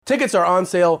Tickets are on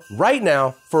sale right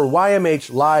now for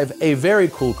YMH Live, A Very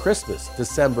Cool Christmas,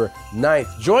 December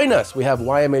 9th. Join us. We have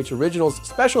YMH Originals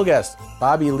special guest,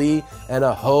 Bobby Lee, and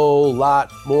a whole lot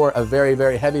more. A very,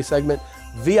 very heavy segment.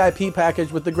 VIP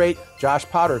package with the great Josh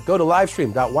Potter. Go to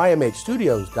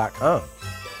livestream.ymhstudios.com.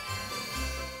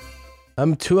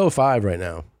 I'm 205 right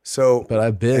now. So, but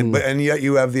I've been... And yet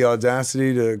you have the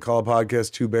audacity to call a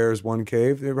podcast Two Bears, One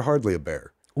Cave. They were hardly a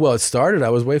bear. Well, it started, I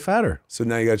was way fatter. So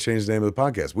now you got to change the name of the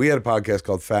podcast. We had a podcast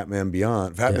called Fat Man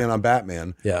Beyond, Fat Man on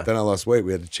Batman. Yeah. Then I lost weight.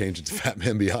 We had to change it to Fat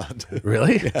Man Beyond.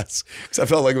 Really? Yes. Because I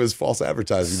felt like it was false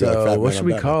advertising. So what should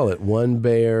we call it? One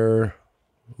bear,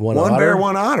 one otter? One bear,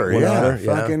 one otter. One yeah. otter,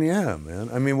 Fucking yeah, man.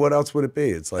 I mean, what else would it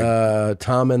be? It's like...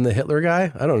 Tom and the Hitler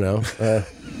guy? I don't know.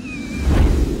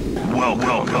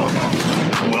 Welcome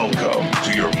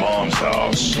to your mom's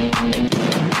house.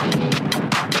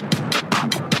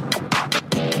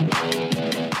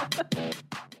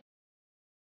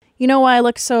 You know why I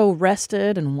look so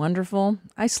rested and wonderful?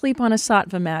 I sleep on a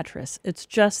Sattva mattress. It's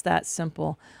just that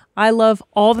simple. I love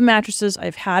all the mattresses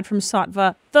I've had from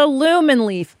Sattva, the Lumen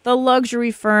Leaf, the Luxury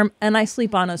Firm, and I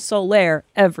sleep on a Solaire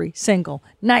every single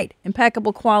night.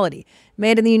 Impeccable quality.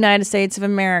 Made in the United States of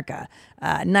America.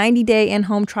 90-day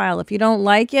in-home trial. If you don't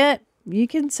like it, you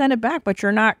can send it back, but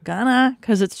you're not gonna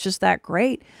because it's just that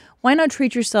great. Why not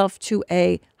treat yourself to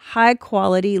a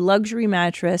high-quality luxury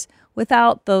mattress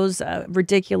without those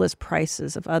ridiculous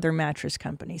prices of other mattress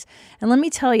companies? And let me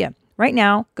tell you, right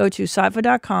now, go to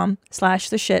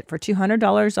sattva.com/theshit for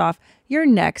 $200 off your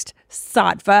next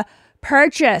Sattva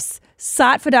purchase.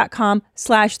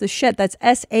 Sattva.com/theshit. That's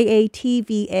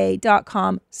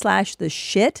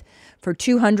SAATVA.com/theshit for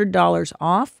 $200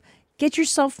 off. Get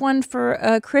yourself one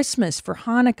for Christmas, for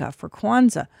Hanukkah, for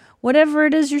Kwanzaa, whatever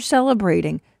it is you're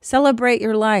celebrating. Celebrate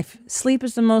your life. Sleep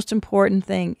is the most important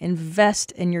thing.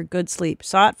 Invest in your good sleep.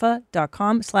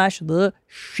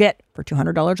 Sattva.com/theshit for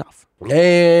 $200 off.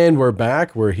 And we're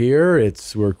back. We're here.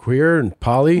 We're queer and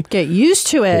poly. Get used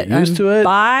to it. Get used to it.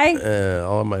 Bye.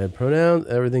 All of my pronouns.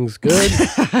 Everything's good.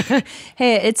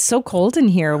 Hey, it's so cold in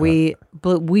here. We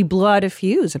blew out a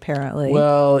fuse, apparently.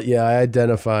 Well, yeah, I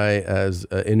identify as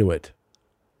Inuit.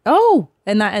 Oh,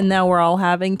 and now we're all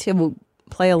having to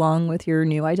play along with your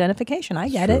new identification. I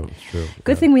get it. True.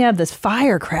 Good thing we have this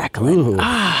fire crackling. Ooh,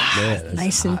 man,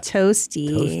 nice and toasty.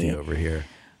 Toasty over here.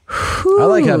 I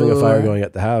like having a fire going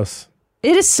at the house.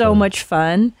 It is so much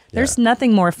fun. There's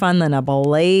nothing more fun than a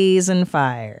blazing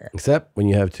fire. Except when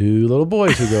you have two little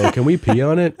boys who go, "Can we pee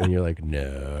on it?" And you're like,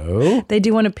 "No." They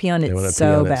do want to pee on it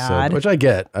so bad. Which I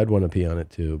get. I'd want to pee on it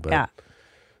too. But yeah.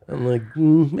 I'm like,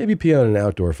 maybe pee on an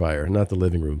outdoor fire, not the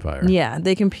living room fire. Yeah,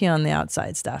 they can pee on the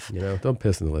outside stuff. You know, don't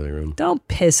piss in the living room. Don't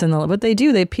piss in the... But they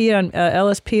do. They pee on...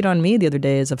 Ellis peed on me the other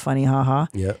day as a funny haha.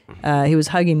 Yeah. He was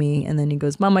hugging me, and then he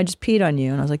goes, "Mom, I just peed on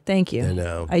you." And I was like, "Thank you." I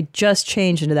know. I just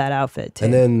changed into that outfit, too.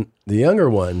 And then the younger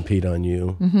one peed on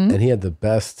you, and he had the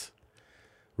best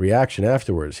reaction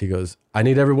afterwards. He goes, "I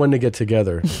need everyone to get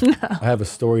together. I have a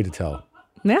story to tell."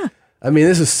 Yeah. I mean,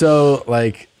 this is so,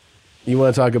 like... You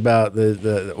want to talk about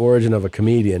the origin of a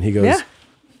comedian. He goes,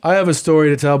 "I have a story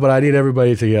to tell, but I need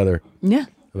everybody together." Yeah.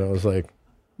 And I was like,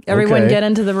 "Everyone okay. Get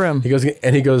into the room." He goes,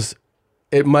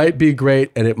 "It might be great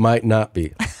and it might not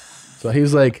be." So he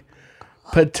was like,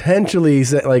 potentially,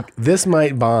 like, this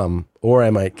might bomb or I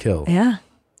might kill. Yeah.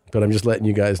 But I'm just letting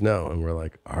you guys know. And we're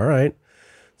like, all right.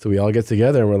 So we all get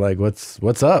together and we're like,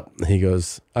 what's up? And he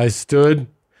goes, "I stood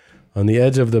on the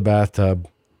edge of the bathtub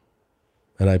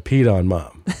and I peed on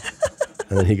Mom."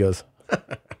 And then he goes,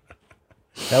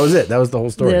 that was it. That was the whole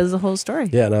story. That was the whole story.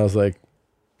 Yeah. And I was like,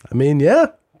 I mean, yeah,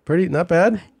 pretty, not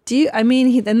bad.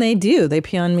 And they do. They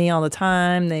pee on me all the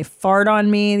time. They fart on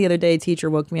me. The other day, a teacher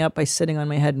woke me up by sitting on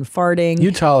my head and farting.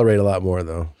 You tolerate a lot more,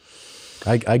 though.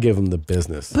 I give them the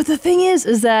business. But the thing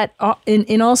is that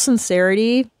in all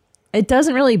sincerity, it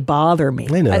doesn't really bother me.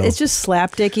 I know. It's just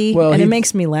slapdicky, and it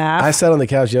makes me laugh. I sat on the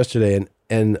couch yesterday,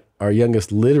 and our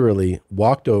youngest literally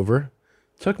walked over,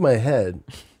 took my head,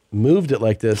 moved it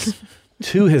like this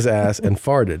to his ass and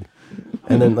farted.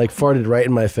 And then like farted right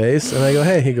in my face. And I go,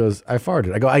 "Hey," he goes, "I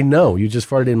farted." I go, "I know, you just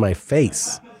farted in my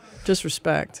face." Just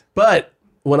respect. But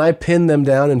when I pin them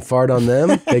down and fart on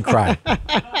them, they cry.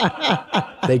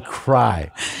 They cry.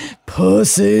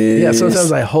 Pussies. Yeah,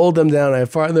 sometimes I hold them down and I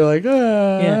fart and they're like, you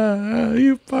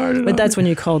farted. But that's when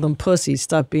you call them pussies.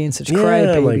 Stop being such crybabies.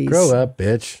 crybabies. I'm like, grow up,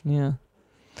 bitch. Yeah.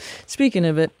 Speaking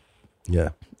of it. Yeah.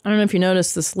 I don't know if you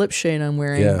noticed this lip shade I'm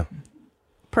wearing. Yeah.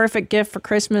 Perfect gift for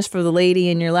Christmas for the lady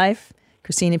in your life.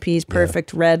 Christina P's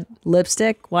perfect red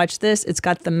lipstick. Watch this. It's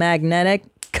got the magnetic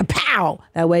kapow pow.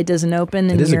 That way it doesn't open.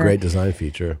 It is a great design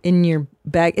feature. In your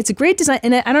bag. It's a great design.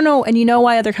 And I don't know. And you know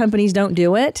why other companies don't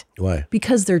do it? Why?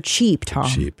 Because they're cheap, Tom.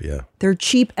 Cheap, yeah. They're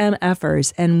cheap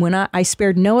MFers. And when I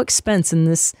spared no expense in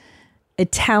this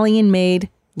Italian-made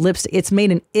lipstick. It's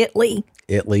made in Italy.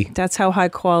 That's how high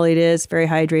quality it is. Very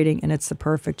hydrating. And it's the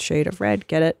perfect shade of red.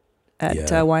 Get it at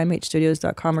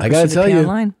ymhstudios.com or I gotta tell you.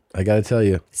 online. I gotta tell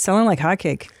you. It's selling like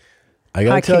hotcake. I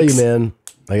gotta tell you, man.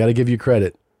 I gotta give you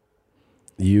credit.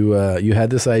 You had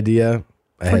this idea.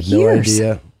 I had no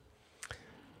idea.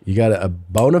 You got a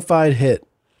bona fide hit,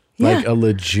 like a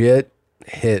legit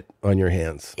hit on your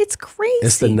hands. It's crazy.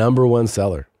 It's the #1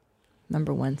 seller.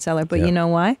 #1 seller. But you know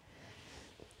why?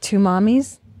 2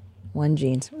 mommies, 1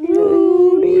 jeans.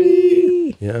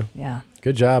 Rudy. Yeah. Yeah.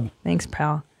 Good job. Thanks,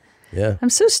 pal. Yeah. I'm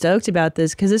so stoked about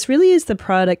this because this really is the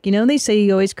product. You know, they say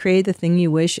you always create the thing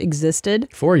you wish existed.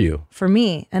 For you. For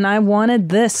me. And I wanted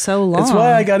this so long. That's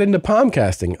why I got into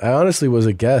palmcasting. I honestly was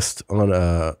a guest on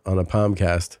a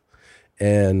palmcast,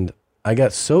 and I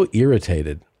got so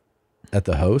irritated at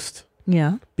the host.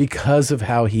 Yeah. Because of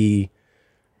how he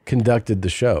conducted the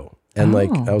show. And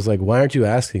like, I was like, why aren't you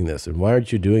asking this? And why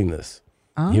aren't you doing this?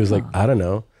 He was like, I don't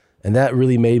know. And that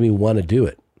really made me want to do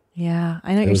it. Yeah,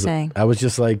 I know what you're saying. I was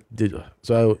just like,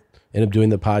 so I ended up doing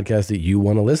the podcast that you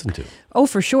want to listen to. Oh,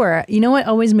 for sure. You know what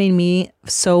always made me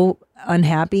so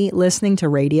unhappy? Listening to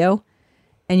radio.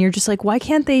 And you're just like, why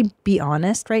can't they be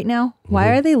honest right now? Why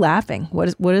are they laughing?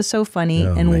 What is so funny?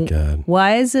 Oh, and my God.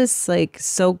 Why is this like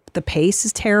so, the pace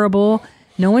is terrible.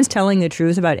 No one's telling the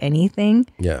truth about anything.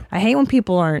 Yeah. I hate when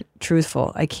people aren't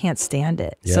truthful. I can't stand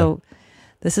it. Yeah. So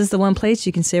this is the one place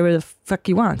you can say where the fuck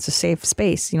you want. It's a safe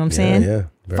space. You know what I'm saying? Yeah.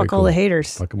 Fuck all the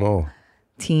haters. Fuck them all.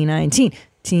 T19,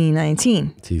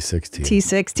 T19, T16.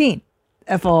 T16.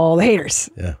 F all the haters.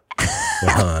 Yeah.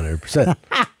 100%.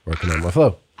 Working on my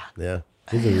flow. Yeah.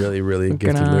 He's a really, really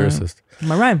gifted lyricist.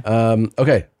 My rhyme.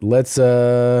 Okay. Let's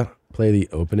play the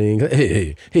opening.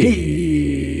 Hey,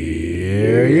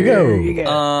 here you go.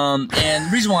 And the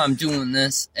reason why I'm doing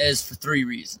this is for 3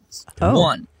 reasons. Oh.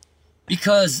 1,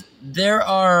 because there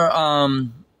are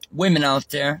women out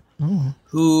there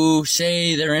who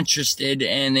say they're interested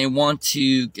and they want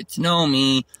to get to know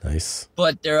me. Nice.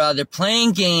 But they're either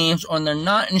playing games or they're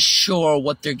not sure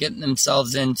what they're getting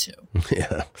themselves into.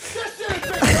 Yeah.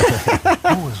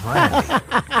 Who was right?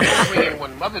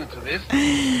 Anyone loving to this?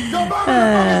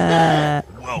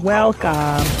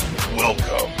 Welcome.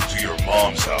 Welcome to your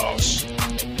mom's house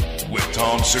with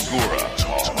Tom Segura.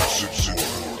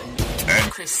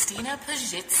 And Christina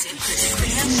Pajitsin.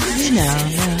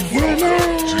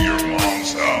 welcome to your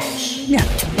mom's house. Yeah.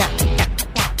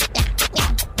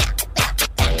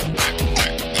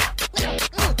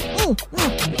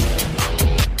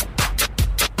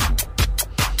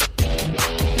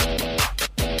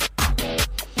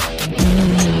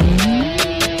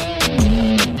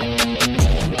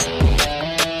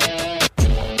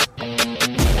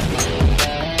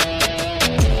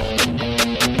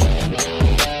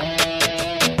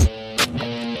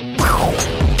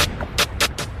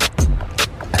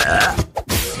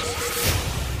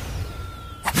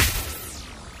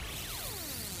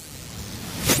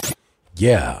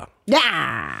 Yeah.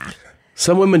 Yeah.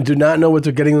 Some women do not know what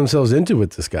they're getting themselves into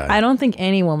with this guy. I don't think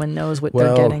any woman knows what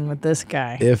Well, they're getting with this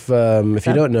guy. If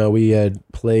you don't know, we had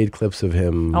played clips of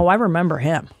him Oh, I remember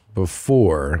him.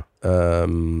 before.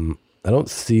 I don't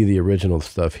see the original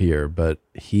stuff here, but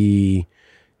he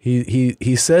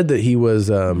said that he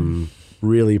was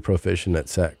really proficient at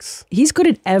sex. He's good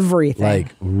at everything.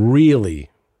 Like really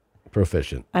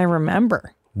proficient. I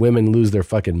remember. Women lose their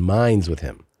fucking minds with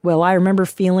him. Well, I remember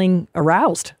feeling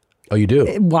aroused Oh, you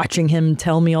do? watching him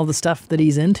tell me all the stuff that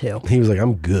he's into. He was like,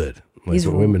 I'm good. Like, He's-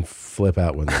 women flip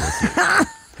out when they're with you.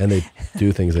 And they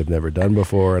do things they've never done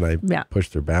before, and I push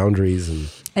their boundaries.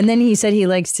 And then he said he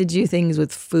likes to do things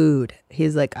with food.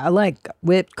 He's like, I like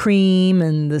whipped cream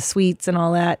and the sweets and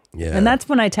all that. Yeah. And that's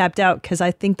when I tapped out because I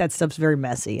think that stuff's very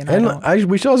messy. And I don't.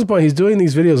 We should also point, he's doing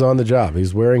these videos on the job.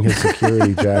 He's wearing his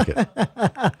security jacket.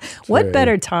 What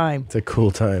better time? It's a cool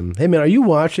time. Hey, man, are you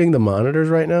watching the monitors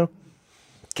right now?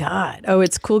 God. Oh,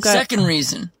 it's cool guy. Second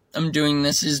reason I'm doing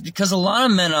this is because a lot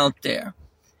of men out there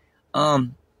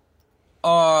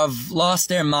have lost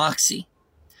their moxie.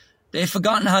 They've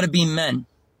forgotten how to be men.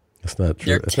 That's not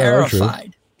true. They're That's not all true.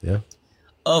 terrified Yeah,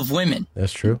 of women.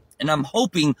 that's true. And I'm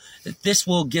hoping that this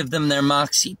will give them their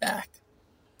moxie back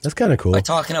That's kind of cool. by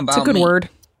talking about It's a good me. word.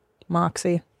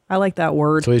 Moxie. I like that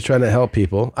word. So he's trying to help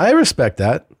people. I respect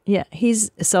that. Yeah.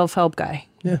 He's a self-help guy.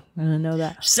 Yeah. I don't know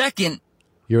that. Second,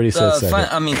 You already said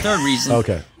second. third reason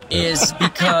Okay. is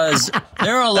because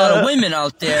there are a lot of women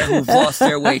out there who've lost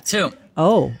their way too.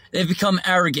 Oh. They've become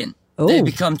arrogant. They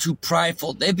become too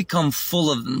prideful. They become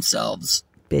full of themselves.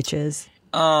 Bitches.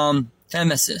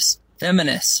 Feminists,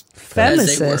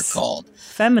 as they were called.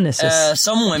 Feminists.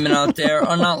 Some women out there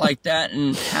are not like that,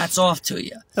 and hats off to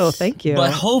you. Oh, thank you.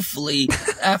 But hopefully,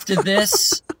 after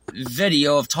this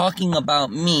video of talking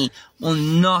about me, we'll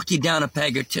knock you down a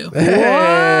peg or two.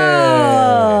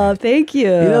 Whoa, thank you.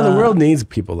 You know, the world needs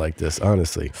people like this,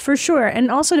 honestly. For sure. And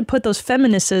also to put those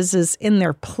feminists in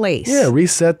their place. Yeah,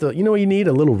 reset you know what you need?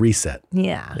 A little reset.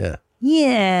 Yeah. Yeah.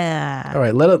 Yeah. All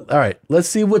right, let's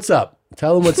see what's up.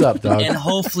 Tell them what's up, dog. And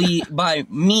hopefully by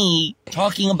me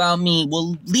talking about me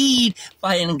will lead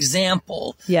by an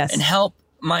example. Yes. And help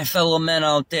my fellow men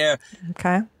out there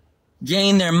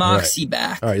gain their moxie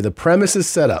back. All right, the premise is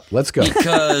set up. Let's go.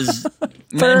 Because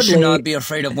men should not be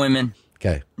afraid of women.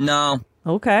 Okay. No.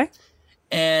 Okay.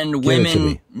 And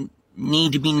women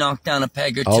need to be knocked down a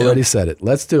peg or two. Already said it.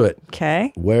 Let's do it.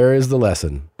 Okay. Where is the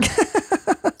lesson?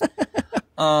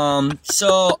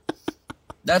 So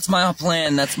that's my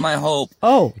plan. That's my hope.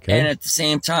 Oh. Okay. And at the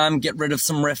same time, get rid of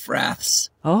some riffraffs.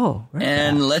 Oh.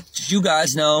 And let you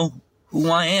guys know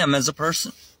who I am as a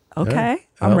person. Okay.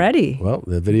 I'm ready. Well,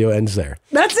 the video ends there.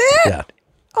 That's it? Yeah.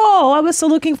 Oh, I was so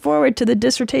looking forward to the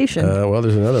dissertation. Well,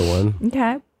 there's another one.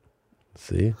 Okay. Let's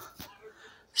see.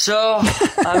 So,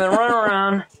 I've been running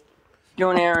around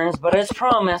doing errands, but as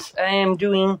promised, I am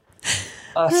doing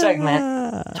a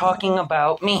segment talking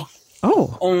about me.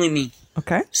 Oh. Only me.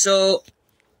 Okay. So,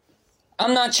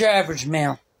 I'm not your average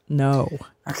male. No.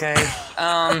 Okay.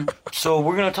 So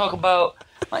we're gonna talk about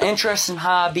my interests and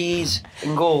hobbies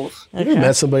and goals. Have you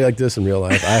met somebody like this in real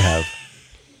life? I have.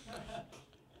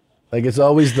 Like, it's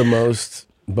always the most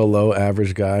below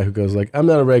average guy who goes like, I'm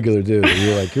not a regular dude. And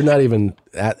you're like, you're not even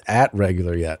at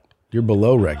regular yet. You're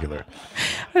below regular.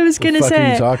 I was going to What the fuck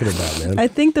say. are you talking about, man? I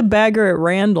think the bagger at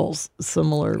Randall's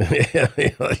similar.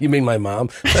 You mean my mom?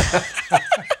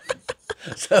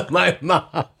 So my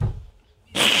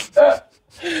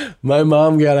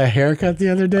mom got a haircut the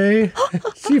other day.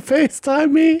 She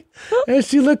FaceTimed me, and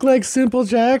she looked like Simple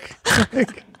Jack,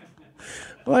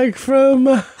 like from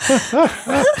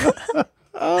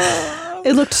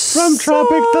It looked from so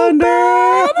Tropic Thunder.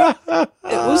 It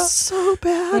was so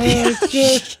bad.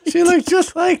 She looked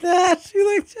just like that.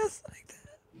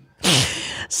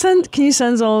 Can you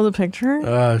send all the picture?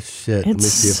 Oh shit! Let me It's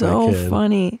see if I so can.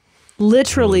 funny.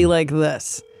 Literally like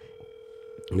this.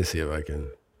 Let me see if I can.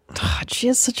 God, she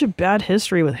has such a bad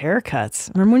history with haircuts.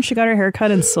 Remember when she got her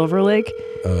haircut in Silver Lake?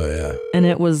 Oh yeah. And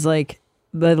it was like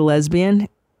by the lesbian,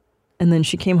 and then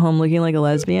she came home looking like a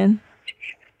lesbian.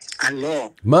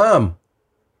 Hello, Mom.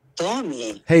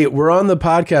 Tommy. Hey, we're on the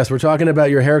podcast. We're talking about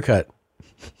your haircut.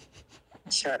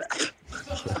 Shut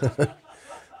up.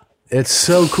 It's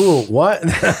so cool. What?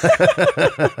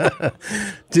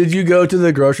 Did you go to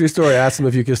the grocery store and ask them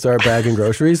if you could start bagging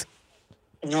groceries?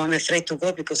 No, I'm afraid to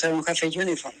go because I don't have a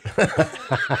uniform.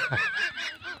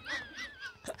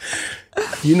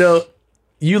 You know,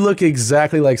 you look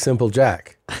exactly like Simple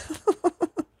Jack.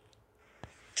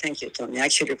 Thank you, Tommy.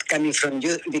 Actually, coming from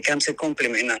you becomes a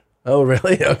compliment now. Oh,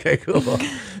 really? Okay, cool.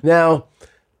 Now,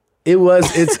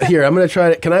 it's here. I'm going to try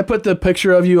it. Can I put the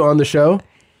picture of you on the show?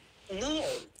 No.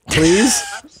 Please?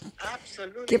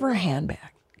 Absolutely. Give her a hand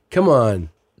back. Come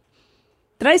on.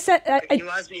 Did I say? You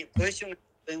ask me a question,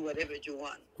 then whatever you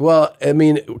want. Well, I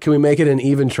mean, can we make it an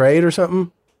even trade or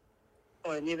something?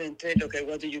 Oh, an even trade. Okay,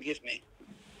 what do you give me?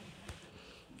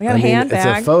 I got a hand it's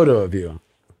bag. a photo of you.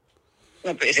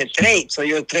 No, but it's a trade. So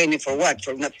you're trading for what?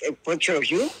 For not a picture of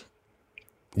you?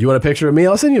 You want a picture of me?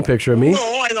 I'll send you a picture of me.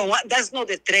 No, I don't want. That's not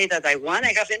the trade that I want.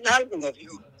 I have an album of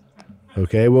you.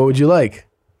 Okay, what would you like?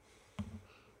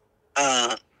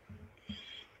 A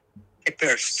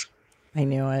purse. I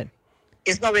knew it.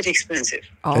 It's not very expensive.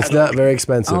 It's not very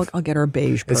expensive. I'll get her a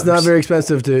beige purse. It's not very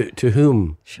expensive to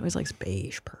whom? She always likes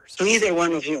beige purse. To either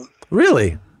one of you.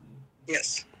 Really?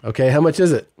 Yes. Okay, how much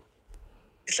is it?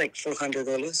 It's like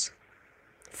 $400.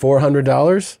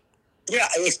 $400? Yeah,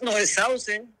 it's not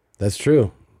 1,000. That's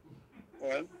true.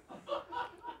 Well,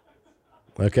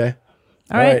 Okay.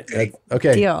 All right.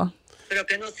 Okay. Deal. pero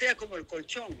que no sea como el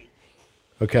colchón.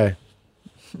 Okay.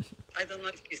 I don't know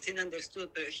if Christina understood,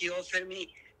 but he offered me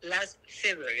last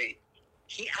February.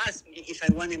 He asked me if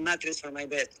I want a mattress for my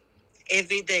bed.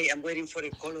 Every day I'm waiting for a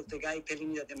call of the guy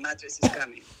telling me that the mattress is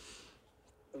coming.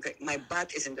 Okay, my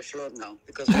butt is in the floor now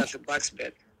because we have a box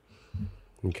bed.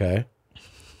 Okay.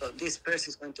 So this purse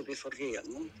is going to be for real,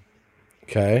 no?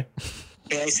 Okay.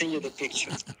 Okay, I send you the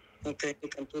picture. Okay, you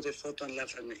can put the photo and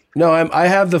laugh at me. No, I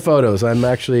have the photos. I'm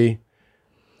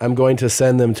going to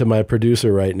send them to my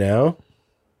producer right now.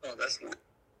 Oh, that's not.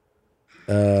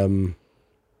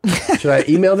 Should I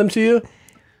email them to you?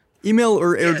 Email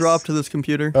or airdrop to this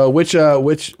computer. Oh, which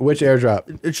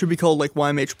airdrop? It should be called like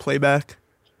YMH Playback.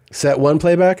 Set 1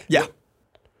 playback? Yeah.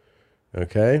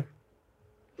 Okay.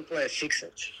 Play fix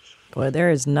it. Boy,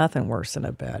 there is nothing worse than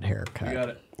a bad haircut. Got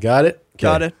it? Okay.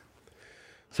 Got it.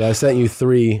 So I sent you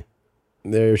 3.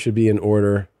 There should be an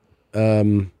order.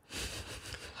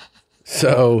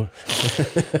 So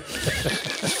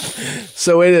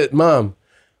wait, Mom,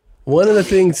 one of the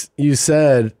things you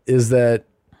said is that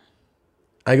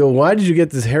I go, why did you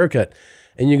get this haircut?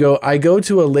 And you go, I go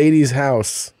to a lady's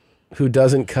house who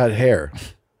doesn't cut hair.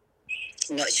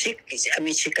 No, she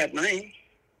cut mine.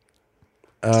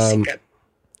 Um,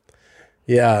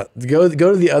 yeah, go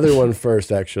to the other one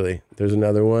first. Actually, there's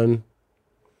another one.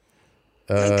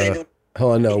 Hold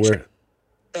on, no,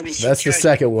 that's the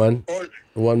second one.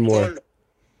 One more.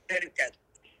 Haircut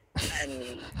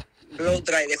and blow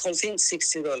dry the whole thing,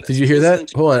 $60. Did you hear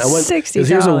that? Hold on, I want because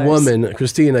here's a woman,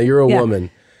 Christina. You're a woman.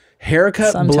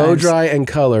 Haircut, blow dry, and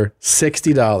color,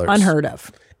 $60. Unheard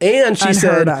of. And she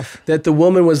said that the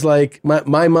woman was like,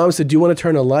 my mom said, do you want to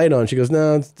turn a light on? She goes,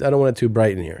 no, I don't want it too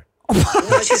bright in here.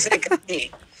 No, she said, I can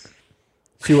see.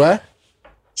 She what?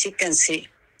 She can see.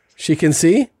 She can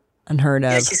see? Unheard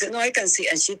of. Yeah, she said, no, I can see.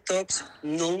 And she talks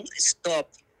non-stop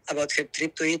about her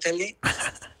trip to Italy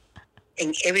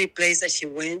and every place that she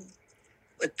went,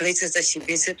 what places that she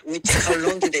visited, how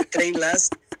long did the train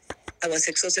last. I was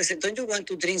exhausted. I said, don't you want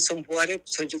to drink some water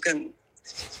so you can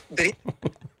breathe?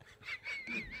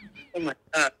 Oh my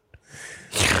God.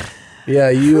 Yeah,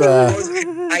 you.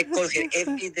 I call her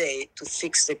every day to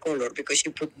fix the color because she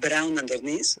put brown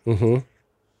underneath. Mm-hmm.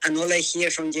 And all I hear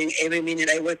from Jane every minute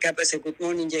I wake up, I say, good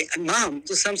morning, Jane. And Mom,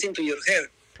 do something to your hair.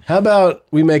 How about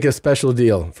we make a special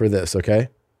deal for this, okay?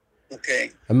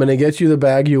 Okay. I'm going to get you the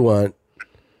bag you want.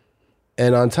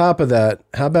 And on top of that,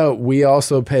 how about we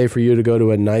also pay for you to go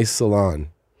to a nice salon?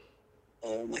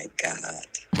 Oh, my God.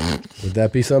 Would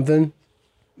that be something?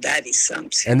 That is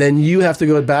something. And then you have to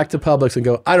go back to Publix and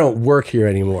go, I don't work here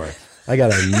anymore. I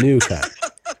got a new cut.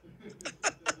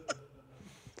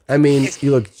 I mean,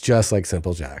 you look just like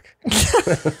Simple Jack. But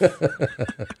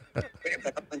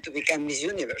I want to become Miss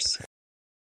Universe.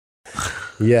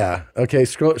 Yeah. Okay,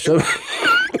 show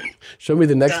me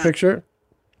the next picture.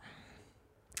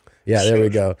 Yeah, there we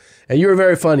go. And you were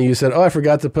very funny. You said, oh, I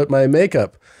forgot to put my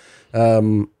makeup.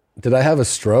 Did I have a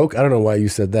stroke? I don't know why you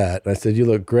said that. And I said, you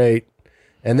look great.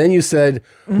 And then you said,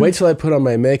 wait till I put on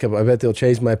my makeup. I bet they'll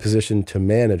change my position to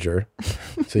manager.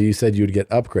 So you said you'd get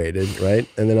upgraded, right?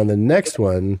 And then on the next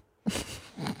one,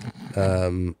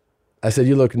 I said,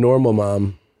 you look normal,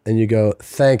 Mom. And you go,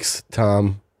 thanks,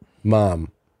 Tom,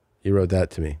 Mom. You wrote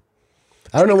that to me.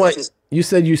 I don't know why. You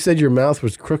said your mouth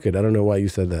was crooked. I don't know why you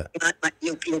said that.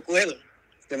 You look well.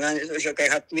 The man is like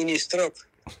I had mini stroke.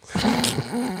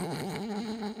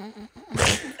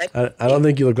 I don't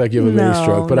think you look like you have a mini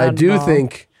stroke, but I do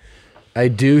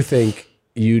think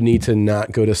you need to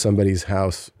not go to somebody's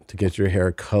house to get your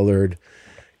hair colored,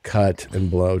 cut,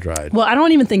 and blow dried. Well, I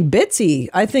don't even think Bitsy.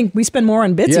 I think we spend more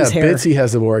on Bitsy's hair. Yeah, Bitsy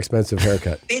has a more expensive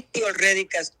haircut. Bitsy already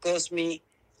has cost me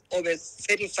over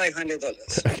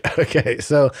 $3,500. Okay,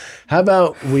 so how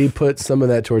about we put some of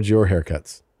that towards your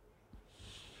haircuts?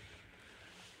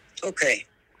 Okay.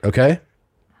 Okay?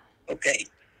 Okay.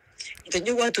 Do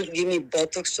you want to give me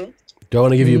Botox too? Do I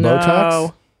want to give you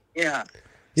Botox? Yeah.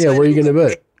 Yeah, where are you going to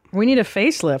put it? We need a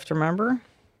facelift, remember?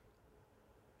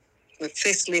 A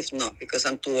facelift, no, because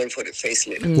I'm too old for a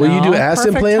facelift. Will you do ass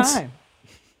implants? Time.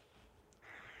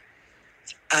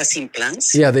 Ass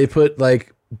implants? Yeah, they put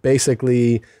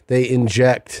basically they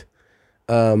inject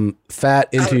fat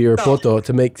into your poto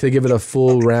to give it a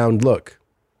full round look.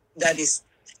 That is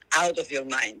out of your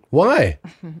mind. Why?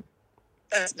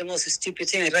 That's the most stupid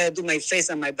thing. I'd rather do my face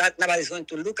and my butt. Nobody's going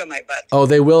to look at my butt. Oh,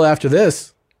 they will after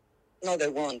this. No, they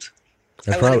won't.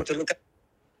 I want them to look at.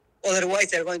 Otherwise,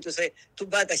 they're going to say, too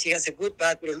bad that she has a good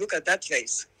butt, but look at that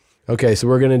face. Okay, so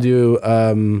we're going to do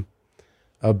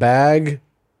a bag,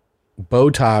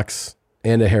 Botox,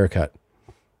 and a haircut.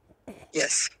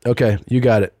 Yes. Okay, you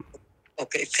got it.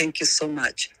 Okay, thank you so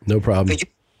much. No problem. But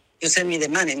you send me the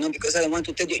money, no? Because I don't want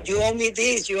to tell you, you owe me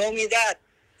this, you owe me that.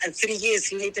 And 3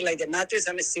 years later, like the mattress,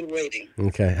 I'm still waiting.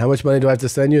 Okay, how much money do I have to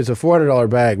send you? It's a $400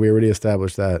 bag. We already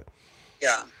established that.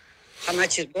 Yeah. How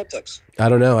much is Botox? I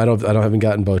don't know. I haven't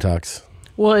gotten Botox.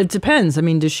 Well, it depends. I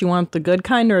mean, does she want the good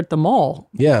kind or at the mall?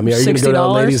 Yeah, I mean, are you going to go to a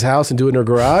lady's house and do it in her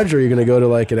garage, or are you going to go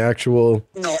to an actual...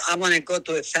 No, I'm going to go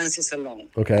to a fancy salon.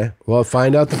 Okay, well,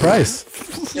 find out the price.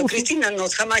 No, Christina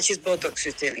knows. How much is Botox,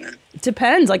 Christina? It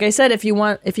depends. Like I said, if you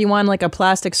want like a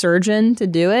plastic surgeon to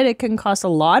do it, it can cost a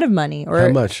lot of money. Or how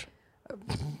much? A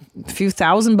few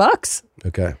 $1,000.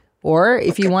 Okay. Or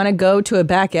if you want to go to a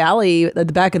back alley at the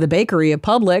back of the bakery at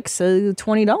Publix,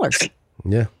 $20.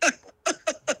 Yeah.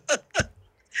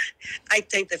 I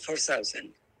take the 4,000.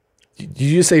 Did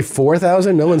you say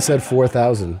 4,000? No one said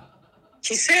 4,000.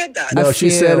 She said that. No, she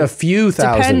said a few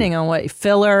thousand. Depending on what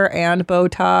filler and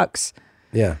Botox,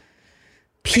 Yeah.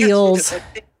 peels.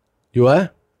 You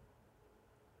what?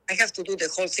 I have to do the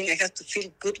whole thing. I have to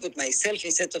feel good with myself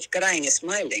instead of crying and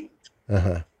smiling.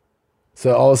 Uh-huh.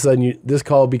 So all of a sudden, this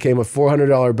call became a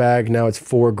 $400 bag. Now it's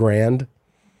 $4,000.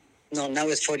 No, now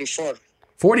it's 44.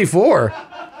 44?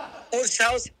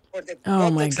 4,000 for the Oh,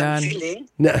 my Botox God. I'm feeling,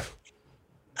 No.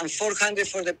 and 400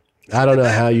 for the... I don't know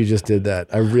how you just did that.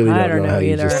 I really I don't don't know know how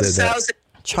you either. just did that. 4,000.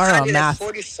 Charo math.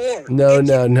 44. No.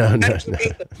 Know No. how to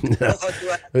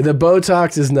add. The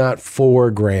Botox is not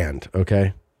 $4,000,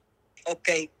 okay?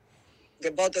 Okay, the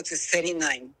Botox is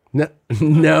 39.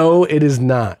 No, it is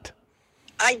not.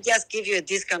 I just give you a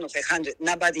discount of 100.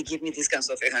 Nobody give me discounts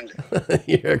of 100.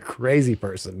 You're a crazy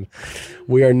person.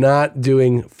 We are not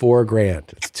doing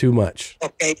 $4,000. It's too much.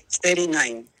 Okay, it's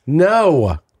 39.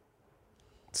 No.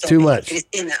 It's too much.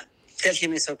 Christina, tell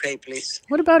him it's okay, please.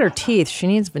 What about her teeth? She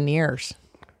needs veneers.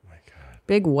 Oh, my God.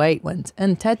 Big white ones.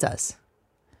 And tetas.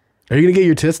 Are you going to get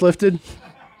your tits lifted?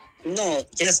 No,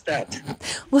 just that.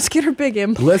 Let's get her big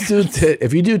implants. Let's do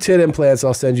if you do tit implants,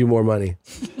 I'll send you more money.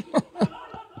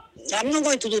 I'm not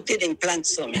going to do tit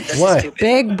implants on me. That's Why?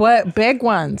 stupid. Big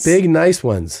ones. Big, nice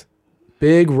ones.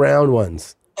 Big, round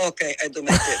ones. Okay, I do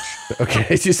my tits.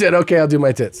 Okay, she said, okay, I'll do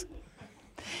my tits.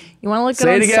 You want to look Say good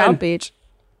it on again. South Beach?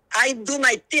 I do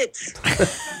my tits.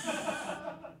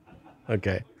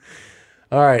 Okay.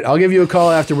 All right, I'll give you a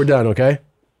call after we're done, okay?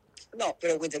 No,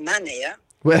 but with the money, yeah?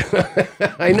 Well,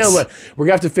 I know, but we're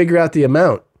going to have to figure out the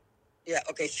amount. Yeah,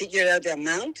 okay, figure out the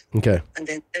amount Okay. and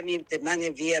then tell me the money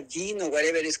via VIN or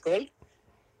whatever it's called.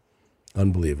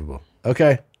 Unbelievable.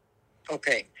 Okay.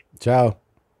 Okay. Ciao.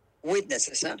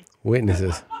 Witnesses, huh?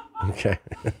 Witnesses. Okay.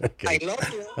 Okay. I love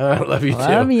you. I love you too.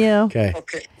 Love you. Okay.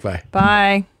 Okay. Bye.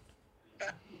 Bye.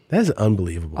 That is an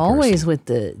unbelievable. Always person. with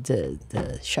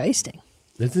the shysting.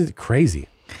 This is crazy.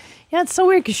 Yeah, it's so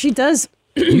weird because she does.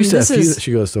 You said This is-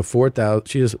 she goes, so 4,000.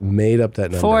 She just made up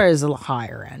that number. 4 is a little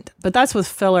higher end, but that's with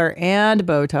filler and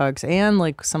Botox and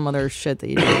like some other shit that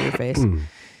you do in your face.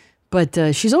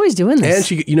 But she's always doing this. And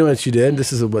she, you know what she did?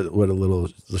 This is what a little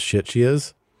shit she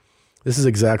is. This is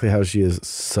exactly how she is.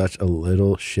 Such a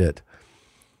little shit.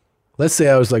 Let's say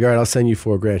I was like, all right, I'll send you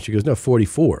 $4,000. She goes, no,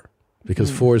 44, because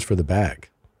 4 is for the bag.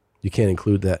 You can't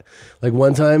include that. Like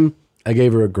one time, I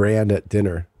gave her $1,000 at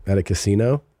dinner at a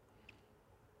casino.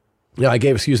 No, I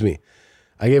gave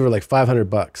her like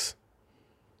 $500,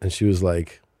 and she was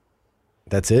like,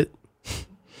 "That's it."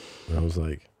 And I was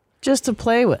like, just to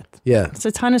play with. "Yeah." It's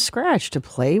a ton of scratch to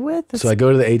play with. So I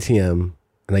go to the ATM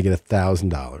and I get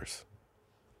 $1,000,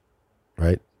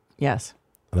 right? Yes.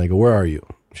 And I go, "Where are you?"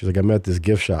 She's like, "I'm at this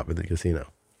gift shop at the casino."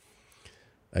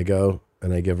 I go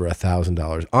and I give her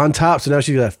 $1,000 on top. So now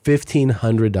she's got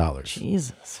 $1,500.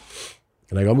 Jesus.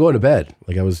 And I go, "I'm going to bed."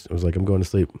 Like I was like, "I'm going to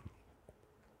sleep."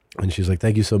 And she's like,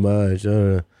 "Thank you so much."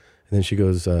 And then she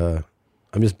goes, I'm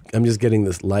just getting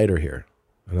this lighter here."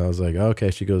 And I was like,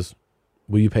 "Okay." She goes,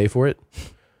 "Will you pay for it?"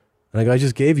 And I go, "I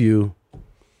just gave you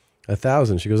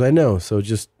 $1,000." She goes, "I know. So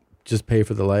just pay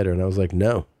for the lighter." And I was like,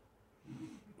 "No."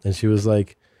 And she was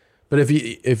like, "But if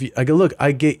you, I go, look,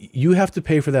 you have to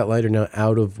pay for that lighter now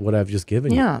out of what I've just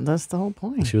given you." Yeah, that's the whole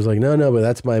point. She was like, no, but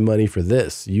that's my money for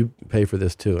this. You pay for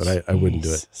this too. And I wouldn't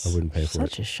do it. I wouldn't pay for it.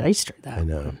 Such a shyster, that I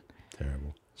know. woman.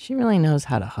 Terrible. She really knows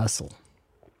how to hustle.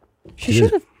 She She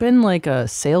should did. have been like a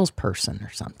salesperson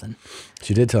or something.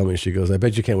 She did tell me, she goes, "I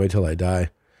bet you can't wait till I die."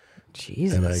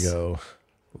 Jesus. And I go,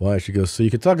 "Why?" She goes, "So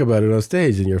you could talk about it on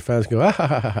stage and your fans go, ah, ha,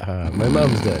 ha, ha, ha, my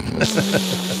mom's dead."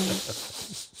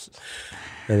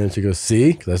 And then she goes,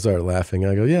 "See?" Because I started laughing.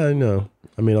 I go, "Yeah, I know.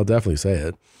 I mean, I'll definitely say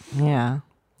it." Yeah.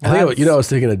 I think, what I was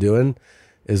thinking of doing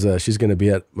is she's going to be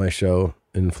at my show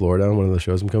in Florida, one of the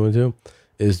shows I'm coming to,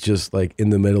 is just like in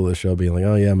the middle of the show being like,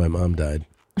 "Oh yeah, my mom died."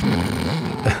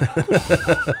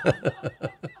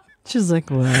 She's like,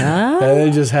 what? And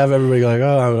then just have everybody go like,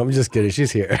 "Oh, I'm just kidding.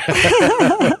 She's here."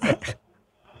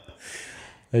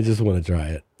 I just want to try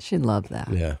it. She'd love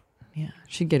that. Yeah. Yeah.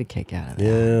 She'd get a kick out of that.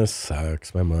 Yeah,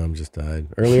 sucks. My mom just died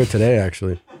earlier today,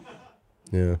 actually.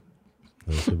 Yeah.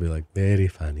 And she'll be like, "Very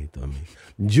funny to me.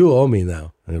 You owe me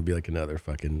now." And it'll be like another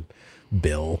fucking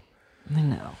bill. I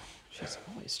know. She's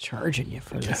always charging you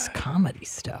for this comedy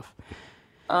stuff.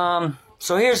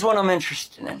 So here's what I'm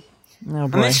interested in. Oh, I'm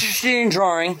boy. interested in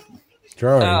drawing.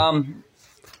 Drawing.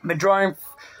 I've been drawing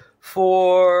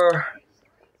for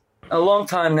a long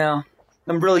time now.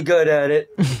 I'm really good at it.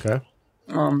 Okay.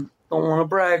 don't want to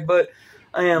brag, but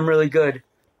I am really good.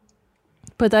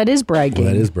 But that is bragging.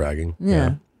 Well, that is bragging.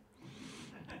 Yeah.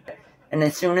 And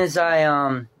as soon as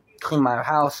I clean my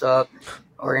house up,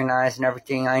 organize and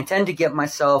everything, I intend to get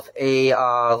myself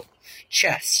a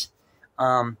chess,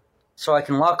 so I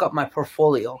can lock up my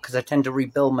portfolio, because I tend to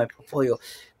rebuild my portfolio.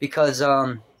 Because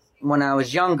when I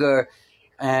was younger,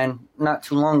 and not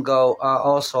too long ago,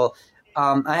 also,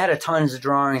 I had a tons of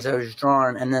drawings I was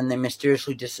drawing, and then they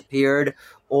mysteriously disappeared,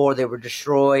 or they were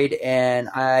destroyed, and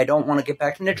I don't want to get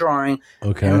back into drawing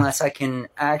unless I can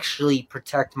actually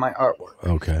protect my artwork.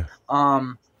 Okay.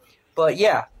 But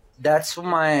yeah, that's what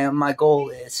my goal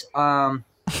is.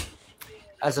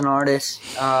 As an artist,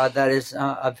 that is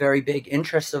a very big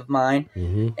interest of mine,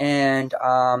 and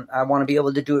I want to be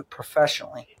able to do it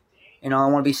professionally. You know, I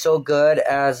want to be so good,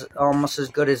 almost as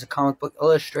good as a comic book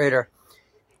illustrator,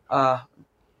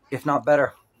 if not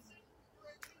better.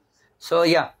 So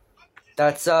yeah,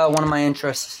 that's one of my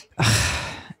interests.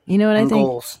 You know what I think?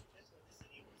 Goals.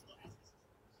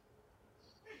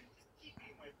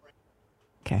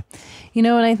 Okay. You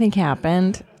know what I think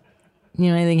happened? You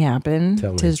know what I think happened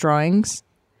Tell me. to his drawings?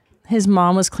 His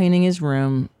mom was cleaning his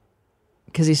room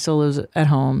because he still lives at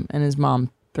home, and his mom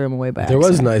threw him away by There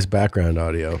was accident. nice background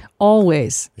audio.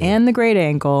 Always. And the great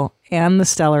angle and the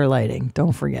stellar lighting.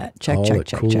 Don't forget. Check, All check, the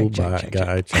check, cool check, check, check,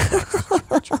 guy.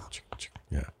 check.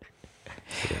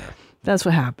 Yeah. That's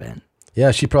what happened.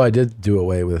 Yeah, she probably did do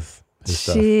away with his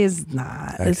stuff. She's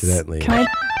not. Accidentally. Can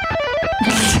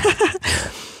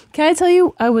I tell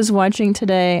you, I was watching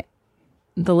today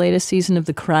the latest season of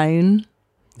The Crown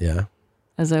Yeah.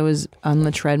 as I was on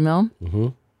the treadmill. Mm-hmm.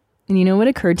 And you know what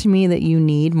occurred to me that you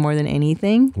need more than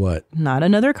anything? What? Not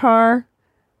another car,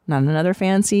 not another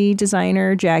fancy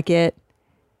designer jacket.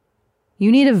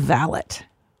 You need a valet.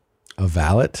 A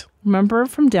valet? Remember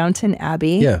from Downton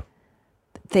Abbey? Yeah.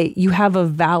 You have a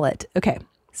valet. Okay.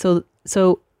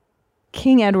 So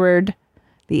King Edward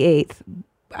VIII,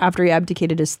 after he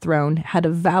abdicated his throne, had a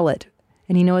valet.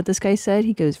 And you know what this guy said?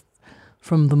 He goes,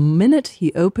 from the minute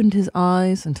he opened his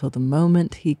eyes until the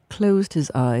moment he closed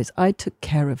his eyes, I took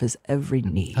care of his every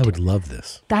need. I would love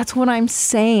this. That's what I'm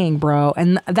saying, bro.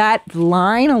 And that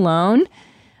line alone,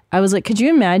 I was like, could you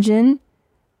imagine?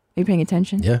 Are you paying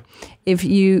attention? Yeah. If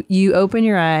you open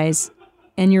your eyes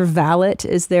and your valet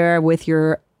is there with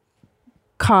your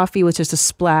coffee with just a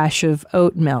splash of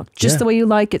oat milk, just the way you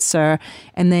like it, sir.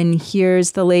 And then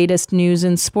here's the latest news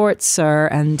and sports, sir.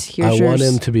 And here's I want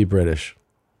him to be British.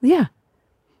 Yeah.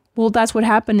 Well, that's what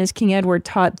happened is King Edward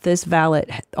taught this valet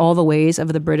all the ways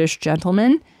of the British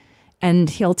gentleman, and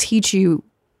he'll teach you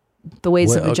the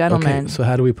ways of a gentleman. Okay, so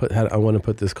how do we I want to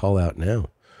put this call out now.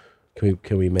 Can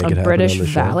we make it happen British on the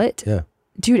valet? show? Yeah.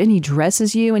 Dude, and he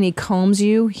dresses you and he combs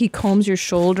you. He combs your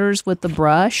shoulders with the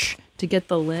brush to get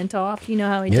the lint off. You know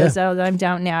how he does that? I'm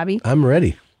Downton Abbey. I'm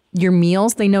ready. Your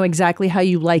meals, they know exactly how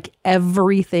you like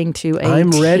everything to a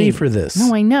I'm T. ready for this.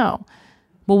 No, I know.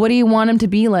 Well, what do you want him to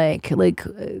be like? Like,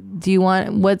 do you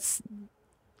want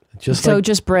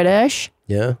just British?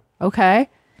 Yeah. Okay.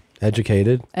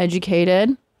 Educated.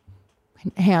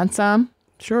 Handsome.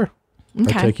 Sure.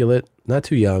 Okay. Articulate. Not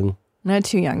too young. Not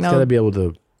too young. He's No. got to be able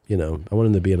to, I want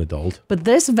him to be an adult. But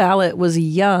this valet was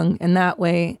young, and that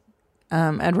way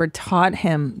Edward taught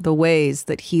him the ways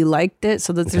that he liked it.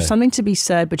 So that there's something to be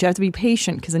said, but you have to be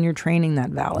patient because then you're training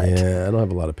that valet. Yeah, I don't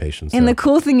have a lot of patience. And the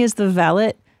cool thing is the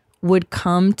valet would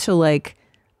come to like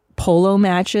polo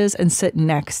matches and sit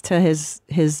next to his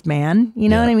man. You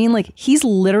know what I mean? Like he's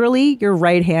literally your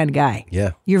right hand guy.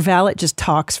 Yeah. Your valet just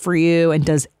talks for you and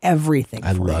does everything.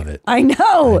 I love it. I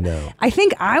know. I know. I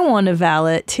think I want a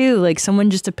valet too, like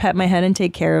someone just to pet my head and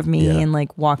take care of me and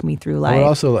like walk me through life. Or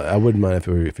also, I wouldn't mind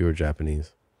if you were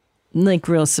Japanese. Like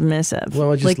real submissive.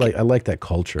 Well, I just I like that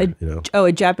culture. Oh,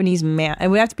 a Japanese man. It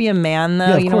would have to be a man though.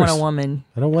 Yeah, of you don't want a course. woman.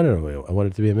 I don't want it. I want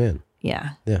it to be a man.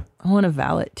 Yeah. Yeah. I want a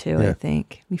valet too. Yeah. I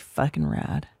think it'd be fucking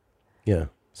rad. Yeah.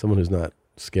 Someone who's not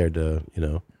scared to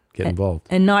get involved.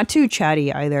 And not too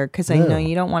chatty either, because I know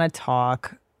you don't want to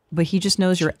talk, but he just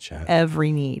knows your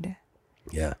every need.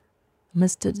 Yeah.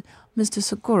 Mr.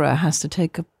 Segura has to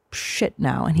take a shit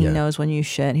now, and he knows when you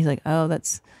shit. He's like, oh,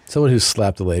 that's someone who's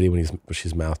slapped a lady when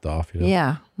she's mouthed off.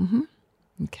 Yeah. Mm-hmm.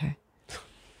 Okay.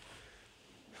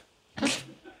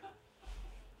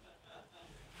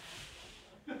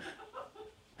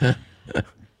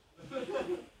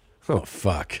 Oh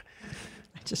fuck!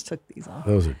 I just took these off.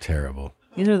 Those are terrible.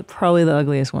 These are probably the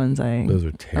ugliest ones Those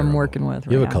are terrible. I'm working with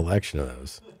right You have now. a collection of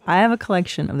those. I have a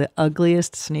collection of the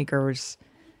ugliest sneakers.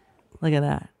 Look at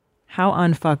that. How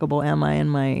unfuckable am I in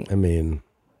my... I mean...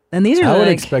 And these are I would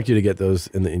like... expect you to get those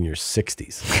in your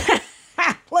 60s.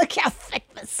 Look how thick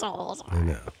the soles are. I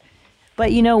know.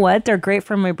 But you know what? They're great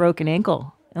for my broken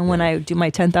ankle. And when I do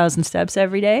my 10,000 steps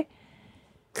every day,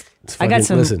 I got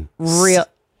some real.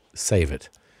 Save it.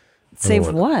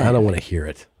 Save what? I don't want to hear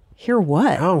it. Hear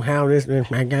what? Oh, how this?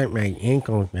 I got my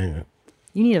ankle.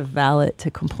 You need a valet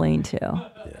to complain to.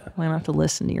 Yeah. I don't have to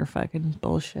listen to your fucking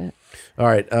bullshit. All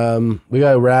right. We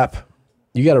got to wrap.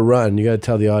 You got to run. You got to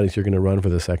tell the audience you're going to run for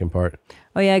the second part.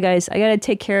 Oh, yeah, guys. I got to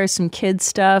take care of some kid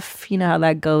stuff. You know how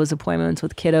that goes, appointments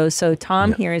with kiddos. So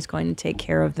Tom here is going to take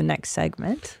care of the next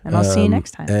segment. And I'll see you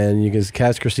next time. And you can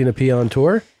catch Christina P on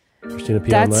tour. Christina P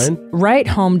That's online. right,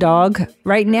 home dog.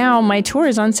 Right now, my tour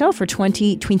is on sale for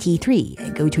 2023. I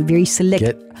go to very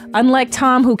select. Unlike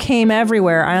Tom, who came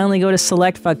everywhere, I only go to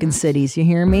select fucking cities. You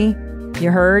hear me?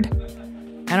 You heard?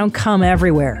 I don't come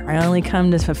everywhere. I only come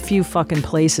to a few fucking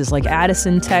places like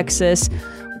Addison, Texas,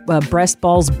 Breast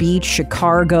Balls Beach,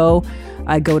 Chicago.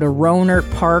 I go to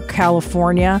Rohnert Park,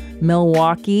 California,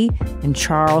 Milwaukee, and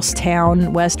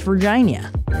Charlestown, West Virginia.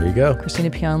 There you go.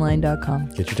 ChristinaPOnline.com.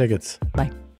 Get your tickets.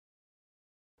 Bye.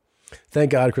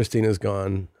 Thank God Christina's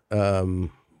gone.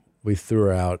 We threw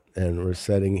her out, and we're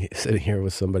sitting here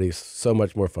with somebody so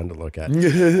much more fun to look at.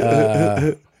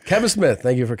 Kevin Smith,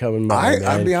 thank you for coming by.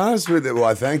 I'll be honest with you. Well,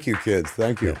 I thank you, kids.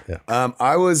 Thank you. Yeah.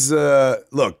 I was,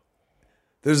 look,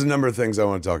 there's a number of things I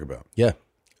want to talk about. Yeah.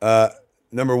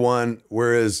 Number one,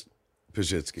 where is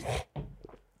Pashitsky?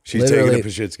 She's Literally- taking a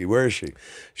Pashitsky. Where is she?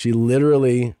 She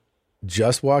literally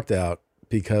just walked out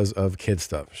because of kid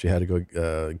stuff. She had to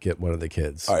go get one of the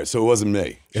kids. All right, so it wasn't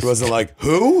me. She wasn't like,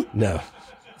 who? No.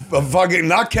 Fucking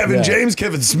not Kevin James,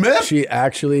 Kevin Smith?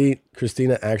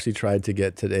 Christina actually tried to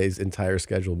get today's entire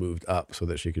schedule moved up so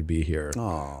that she could be here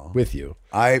with you.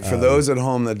 For those at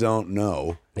home that don't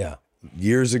know,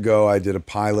 years ago I did a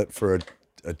pilot for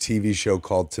a TV show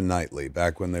called Tonightly,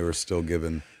 back when they were still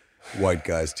giving white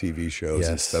guys TV shows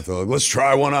and stuff. They're like, let's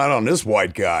try one out on this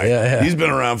white guy. Yeah. He's been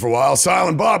around for a while.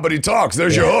 Silent Bob, but he talks.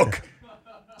 There's your hook.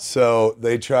 So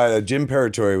they tried. Jim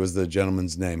Paratori was the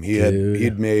gentleman's name.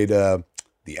 He'd made The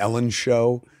Ellen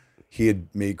Show. He had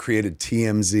created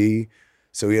TMZ.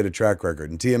 So he had a track record.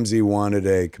 And TMZ wanted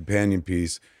a companion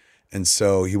piece. And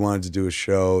so he wanted to do a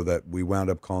show that we wound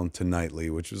up calling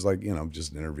Tonightly, which was like,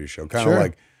 just an interview show. Kind of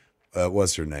like,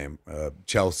 what's her name?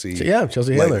 Chelsea. Yeah,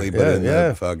 Chelsea Handler. Lately, but in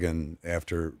the fucking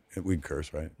after, we'd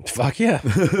curse, right? Fuck yeah.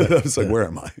 I was like, where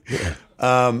am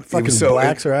I? Fucking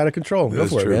blacks are out of control. Go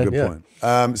That's for true. it, man. Good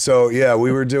point. So yeah,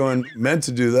 we were meant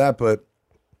to do that, but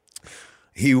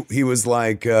he was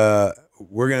like,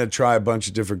 we're going to try a bunch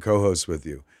of different co-hosts with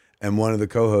you. And one of the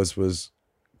co-hosts was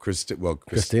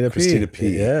Christina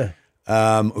P. Yeah.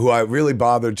 Who I really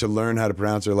bothered to learn how to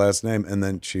pronounce her last name, and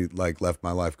then she left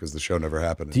my life because the show never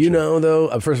happened. Do you know though?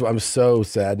 First of all, I'm so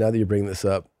sad now that you bring this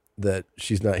up that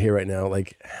she's not here right now.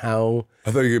 Like how?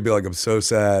 I thought you were gonna be like, I'm so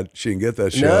sad she didn't get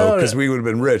that show because we would have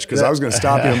been rich. Because I was gonna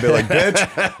stop you and be like,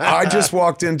 bitch, I just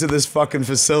walked into this fucking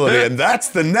facility, and that's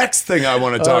the next thing I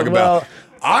want to talk about.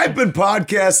 I've been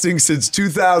podcasting since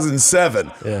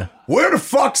 2007. Yeah. Where the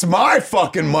fuck's my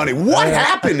fucking money? What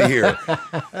happened here?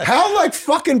 How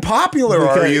fucking popular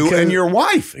are you and your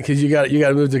wife? Because you got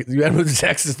to move to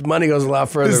Texas. The money goes a lot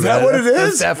further. Is that man. what it is?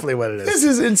 That's definitely what it is. This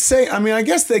is insane. I mean, I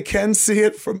guess they can see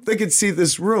it they could see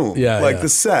this room, the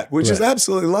set, which is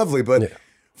absolutely lovely. But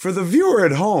for the viewer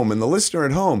at home and the listener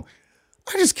at home,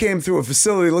 I just came through a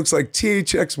facility that looks like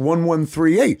THX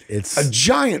 1138. It's a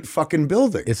giant fucking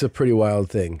building. It's a pretty wild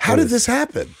thing. How did this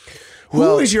happen?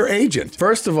 Who is your agent?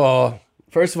 First of all,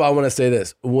 I want to say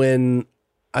this. When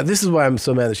this is why I'm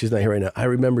so mad that she's not here right now. I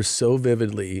remember so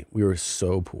vividly we were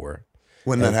so poor.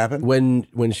 When that happened?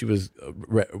 When she was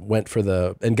went for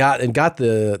got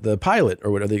the pilot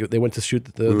or whatever. They went to shoot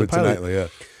the pilot. Tonightly, yeah.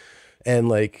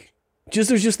 And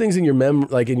there's just things in your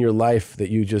in your life that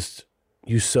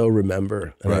you so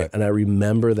remember. And I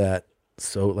remember that.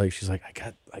 So she's like,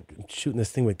 I'm shooting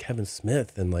this thing with Kevin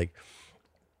Smith, and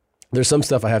there's some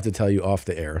stuff I have to tell you off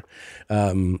the air.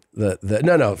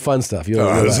 No, fun stuff. You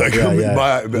I was like,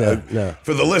 no.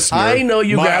 For the listener, I know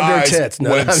you grabbed her tits.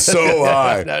 Went so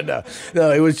high.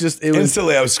 No. It was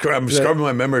instantly. I was scrubbing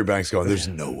my memory banks, going, "There's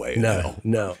no way."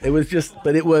 No. It was just,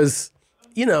 but it was,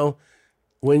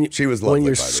 when she was lovely, when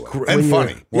you're by the way. And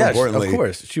funny. More importantly, of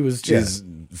course, she's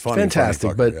funny,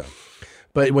 fantastic. funny fucker,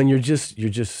 but when you're just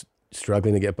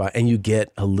struggling to get by, and you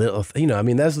get a little,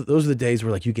 those are the days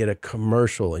where you get a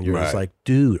commercial, and you're just like,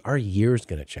 dude, our year's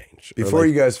gonna change. Before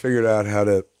you guys figured out how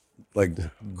to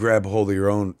grab hold of your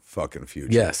own fucking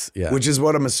future. Yes, yeah. Which is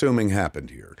what I'm assuming happened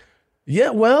here.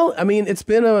 Yeah, well,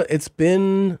 it's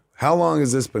been. How long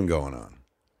has this been going on?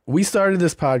 We started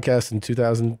this podcast in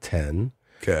 2010.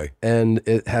 Okay. And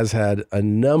it has had a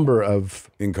number of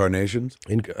incarnations.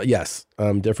 Yes,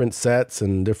 different sets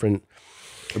and different.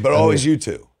 But always you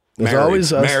two. There's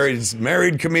always us.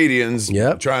 Married comedians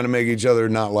trying to make each other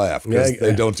not laugh because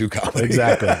they don't do comedy.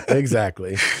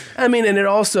 Exactly. I mean, and it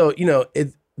also,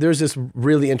 there's this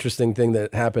really interesting thing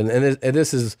that happened, and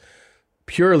this is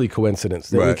purely coincidence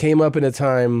that we came up in a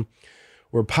time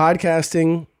where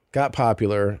podcasting got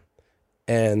popular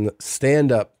and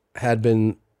stand-up had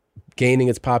been gaining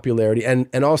its popularity, and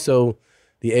also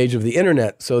the age of the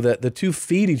internet, so that the two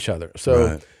feed each other.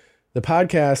 So the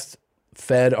podcast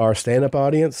fed our stand-up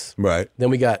audience. Right. Then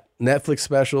we got Netflix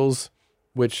specials,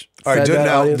 which all right,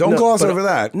 don't gloss over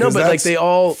that. No, but like they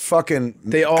all.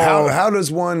 How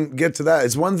does one get to that?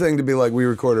 It's one thing to be like, we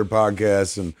recorded a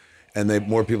podcast and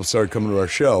more people started coming to our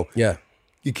show. Yeah.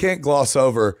 You can't gloss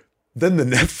over. Then the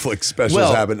Netflix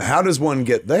specials happen. How does one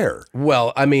get there?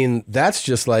 Well, I mean, that's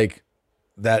just like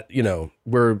that.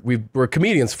 We're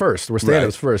comedians first. We're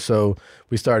stand-ups first. So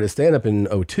we started stand-up in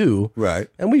 2002. Right.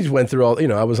 And we just went through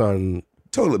all. I was on.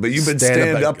 Totally, but you've been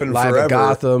stand-up in forever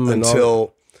Gotham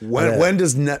until when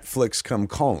does Netflix come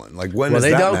calling? Like when? Well, does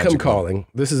they that don't come magic calling.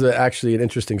 This is actually an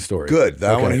interesting story. Good.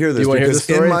 I want to hear this. Do you want to hear the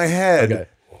story? In my head,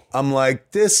 I'm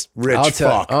like, this rich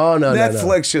fuck. Oh, no,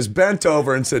 Netflix just bent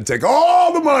over and said, take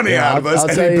all the money out of us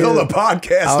and build a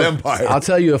podcast empire. I'll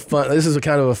tell you this is a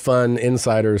kind of a fun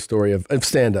insider story of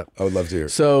stand-up. I would love to hear.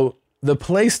 So the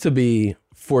place to be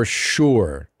for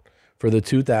sure for the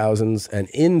 2000s and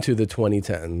into the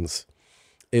 2010s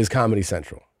is Comedy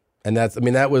Central. And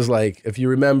that was like, if you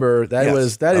remember, that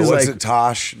is what's like it,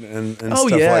 Tosh and stuff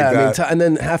like that. And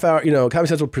then half hour, Comedy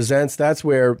Central Presents. That's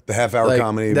where the half hour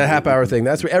comedy, that half hour thing.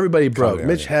 That's where everybody broke.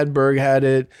 Mitch Hedberg had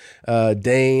it,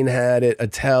 Dane had it,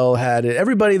 Attell had it.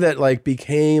 Everybody that like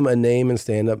became a name in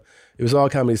stand up, it was all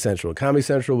Comedy Central. Comedy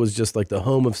Central was just like the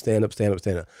home of stand up.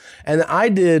 And I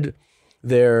did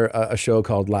a show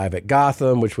called Live at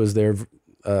Gotham, which was their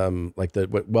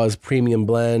what was Premium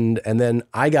Blend, and then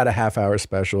I got a half hour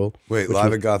special. Wait,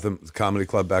 Live at Gotham Comedy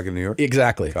Club back in New York?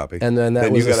 Exactly. Copy. And then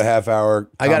you got a half hour.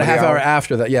 I got a half hour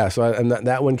after that. Yeah. So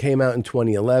that one came out in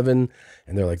 2011,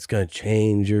 and they're like, it's gonna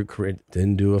change your career.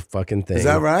 Didn't do a fucking thing. Is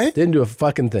that right? Didn't do a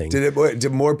fucking thing.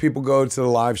 Did more people go to the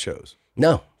live shows?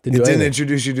 No. Didn't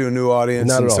introduce you to a new audience.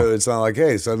 Not at all. So it's not like,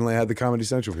 hey, suddenly I had the Comedy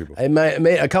Central people.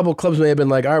 A couple clubs may have been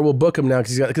like, all right, we'll book him now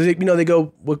because they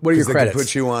go, what are your credits? They can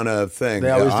put you on a thing. They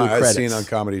always do credits. I've seen on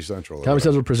Comedy Central. Comedy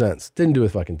Central Presents. Didn't do a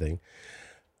fucking thing.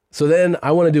 So then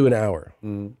I want to do an hour.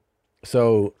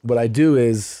 So what I do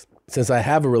is, since I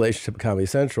have a relationship with Comedy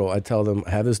Central, I tell them,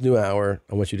 I have this new hour.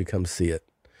 I want you to come see it.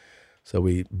 So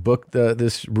we book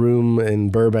this room in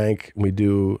Burbank.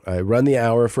 I run the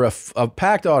hour for a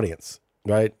packed audience.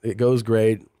 Right, it goes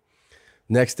great.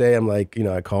 Next day, I'm like,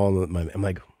 I call him. I'm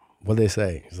like, what'd they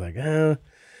say? He's like, they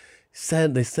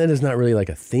said there's not really like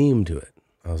a theme to it.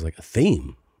 I was like, a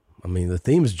theme? I mean, the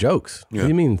theme's jokes. What do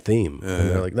you mean theme?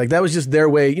 And they're like that was just their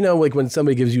way. Like when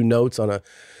somebody gives you notes on a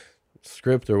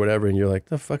script or whatever, and you're like,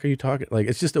 the fuck are you talking? Like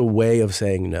it's just a way of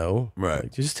saying no. Right.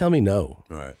 Like, just tell me no.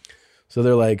 Right. So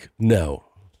they're like, no.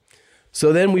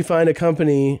 So then we find a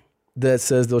company that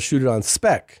says they'll shoot it on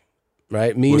spec.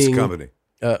 Right? Meaning, what's the company?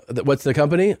 What's the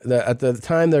company? At the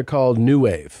time, they're called New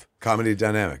Wave. Comedy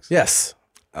Dynamics. Yes.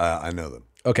 I know them.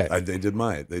 Okay. They did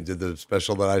the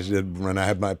special that I did when I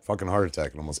had my fucking heart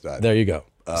attack and almost died. There you go.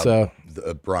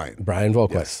 Brian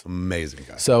Volquist. Yes, amazing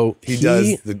guy. So he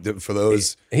does, for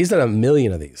those... He's done 1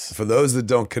 million of these. For those that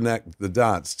don't connect the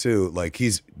dots, too, like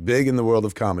he's big in the world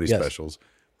of comedy specials.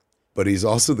 But he's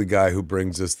also the guy who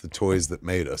brings us The Toys That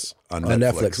Made Us on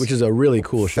Netflix, which is a really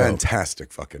cool show.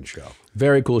 Fantastic fucking show.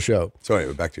 Very cool show. So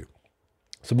anyway, back to you.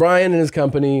 So Brian and his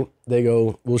company, they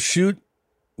go, we'll shoot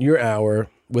your hour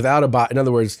without a bot. In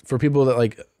other words, for people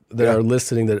that are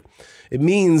listening, that it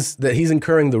means that he's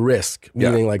incurring the risk,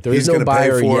 meaning like there is no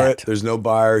buyer yet. There's no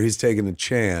buyer. He's taking a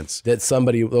chance that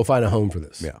they'll find a home for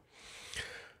this. Yeah.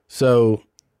 So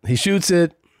he shoots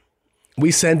it.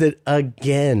 We send it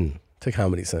again to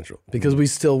Comedy Central because we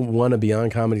still want to be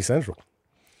on Comedy Central.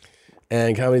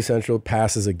 And Comedy Central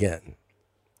passes again.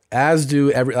 As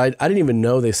do I didn't even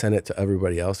know they sent it to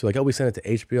everybody else. They're like, oh, we sent it to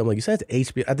HBO. I'm like, you sent it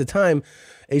to HBO? At the time,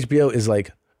 HBO is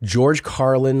like George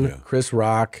Carlin, Chris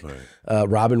Rock,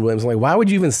 Robin Williams. I'm like, why would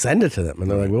you even send it to them?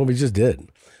 And they're like, well, we just did.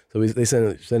 So they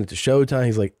sent it to Showtime.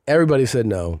 He's like, everybody said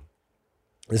no.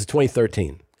 This is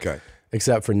 2013. Okay.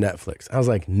 Except for Netflix. I was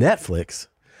like, Netflix?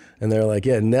 And they're like,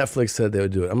 yeah, Netflix said they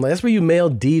would do it. I'm like, that's where you mail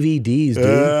DVDs, dude.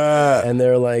 And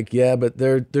they're like, yeah, but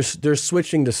they're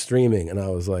switching to streaming. And I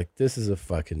was like, this is a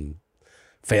fucking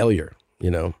failure.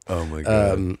 you know. Oh my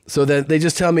God. So then they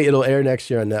just tell me it'll air next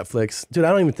year on Netflix. Dude, I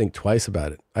don't even think twice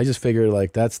about it. I just figure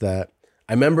like that's that.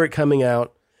 I remember it coming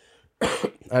out.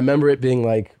 I remember it being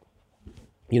like,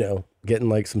 you know, getting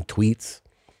like some tweets.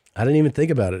 I didn't even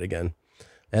think about it again.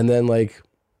 And then like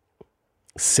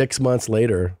 6 months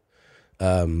later,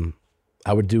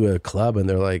 I would do a club and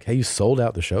they're like, hey, you sold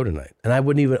out the show tonight. And I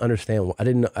wouldn't even understand.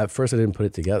 At first I didn't put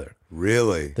it together.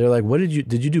 Really? They're like,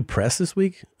 did you do press this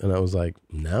week? And I was like,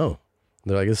 no.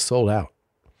 They're like, it's sold out.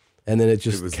 And then it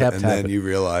just kept happening. And then you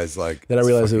realized like. Then I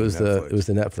realized it was Netflix.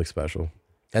 the Netflix special.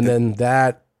 And then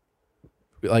that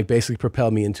like basically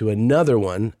propelled me into another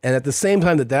one. And at the same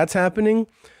time that that's happening,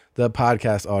 the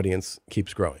podcast audience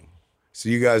keeps growing. So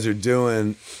you guys are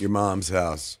doing Your Mom's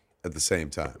House at the same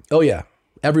time. Oh yeah.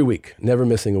 Every week, never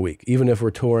missing a week. Even if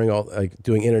we're touring,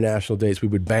 doing international dates, we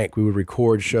would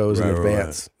record shows in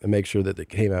advance and make sure that they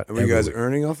came out. And were you guys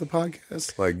earning off the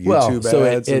podcast? Like YouTube well,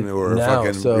 ads or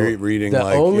fucking reading the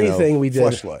like, only thing we did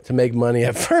Fleshlight. to make money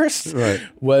at first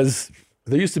was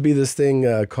there used to be this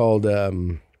thing called,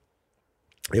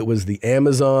 it was the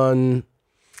Amazon,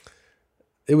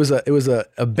 it was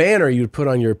a banner you'd put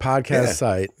on your podcast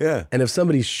site. Yeah. And if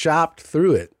somebody shopped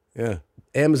through it, yeah,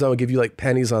 Amazon would give you like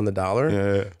pennies on the dollar.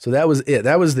 Yeah. So that was it.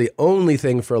 That was the only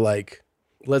thing for like,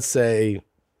 let's say,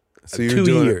 so you're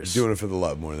 2 years. Doing it for the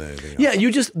love more than anything else. Yeah, you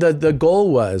just, the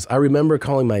goal was, I remember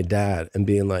calling my dad and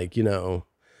being like, you know,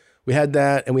 we had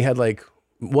that and we had like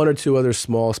one or two other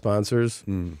small sponsors.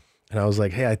 And I was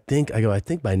like, hey, I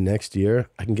think by next year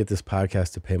I can get this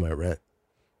podcast to pay my rent.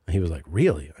 And he was like,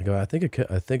 really? I go, I think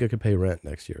I could pay rent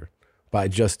next year by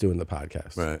just doing the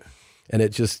podcast. Right. And it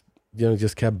just, you know,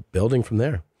 just kept building from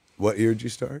there. What year did you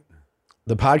start?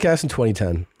 The podcast in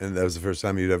 2010. And that was the first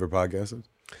time you'd ever podcasted?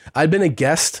 I'd been a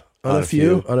guest on a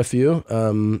few.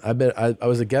 I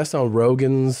was a guest on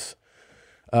Rogan's.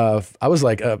 I was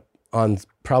like on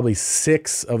probably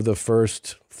 6 of the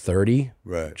first 30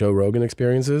 Joe Rogan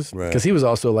experiences. Right. Because he was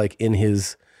also like in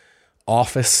his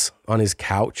office on his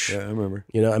couch. Yeah, I remember.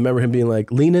 You know, I remember him being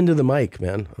like, lean into the mic,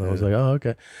 man. And I was like, oh,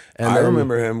 okay. And I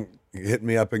remember him hitting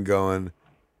me up and going,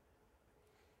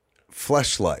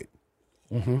 Fleshlight.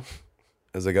 I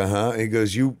was like, uh-huh. And he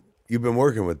goes, you've been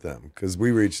working with them, because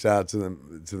we reached out to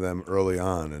them early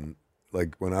on, and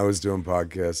like when I was doing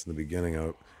podcasts in the beginning,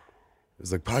 it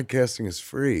was like, podcasting is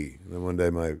free. And then one day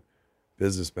my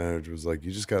business manager was like,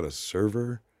 you just got a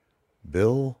server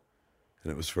bill,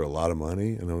 and it was for a lot of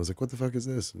money. And I was like, what the fuck is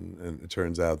this? And it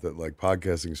turns out that like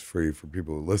podcasting is free for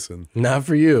people who listen, not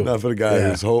for you, not for the guy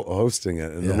who's hosting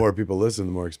it. And the more people listen,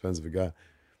 the more expensive it got.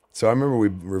 So I remember we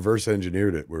reverse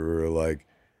engineered it, where we were like,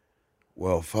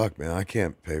 well, fuck, man, I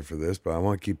can't pay for this, but I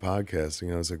want to keep podcasting.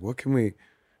 And I was like, what can we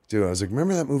do? I was like,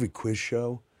 remember that movie Quiz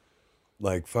Show?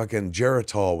 Like fucking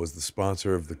Geritol was the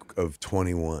sponsor of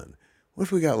 21. What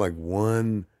if we got like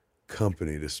one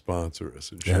company to sponsor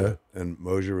us and shit? And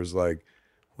Mosier was like,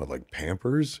 what, like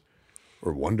Pampers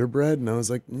or Wonder Bread? And I was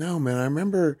like, no, man, I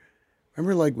remember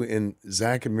like in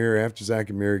Zack and Miri, after Zack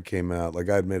and Miri came out, like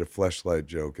I'd made a Fleshlight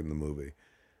joke in the movie.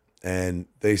 And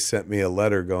they sent me a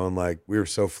letter going like, we were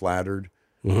so flattered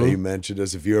that you mentioned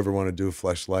us. If you ever want to do a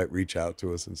Fleshlight, reach out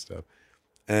to us and stuff.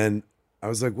 And I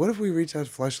was like, what if we reach out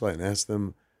to Fleshlight and ask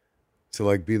them to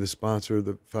like be the sponsor of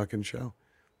the fucking show?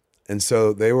 And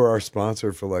so they were our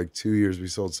sponsor for like 2 years. We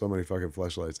sold so many fucking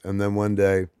Fleshlights. And then one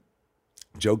day,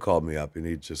 Joe called me up and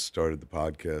he just started the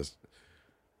podcast.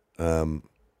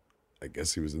 I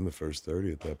guess he was in the first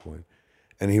 30 at that point.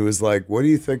 And he was like, what do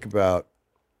you think about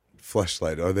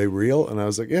Fleshlight? Are they real? And I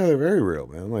was like, yeah, they're very real,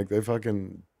 man. Like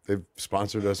they've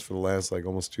sponsored us for the last like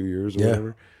almost 2 years or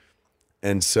whatever.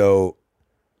 And so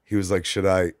he was like, should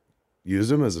I use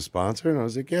them as a sponsor? And I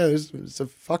was like, yeah, it's a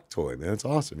fuck toy, man. It's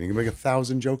awesome. You can make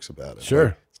 1,000 jokes about it. Sure.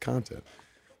 Like, it's content.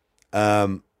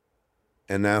 And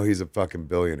now he's a fucking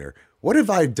billionaire. What have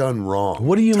I done wrong?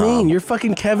 What do you mean? You're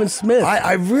fucking Kevin Smith.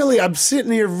 I'm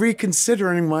sitting here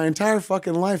reconsidering my entire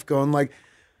fucking life, going like,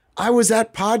 I was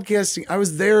at podcasting. I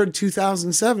was there in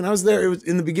 2007. I was there. It was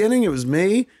in the beginning. It was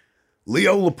me,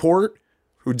 Leo Laporte,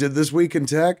 who did This Week in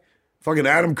Tech, fucking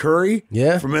Adam Curry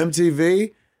from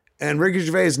MTV, and Ricky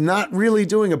Gervais not really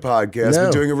doing a podcast,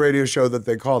 but doing a radio show that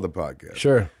they called a podcast.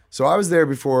 Sure. So I was there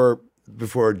before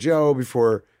Joe,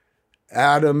 before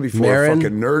Adam, before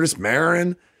fucking Nerdist,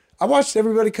 Marin. I watched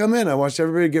everybody come in. I watched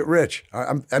everybody get rich.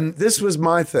 And this was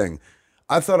my thing.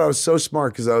 I thought I was so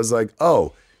smart because I was like,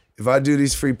 oh, if I do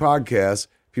these free podcasts,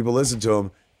 people listen to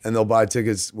them and they'll buy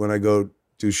tickets when I go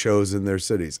do shows in their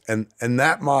cities. And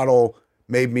that model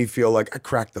made me feel like I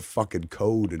cracked the fucking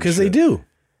code. Because they do.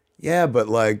 Yeah, but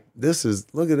like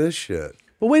look at this shit.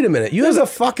 But wait a minute. There's a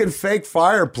fucking fake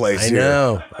fireplace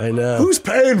here. I know. Who's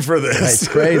paying for this? It's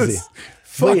crazy. It's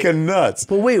fucking nuts.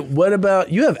 But wait, what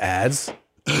about, you have ads?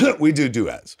 We do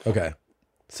ads. Okay.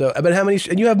 So, but how many,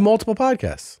 and you have multiple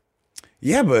podcasts.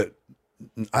 Yeah, but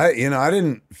I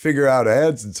didn't figure out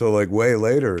ads until like way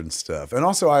later and stuff. And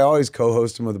also I always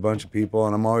co-host them with a bunch of people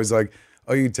and I'm always like,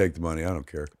 oh, you take the money. I don't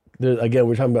care. Again,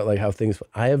 we're talking about like how things,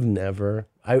 I have never,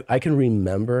 I can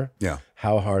remember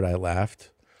how hard I laughed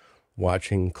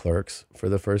watching Clerks for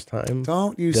the first time.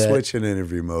 Don't you switch in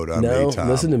interview mode on me, Tom.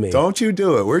 Listen to me. Don't you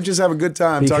do it. We're just having a good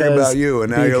time talking about you.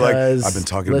 And now you're like, I've been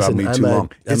talking about me too long.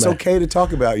 It's okay to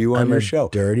talk about you on your show.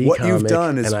 Dirty what comic, you've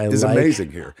done is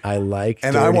amazing here. I like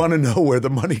And I want to know where the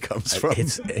money comes from.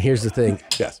 Here's the thing.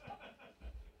 Yes.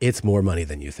 It's more money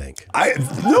than you think.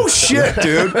 No shit,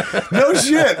 dude. No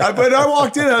shit. But I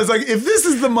walked in and I was like, if this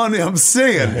is the money I'm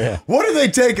seeing, what are they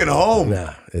taking home?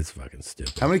 Nah, it's fucking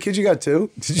stupid. How many kids you got?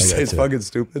 2? Did you say it's fucking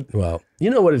stupid? Well,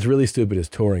 you know what is really stupid is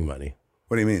touring money.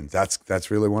 What do you mean? That's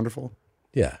really wonderful?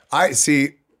 Yeah. I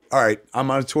see. All right.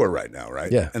 I'm on a tour right now,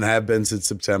 right? Yeah. And I have been since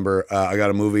September. I got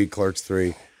a movie, Clerks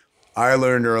 3. I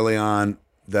learned early on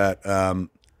that,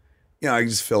 I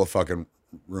just fill a fucking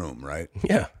room, right?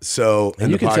 Yeah. So,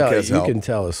 and you can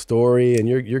tell a story and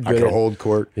you're good. I can hold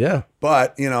court. Yeah.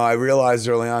 But, I realized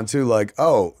early on too, like,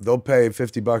 oh, they'll pay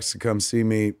 $50 to come see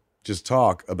me just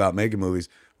talk about making movies.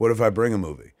 What if I bring a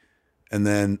movie? And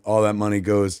then all that money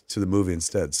goes to the movie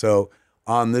instead. So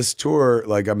on this tour,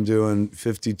 like I'm doing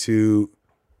 52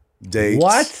 dates.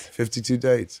 What? 52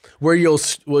 dates. Where you'll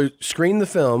screen the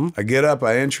film. I get up,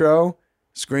 I intro,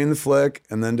 screen the flick,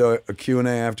 and then do a Q&A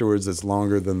afterwards that's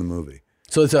longer than the movie.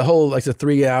 So it's a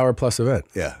 3-hour plus event.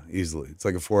 Yeah, easily. It's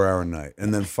like a 4-hour night.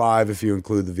 And then 5 if you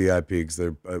include the VIP, because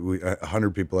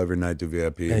 100 people every night do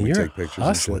VIP. And we take pictures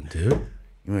hustling, and shit. dude.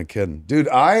 You're not kidding. Dude,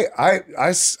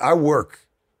 I work.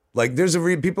 Like there's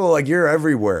people like you're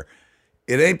everywhere.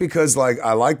 It ain't because like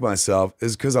I like myself,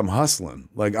 it's because I'm hustling.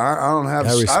 Like I don't have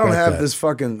this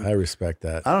fucking I respect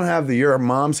that. I don't have the your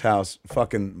mom's house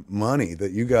fucking money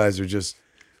that you guys are just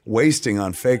wasting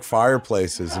on fake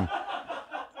fireplaces and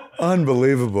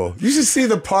unbelievable. You should see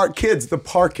the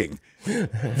parking.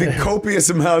 The copious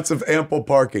amounts of ample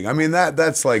parking. I mean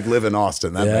that's like live in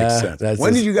Austin. That makes sense.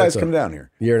 When did you guys come down here?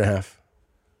 Year and a half.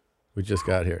 We just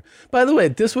got here. By the way,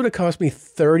 this would have cost me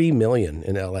 $30 million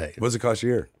in LA. What does it cost you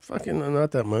here? Fucking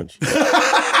not that much.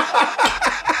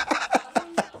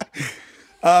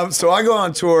 So I go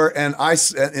on tour, and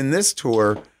in this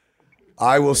tour,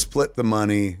 I will split the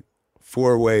money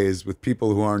 4 ways with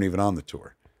people who aren't even on the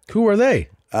tour. Who are they?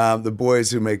 The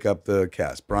boys who make up the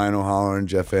cast: Brian O'Halloran,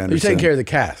 Jeff Anderson. You're taking care of the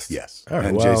cast. Yes, all right,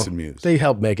 and Jason Mewes. They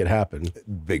help make it happen.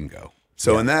 Bingo.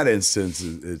 So in that instance,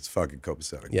 it's fucking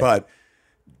copacetic. Yeah. But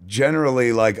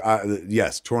generally, like,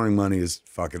 yes, touring money is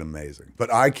fucking amazing.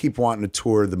 But I keep wanting to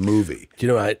tour the movie. Do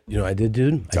you know what I did,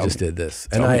 dude? I just did this.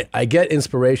 And I get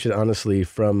inspiration, honestly,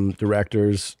 from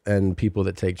directors and people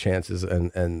that take chances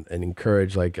and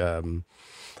encourage. Like,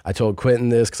 I told Quentin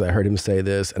this because I heard him say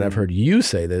this, and I've heard you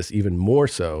say this even more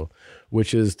so,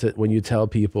 which is when you tell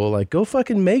people, like, go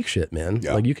fucking make shit, man.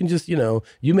 Yeah. Like, you can just,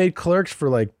 you made Clerks for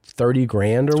like 30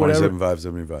 grand or whatever.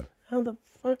 27,575. How the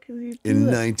fuck did you do in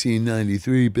that?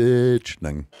 1993,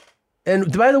 bitch.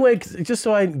 And by the way, just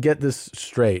so I get this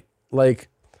straight, like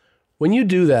when you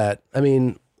do that, I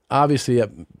mean, obviously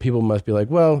people must be like,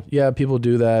 well, yeah, people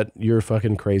do that. You're a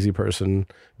fucking crazy person.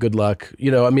 Good luck.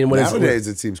 I mean, nowadays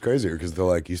it seems crazier because they're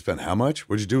like, you spent how much?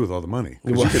 What'd you do with all the money?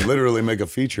 Because you could literally make a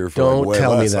feature for don't way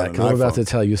tell me less that on because an I'm about iPhone. to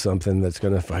tell you something that's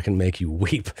going to fucking make you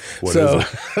weep. What is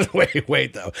it?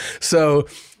 wait though. So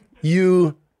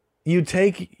you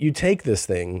take this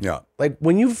thing. Yeah. Like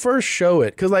when you first show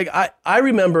it, because like I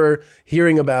remember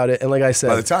hearing about it, and like I said,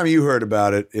 by the time you heard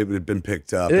about it, it had been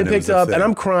picked up. It had picked up, and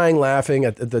I'm crying, laughing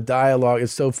at the dialogue.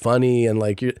 It's so funny, and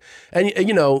like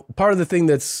part of the thing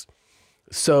that's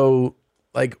so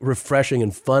like refreshing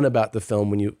and fun about the film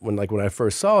when I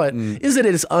first saw it is that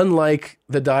it's unlike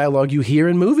the dialogue you hear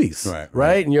in movies,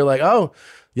 right? And you're like, oh.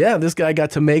 Yeah, this guy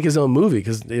got to make his own movie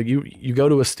because you go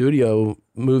to a studio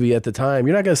movie at the time,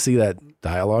 you're not going to see that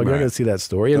dialogue, you're not going to see that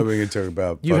story. And nobody can talk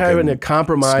about you having to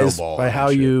compromise by how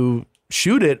you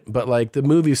shoot it, but like the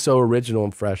movie's so original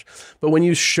and fresh. But when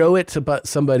you show it to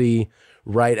somebody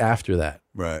right after that,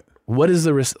 right? What's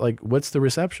the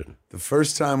reception? The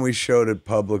first time we showed it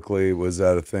publicly was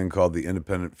at a thing called the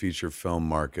Independent Feature Film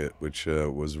Market, which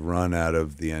was run out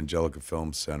of the Angelica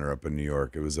Film Center up in New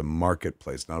York. It was a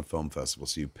marketplace, not a film festival.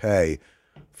 So you pay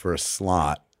for a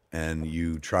slot and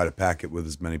you try to pack it with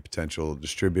as many potential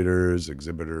distributors,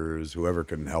 exhibitors, whoever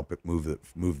can help it move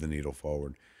the needle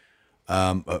forward.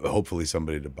 Hopefully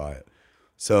somebody to buy it.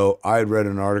 So I had read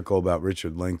an article about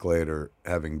Richard Linklater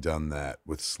having done that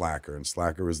with Slacker, and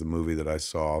Slacker was the movie that I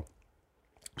saw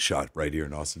shot right here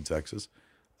in Austin, Texas.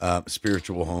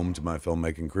 Spiritual home to my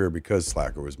filmmaking career because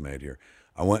Slacker was made here.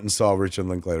 I went and saw Richard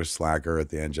Linklater's Slacker at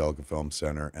the Angelica Film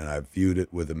Center, and I viewed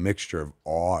it with a mixture of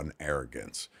awe and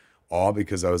arrogance. Awe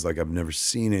because I was like, I've never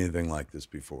seen anything like this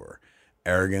before.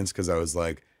 Arrogance because I was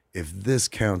like, if this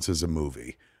counts as a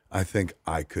movie, I think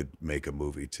I could make a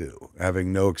movie too,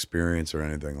 having no experience or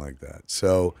anything like that.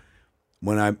 So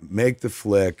when I make the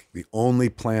flick, the only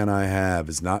plan I have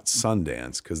is not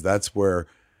Sundance, because that's where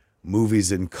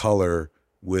movies in color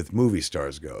with movie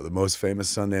stars go. The most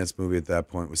famous Sundance movie at that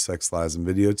point was Sex, Lies, and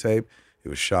Videotape. It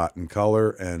was shot in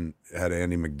color and had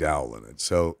Andy McDowell in it.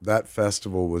 So that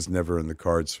festival was never in the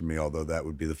cards for me, although that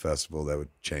would be the festival that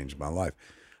would change my life.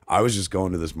 I was just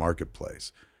going to this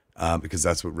marketplace because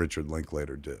that's what Richard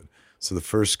Linklater did. So the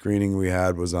first screening we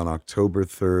had was on October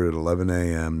 3rd at 11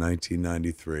 a.m.,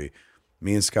 1993.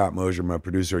 Me and Scott Mosier, my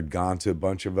producer, had gone to a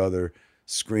bunch of other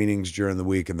screenings during the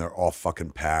week, and they're all fucking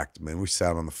packed. Man, we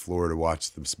sat on the floor to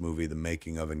watch this movie, The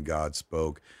Making of And God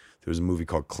Spoke. There was a movie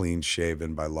called Clean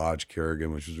Shaven by Lodge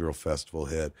Kerrigan, which was a real festival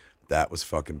hit. That was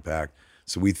fucking packed.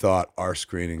 So we thought our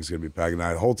screening's going to be packed. And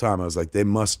the whole time I was like, they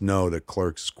must know that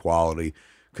Clerks is quality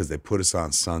because they put us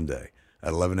on Sunday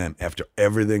at 11 a.m. after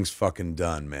everything's fucking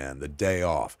done, man, the day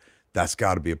off. That's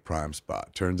got to be a prime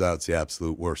spot. Turns out it's the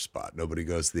absolute worst spot. Nobody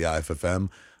goes to the IFFM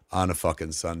on a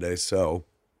fucking Sunday. So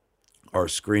our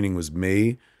screening was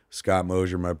me, Scott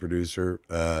Mosier, my producer,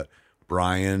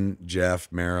 Brian,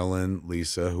 Jeff, Marilyn,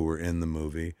 Lisa, who were in the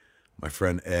movie, my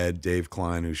friend Ed, Dave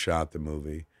Klein, who shot the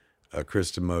movie,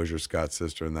 Kristen Mosier, Scott's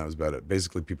sister, and that was about it.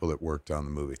 Basically people that worked on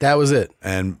the movie. That was it.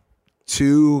 And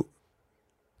two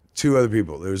other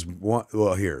people. There's one,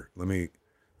 well,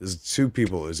 there's two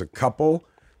people. There's a couple,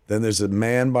 then there's a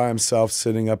man by himself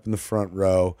sitting up in the front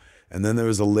row, and then there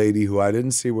was a lady who I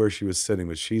didn't see where she was sitting,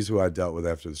 but she's who I dealt with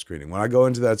after the screening. When I go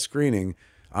into that screening,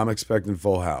 I'm expecting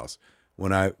full house.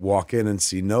 When I walk in and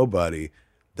see nobody,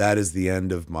 that is the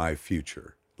end of my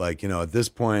future. Like, at this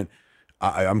point,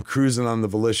 I'm cruising on the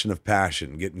volition of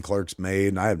passion, getting Clerks made,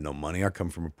 and I have no money. I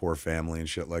come from a poor family and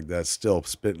shit like that, still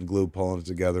spitting glue, pulling it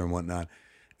together and whatnot.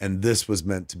 And this was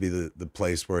meant to be the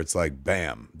place where it's like,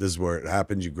 bam, this is where it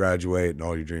happens. You graduate and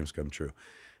all your dreams come true.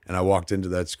 And I walked into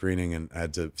that screening and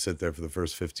had to sit there for the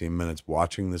first 15 minutes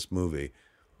watching this movie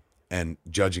and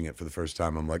judging it for the first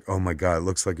time. I'm like, oh my God, it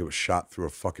looks like it was shot through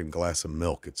a fucking glass of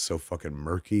milk. It's so fucking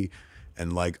murky.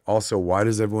 And like, also, why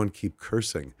does everyone keep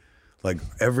cursing? Like,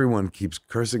 everyone keeps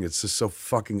cursing. It's just so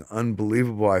fucking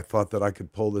unbelievable. I thought that I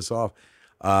could pull this off.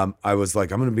 I was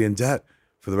like, I'm going to be in debt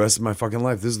for the rest of my fucking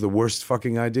life. This is the worst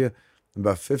fucking idea.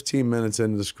 About 15 minutes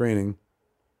into the screening,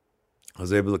 I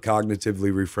was able to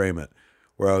cognitively reframe it,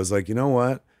 where I was like, you know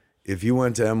what? If you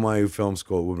went to NYU Film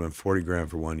School, it would have been 40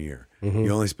 grand for 1 year. Mm-hmm.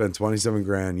 You only spent 27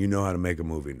 grand. You know how to make a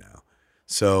movie now.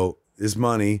 So this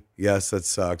money, yes, that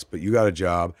sucks, but you got a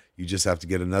job. You just have to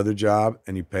get another job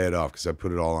and you pay it off, because I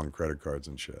put it all on credit cards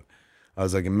and shit. I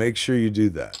was like, and make sure you do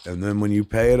that. And then when you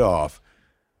pay it off,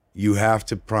 you have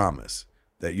to promise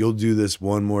that you'll do this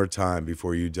one more time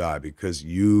before you die, because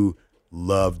you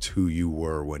loved who you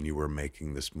were when you were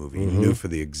making this movie. Mm-hmm. You knew for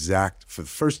the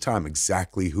first time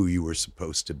exactly who you were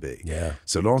supposed to be. Yeah.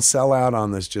 So don't sell out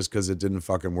on this just because it didn't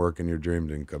fucking work and your dream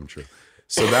didn't come true.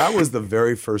 So that was the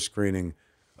very first screening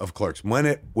of Clerks. When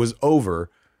it was over,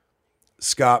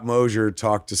 Scott Mosier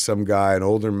talked to some guy, an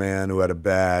older man who had a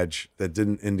badge that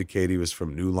didn't indicate he was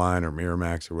from New Line or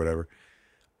Miramax or whatever.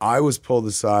 I was pulled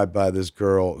aside by this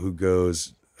girl who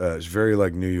goes, it's very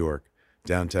like New York,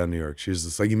 downtown New York. She was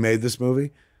just like, you made this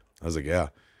movie? I was like, yeah.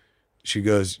 She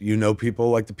goes, you know people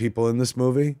like the people in this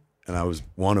movie? And I was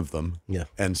one of them, yeah,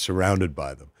 and surrounded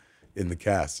by them in the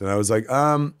cast. And I was like,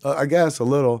 I guess a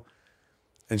little.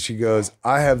 And she goes,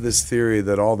 I have this theory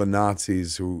that all the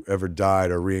Nazis who ever died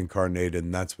are reincarnated,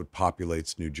 and that's what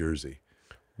populates New Jersey.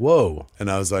 Whoa. And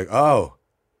I was like, oh,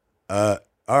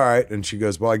 all right. And she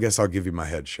goes, well, I guess I'll give you my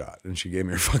headshot. And she gave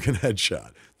me her fucking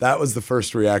headshot. That was the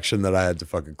first reaction that I had to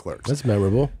fucking Clerks. That's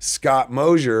memorable. Scott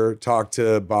Mosier talked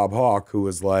to Bob Hawke, who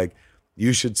was like,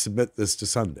 you should submit this to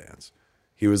Sundance.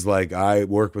 He was like, I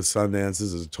work with Sundance.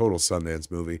 This is a total Sundance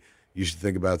movie. You should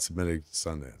think about submitting it to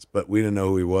Sundance. But we didn't know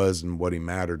who he was and what he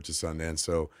mattered to Sundance.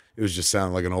 So it was just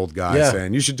sounding like an old guy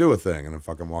saying, you should do a thing, and then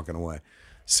fucking walking away.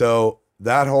 So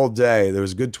that whole day, there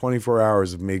was a good 24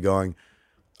 hours of me going,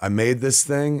 I made this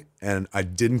thing and I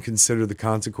didn't consider the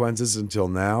consequences until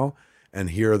now.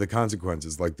 And here are the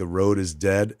consequences. Like, the road is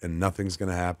dead and nothing's going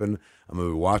to happen. I'm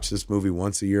going to watch this movie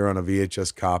once a year on a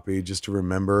VHS copy just to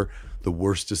remember the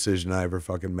worst decision I ever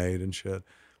fucking made and shit.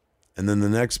 And then the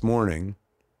next morning,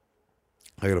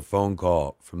 I got a phone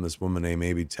call from this woman named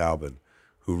Amy Taubin,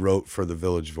 who wrote for the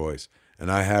Village Voice.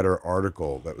 And I had her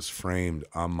article that was framed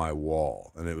on my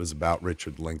wall. And it was about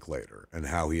Richard Linklater and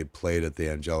how he had played at the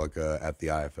Angelica at the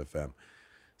IFFM.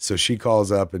 So she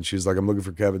calls up and she's like, I'm looking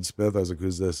for Kevin Smith. I was like,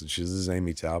 who's this? And she says, this is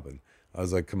Amy Taubin. I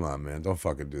was like, come on, man, don't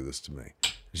fucking do this to me.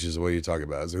 And she says, what are you talking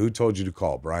about? I was like, who told you to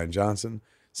call? Brian Johnson?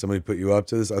 Somebody put you up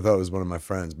to this? I thought it was one of my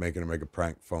friends making her make a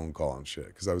prank phone call and shit.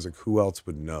 Because I was like, who else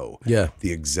would know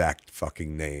the exact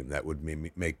fucking name that would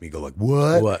make me go like,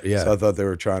 what? Yeah. So I thought they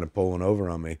were trying to pull one over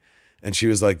on me. And she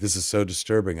was like, this is so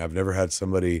disturbing. I've never had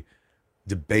somebody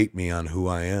debate me on who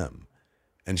I am.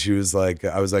 And she was like,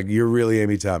 I was like, you're really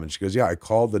Amy Taubin. She goes, yeah, I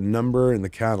called the number in the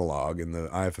catalog, in the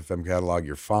IFFM catalog.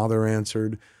 Your father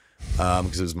answered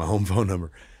because it was my home phone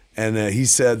number. And he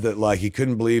said that like he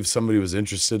couldn't believe somebody was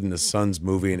interested in his son's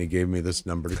movie, and he gave me this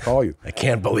number to call you. I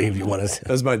can't believe you want to.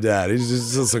 That's my dad. He's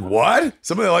just like, what?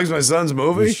 Somebody likes my son's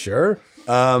movie? You sure?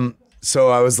 So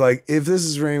I was like, if this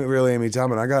is really Amy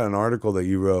Taubin, I got an article that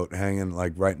you wrote hanging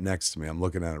like right next to me. I'm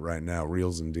looking at it right now,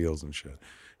 reels and deals and shit.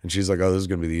 And she's like, oh, this is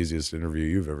going to be the easiest interview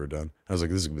you've ever done. I was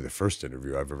like, this is going to be the first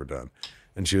interview I've ever done.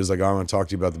 And she was like, I want to talk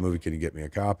to you about the movie. Can you get me a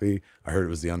copy? I heard it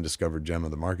was the undiscovered gem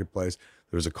of the marketplace.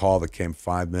 There was a call that came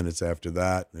 5 minutes after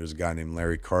that. There's a guy named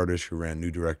Larry Kardish who ran New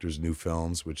Directors, New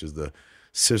Films, which is the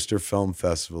sister film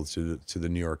festival to the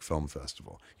New York Film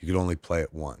Festival. You could only play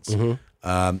it once.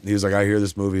 Mm-hmm. He was like, I hear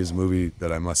this movie is a movie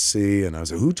that I must see. And I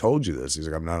was like, who told you this? He's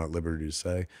like, I'm not at liberty to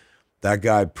say. That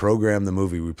guy programmed the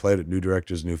movie. We played at New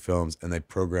Directors, New Films, and they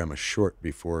program a short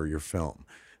before your film.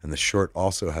 And the short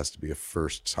also has to be a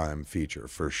first-time feature,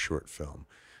 first short film.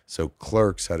 So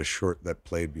Clerks had a short that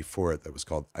played before it that was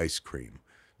called Ice Cream.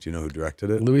 Do you know who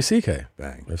directed it? Louis C.K.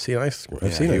 Bang. I've seen Ice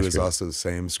Cream. He was also the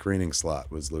same screening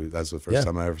slot. Was Louis? That's the first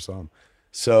time I ever saw him.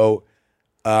 So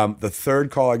the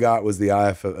third call I got was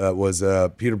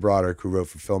Peter Broderick, who wrote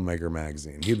for Filmmaker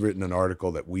magazine. He'd written an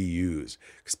article that we use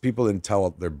because people didn't tell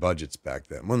their budgets back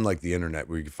then. It wasn't like the internet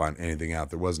where you could find anything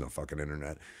out. There was no fucking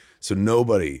internet. So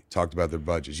nobody talked about their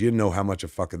budgets. You didn't know how much a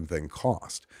fucking thing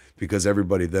cost because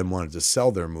everybody then wanted to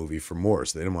sell their movie for more.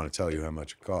 So they didn't want to tell you how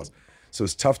much it cost. So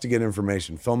it's tough to get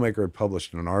information. Filmmaker had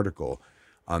published an article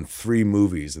on 3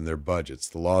 movies and their budgets.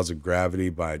 The Laws of Gravity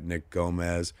by Nick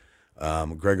Gomez,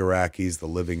 Greg Araki's The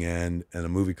Living End, and a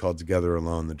movie called Together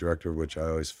Alone, the director of which I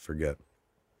always forget.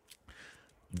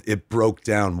 It broke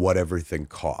down what everything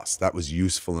cost. That was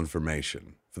useful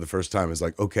information. For the first time, it was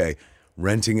like, okay,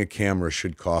 renting a camera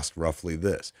should cost roughly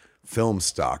this. Film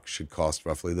stock should cost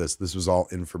roughly this. This was all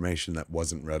information that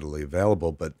wasn't readily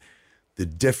available, but the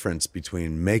difference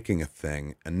between making a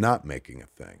thing and not making a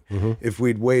thing. Mm-hmm. If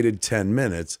we'd waited 10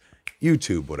 minutes,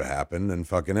 YouTube would have happened and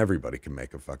fucking everybody can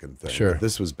make a fucking thing. Sure. But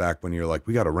this was back when you're like,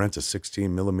 we got to rent a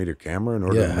 16 millimeter camera in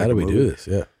order to make how do we do this?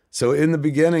 Yeah. So in the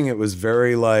beginning, it was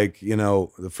very like,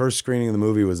 the first screening of the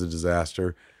movie was a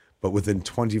disaster, but within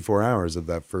 24 hours of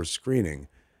that first screening,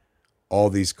 all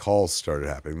these calls started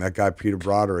happening. That guy, Peter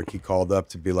Broderick, he called up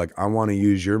to be like, I want to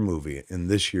use your movie in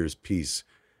this year's piece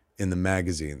in the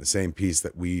magazine, the same piece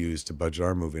that we used to budget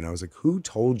our movie. And I was like, who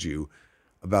told you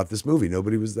about this movie?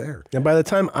 Nobody was there. And by the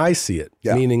time I see it,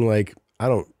 meaning like, I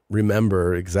don't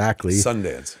remember exactly.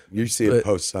 Sundance. You see it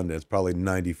post Sundance, probably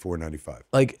 94, 95.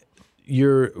 Like,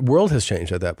 your world has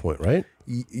changed at that point, right?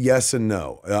 Yes and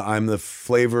no. I'm the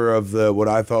flavor of what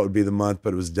I thought would be the month,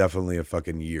 but it was definitely a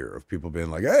fucking year of people being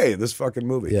like, hey, this fucking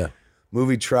movie. Yeah.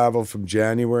 Movie traveled from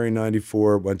January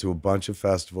 94, went to a bunch of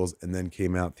festivals, and then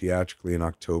came out theatrically in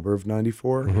October of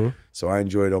 94. Mm-hmm. So I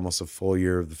enjoyed almost a full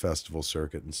year of the festival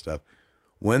circuit and stuff.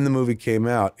 When the movie came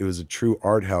out, it was a true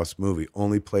art house movie,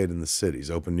 only played in the cities,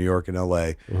 open New York and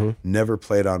LA, never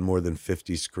played on more than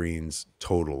 50 screens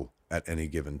total at any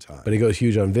given time. But it goes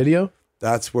huge on video?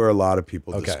 That's where a lot of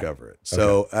people discover it.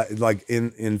 So like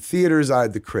in theaters, I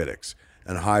had the critics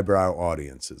and highbrow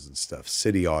audiences and stuff,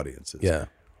 city audiences. Yeah.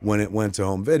 When it went to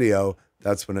home video,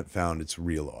 that's when it found its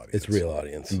real audience. Its real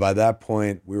audience. And by that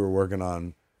point, we were working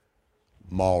on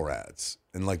Mallrats.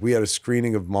 And like we had a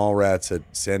screening of Mallrats at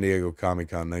San Diego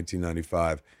Comic-Con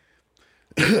 1995.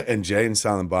 And Jay and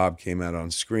Silent Bob came out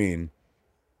on screen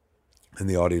and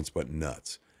the audience went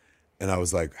nuts. And I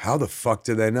was like, how the fuck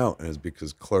did they know? And it was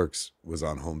because Clerks was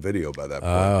on home video by that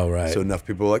point. Oh, right. So enough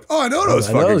people were like, oh, I know those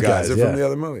fucking guys. They're from the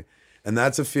other movie. And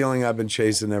that's a feeling I've been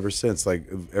chasing ever since. Like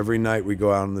every night we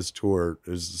go out on this tour,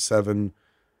 there's 7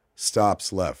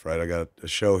 stops left, right? I got a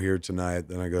show here tonight.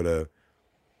 Then I go to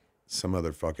some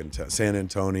other fucking San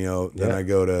Antonio. Then I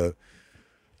go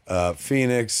to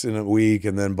Phoenix in a week,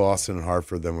 and then Boston and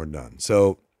Hartford. Then we're done.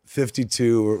 So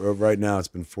 52, or right now it's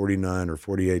been 49 or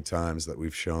 48 times that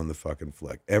we've shown the fucking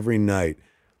flick. Every night,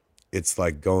 it's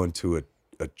like going to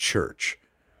a church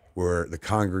where the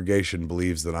congregation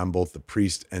believes that I'm both the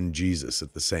priest and Jesus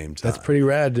at the same time. That's pretty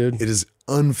rad, dude. It is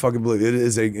unfucking believable. It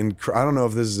is I don't know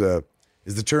if this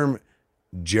is the term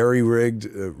jerry-rigged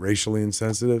racially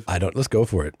insensitive? I don't. Let's go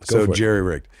for it.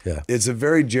 Jerry-rigged. Yeah. It's a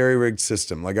very jerry-rigged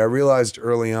system. Like I realized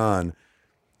early on,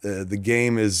 the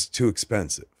game is too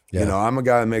expensive. Yeah. You know, I'm a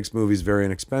guy that makes movies very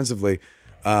inexpensively.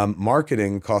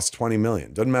 Marketing costs $20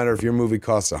 million. Doesn't matter if your movie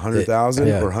costs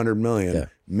 $100,000 or $100 million. Yeah.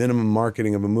 Minimum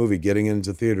marketing of a movie getting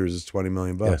into theaters is $20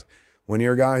 million bucks. Yeah. When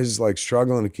you're a guy who's like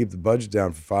struggling to keep the budget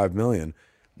down for $5 million, and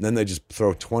then they just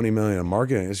throw $20 million on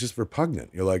marketing, it's just repugnant.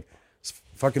 You're like, it's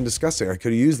fucking disgusting. I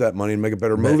could have used that money and make a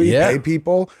better movie, pay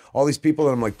people, all these people,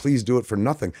 and I'm like, please do it for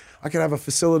nothing. I could have a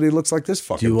facility that looks like this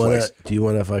fucking place. Do you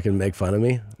want to fucking make fun of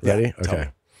me? Ready? Yeah, okay. me.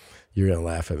 You're gonna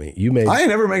laugh at me. I ain't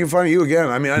never making fun of you again.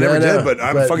 I mean, I never did, but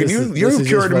I'm fucking you. You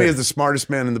curated me as the smartest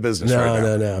man in the business right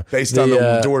now. No. Based on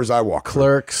the doors I walk through.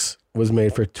 Clerks was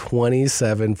made for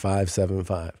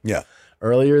 $27,575. Yeah.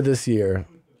 Earlier this year.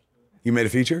 You made a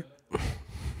feature?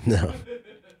 No.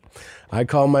 I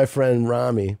called my friend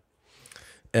Rami,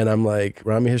 and I'm like,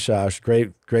 Rami Hashash,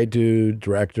 great dude,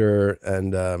 director,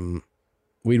 and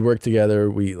we'd worked together.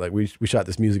 We shot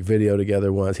this music video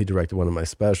together once. He directed one of my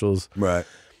specials. Right.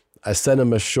 I sent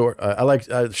him a short. I like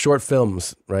short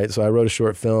films, right? So I wrote a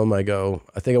short film. I go,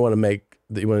 I think I want to make.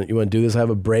 You want to do this? I have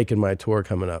a break in my tour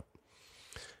coming up,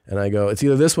 and I go, it's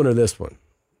either this one or this one.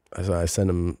 So I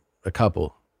sent him a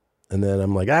couple, and then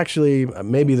I'm like, actually,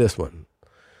 maybe this one.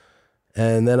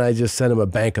 And then I just sent him a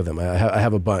bank of them. I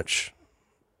have a bunch.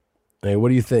 Hey, what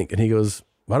do you think? And he goes,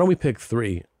 why don't we pick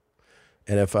 3?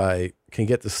 And if I can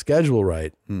get the schedule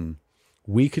right,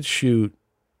 we could shoot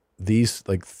these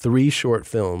like 3 short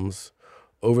films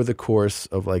over the course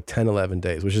of like 10, 11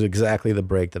 days, which is exactly the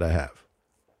break that I have.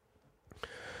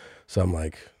 So I'm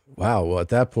like, wow, well, at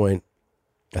that point,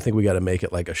 I think we got to make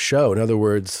it like a show. In other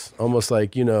words, almost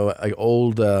like, you know, like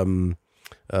old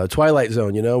Twilight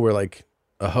Zone, you know, where like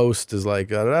a host is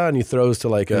like, and he throws to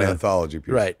like an anthology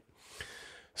piece. Right.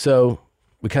 So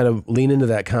we kind of lean into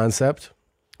that concept.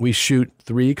 We shoot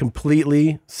 3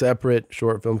 completely separate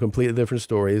short film, completely different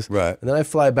stories. Right. And then I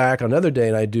fly back on another day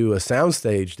and I do a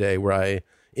soundstage day where I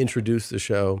introduce the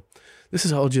show. This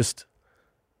is all just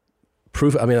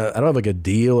proof. I mean, I don't have like a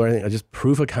deal or anything. I just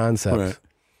proof of concept. Right.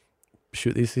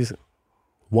 Shoot these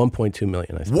 1.2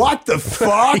 million. I spent. What the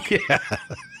fuck? Yeah.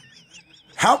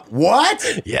 How? What?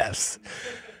 Yes.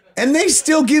 And they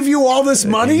still give you all this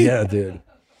money? Yeah, dude.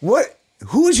 What?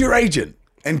 Who is your agent?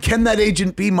 And can that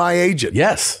agent be my agent?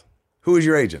 Yes. Who is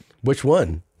your agent? Which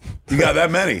one? You got that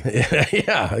many?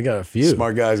 Yeah, I got a few.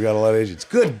 Smart guys got a lot of agents.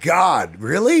 Good God,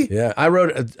 really? Yeah, I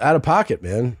wrote it out of pocket,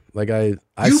 man. Like you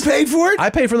paid for it? I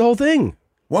paid for the whole thing.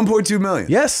 1.2 million.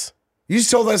 Yes. You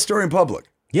just told that story in public.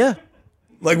 Yeah.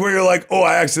 Like where you're like, oh,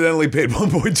 I accidentally paid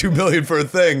 1.2 million for a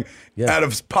thing out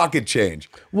of pocket change.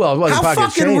 Well, it wasn't how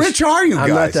pocket fucking change. rich are you guys?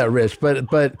 I'm not that rich, but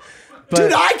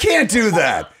dude, I can't do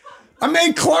that. I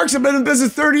made Clark's. I've been in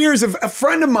business 30 years. If a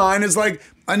friend of mine is like,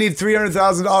 I need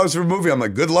 $300,000 for a movie, I'm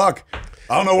like, good luck.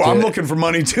 I don't know. I'm looking for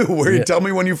money too. Where you tell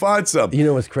me when you find something. You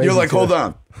know what's crazy? You're like, hold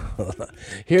on.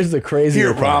 Here's the crazy.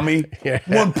 Here, Rami,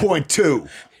 1.2.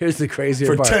 Here's the crazy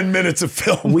for part. 10 minutes of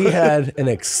film. We had an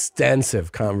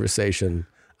extensive conversation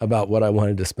about what I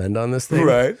wanted to spend on this thing,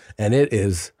 right? And it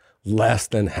is less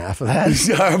than half of that.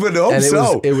 I would hope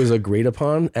so. It was agreed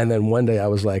upon, and then one day I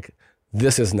was like,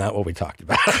 this is not what we talked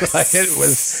about. Like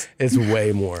it's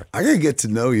way more. I gotta get to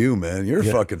know you, man. You're a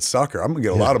fucking sucker. I'm gonna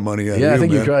get a lot of money out of you. Yeah, I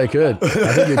think man. you probably could.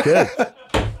 I think you could.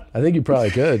 I think you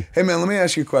probably could. Hey, man, let me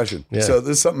ask you a question. Yeah. So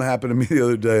this something happened to me the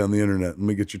other day on the internet. Let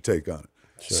me get your take on it.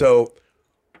 Sure. So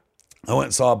I went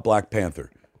and saw Black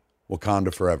Panther,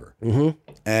 Wakanda Forever. Mm-hmm.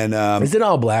 And is it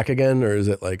all black again, or is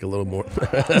it like a little more?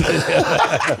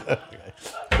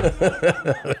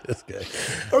 I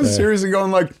was seriously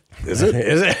going like, is it?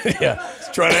 Is it? Yeah.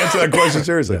 Trying to answer that question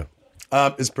seriously.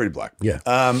 Yeah. It's pretty black. Yeah.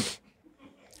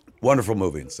 Wonderful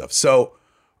movie and stuff. So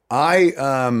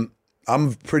I'm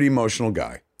a pretty emotional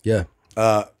guy. Yeah.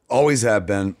 Always have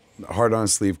been. Heart on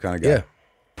sleeve kind of guy. Yeah.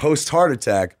 Post heart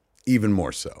attack, even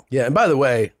more so. Yeah. And by the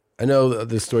way, I know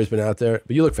this story's been out there,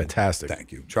 but you look fantastic.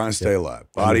 Thank you. Trying to stay alive.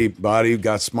 Body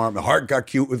got smart. My heart got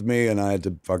cute with me, and I had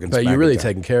to fucking. But you're really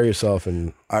taking care of yourself,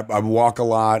 and I walk a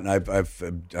lot, and I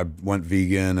went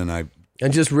vegan, and I.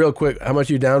 And just real quick, how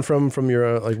much are you down from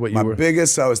your like what you were? My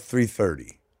biggest, I was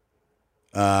 330.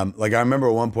 Like I remember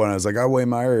at one point, I was like, I weigh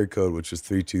my area code, which was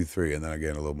 323, and then I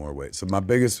gained a little more weight. So my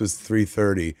biggest was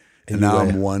 330, and now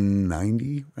I'm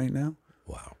 190 right now.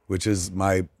 Wow. Which is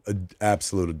my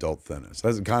absolute adult thinness.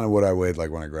 That's kind of what I weighed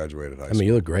like when I graduated high school. I mean,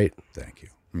 you look great. Thank you.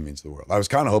 It means the world. I was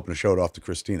kind of hoping to show it off to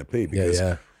Christina P. Because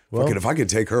Well, fucking, if I could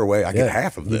take her away, I get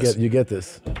half of this. You get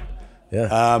this.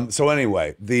 Yeah. So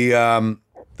anyway, the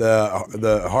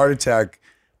heart attack,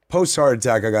 post heart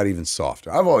attack, I got even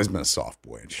softer. I've always been a soft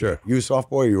boy. Sure. You a soft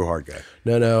boy or you a hard guy?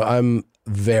 No, I'm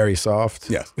very soft.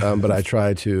 Yes. But I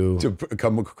try to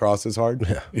come across as hard.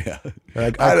 Yeah. I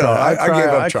don't know. I gave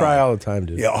up I trying. cry all the time,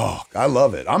 dude. Yeah. Oh, I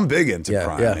love it. I'm big into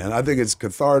crying, man. I think it's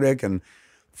cathartic and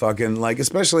fucking like,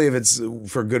 especially if it's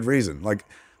for good reason. Like,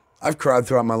 I've cried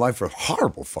throughout my life for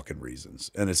horrible fucking reasons,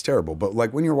 and it's terrible. But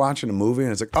like when you're watching a movie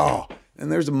and it's like, oh,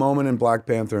 and there's a moment in Black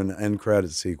Panther in the end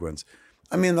credit sequence.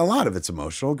 I mean, a lot of it's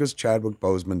emotional because Chadwick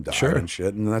Boseman died and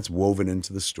shit, and that's woven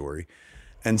into the story.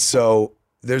 And so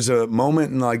there's a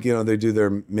moment in like, you know, they do their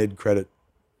mid-credit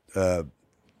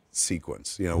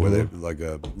sequence, you know, where they like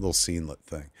a little scenelet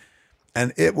thing.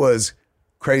 And it was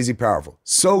crazy powerful.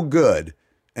 So good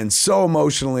and so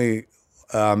emotionally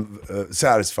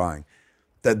satisfying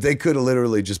that they could have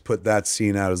literally just put that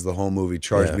scene out as the whole movie,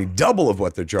 charged me double of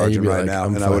what they're charging right now,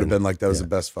 and I would have been like, that was the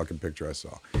best fucking picture I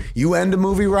saw. You end a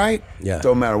movie right,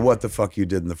 don't matter what the fuck you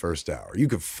did in the first hour. You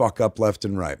could fuck up left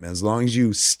and right, man. As long as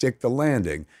you stick the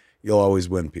landing, you'll always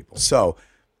win people. So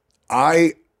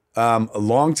I, a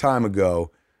long time ago,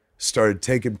 started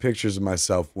taking pictures of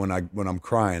myself when I'm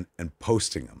crying and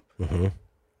posting them.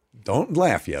 Don't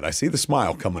laugh yet. I see the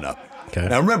smile coming up. Okay.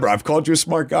 Now remember, I've called you a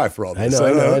smart guy for all this.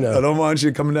 I know. I don't want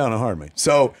you coming down to harm me.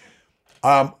 So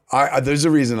there's a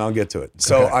reason. I'll get to it.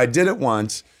 So I did it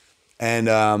once, and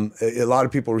a lot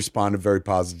of people responded very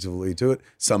positively to it.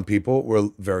 Some people were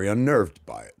very unnerved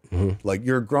by it. Like,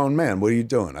 you're a grown man. What are you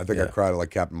doing? I think I cried like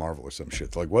Captain Marvel or some shit.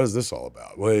 It's like, what is this all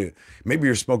about? Maybe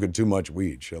you're smoking too much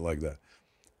weed, shit like that.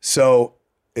 So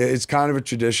it's kind of a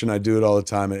tradition. I do it all the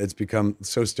time. It's become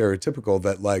so stereotypical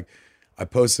that, like, I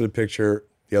posted a picture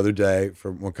the other day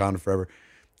for Wakanda Forever.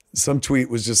 Some tweet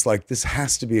was just like, this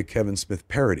has to be a Kevin Smith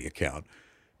parody account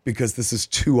because this is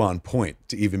too on point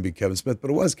to even be Kevin Smith,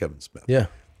 but it was Kevin Smith. Yeah.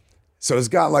 So it's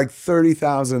got like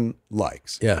 30,000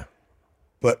 likes. Yeah.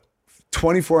 But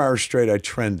 24 hours straight, I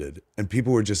trended and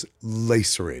people were just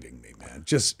lacerating me, man.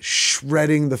 Just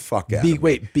shredding the fuck out of me.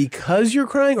 Wait, because you're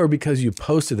crying or because you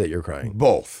posted that you're crying?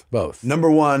 Both. Both.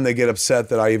 Number one, they get upset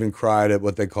that I even cried at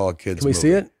what they call a kid's movie. Can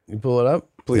we see it? You pull it up?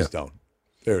 Please don't.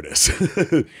 There it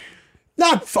is.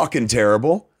 Not fucking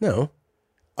terrible. No.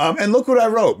 And look what I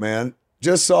wrote, man.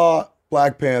 Just saw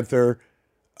Black Panther.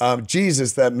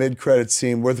 Jesus, that mid-credit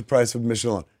scene, worth the price of admission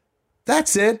alone.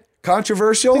 That's it.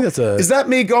 Controversial? Is that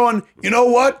me going, you know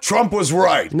what? Trump was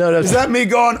right. No, is that me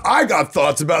going, I got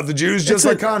thoughts about the Jews just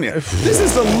like Kanye? This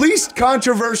is the least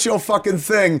controversial fucking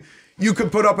thing you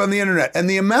could put up on the internet. And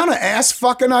the amount of ass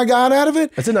fucking I got out of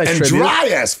it, that's a nice and tribute. dry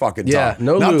ass fucking time. Yeah,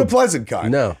 no Not lube. the pleasant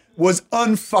kind. No. Was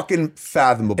unfucking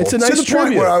fathomable. It's a nice to the point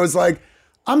tribute. where I was like,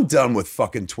 I'm done with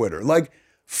fucking Twitter. Like,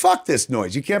 fuck this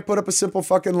noise. You can't put up a simple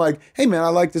fucking like, hey man, I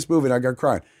like this movie and I got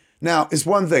crying. Now, it's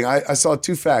one thing. I saw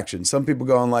two factions. Some people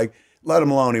going like, let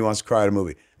him alone, he wants to cry at a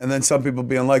movie. And then some people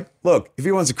being like, look, if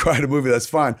he wants to cry at a movie, that's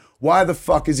fine. Why the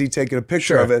fuck is he taking a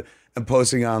picture of it and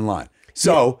posting it online?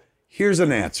 So here's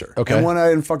an answer. Okay. And one I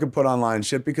didn't fucking put online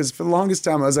shit because for the longest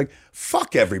time I was like,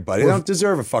 fuck everybody. They don't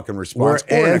deserve a fucking response.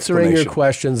 We're or an answering your explanation.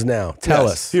 questions now. Tell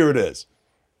us. Here it is.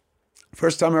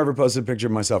 First time I ever posted a picture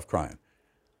of myself crying.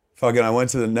 Fucking, I went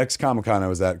to the next Comic-Con I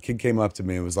was at. A kid came up to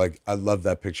me and was like, I love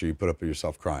that picture you put up of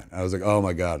yourself crying. I was like, oh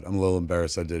my God, I'm a little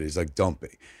embarrassed I did it. He's like, don't be.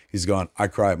 He's gone, I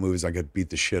cry at movies I get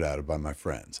beat the shit out of by my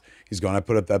friends. He's gone, I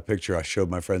put up that picture. I showed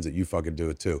my friends that you fucking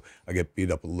do it too. I get beat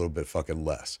up a little bit fucking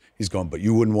less. He's gone, but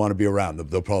you wouldn't want to be around them.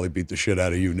 They'll probably beat the shit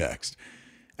out of you next.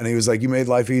 And he was like, you made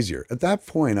life easier. At that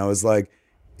point, I was like,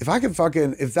 if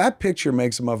that picture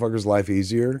makes a motherfucker's life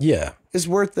easier, it's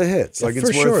worth the hits. Like,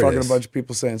 it's worth fucking a bunch of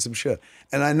people saying some shit.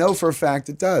 And I know for a fact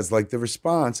it does. Like, the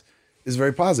response is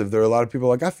very positive. There are a lot of people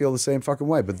like, I feel the same fucking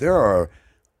way. But there are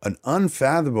an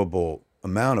unfathomable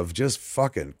amount of just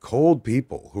fucking cold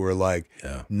people who are like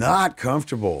not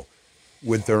comfortable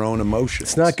with their own emotions.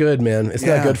 It's not good, man. It's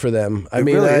not good for them. I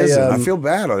mean, really isn't. I feel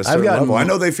bad on a certain level. I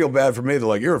know they feel bad for me. They're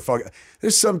like, you're a fucking...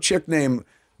 There's some chick named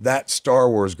That Star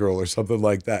Wars Girl or something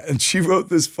like that. And she wrote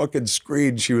this fucking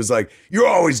screen. She was like, you're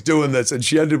always doing this. And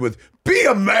she ended with, be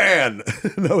a man.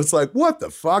 And I was like, what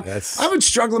the fuck? I've been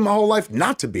struggling my whole life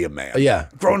not to be a man. Yeah.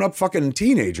 Grown up fucking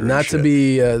teenager. Not to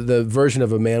be the version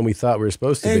of a man we thought we were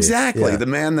supposed to be. Exactly. The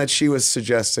man that she was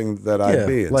suggesting that I'd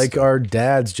be. Like our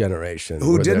dad's generation.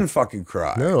 Who didn't fucking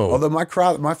cry. No. Although my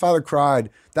father cried.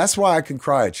 That's why I can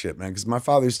cry at shit, man. Because my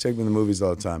father used to take me to the movies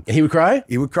all the time. And he would cry?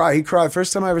 He would cry. He cried.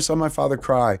 First time I ever saw my father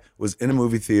cry was in a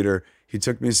movie theater. He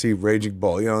took me to see Raging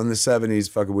Bull. You know, in the 70s,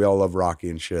 fucking, we all love Rocky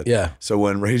and shit. Yeah. So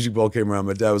when Raging Bull came around,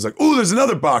 my dad was like, "Oh, there's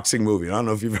another boxing movie." And I don't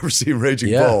know if you've ever seen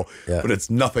Raging Bull, but it's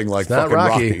nothing like not fucking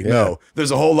Rocky. Rocky. Yeah. No.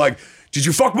 There's a whole like, "Did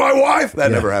you fuck my wife?"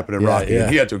 That never happened in Rocky. Yeah.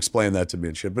 And he had to explain that to me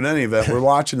and shit. But in any event, we're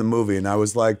watching the movie, and I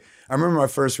was like, I remember my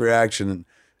first reaction,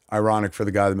 ironic for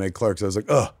the guy that made Clerks. I was like,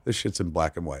 "Oh, this shit's in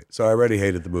black and white." So I already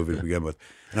hated the movie to begin with.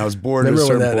 And I was bored at a Remember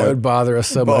when certain that point. would bother us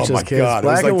so much Oh my as kids? God. It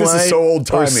Black was like, and this white is so or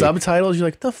old-timey. subtitles. You're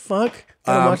like, the fuck?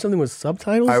 Gotta watch something with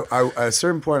subtitles? At a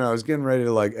certain point, I was getting ready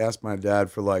to like ask my dad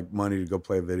for like money to go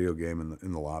play a video game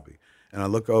in the lobby, and I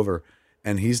look over,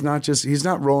 and he's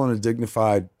not rolling a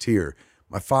dignified tear.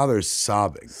 My father is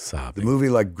sobbing. The movie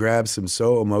like grabs him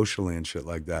so emotionally and shit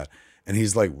like that, and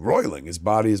he's like roiling. His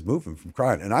body is moving from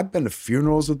crying. And I've been to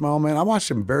funerals with my old man. I watched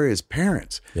him bury his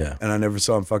parents, and I never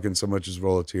saw him fucking so much as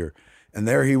roll a tear. And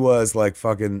there he was, like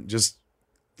fucking just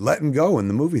letting go in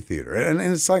the movie theater. And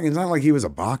it's like, it's not like he was a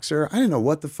boxer. I didn't know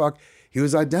what the fuck he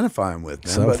was identifying with,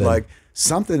 man. But like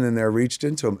something in there reached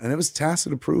into him, and it was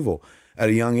tacit approval at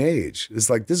a young age. It's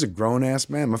like, this is a grown ass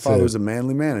man. My father was a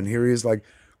manly man, and here he is like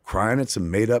crying at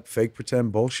some made up fake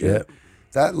pretend bullshit.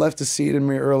 That left a seed in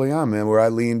me early on, man, where I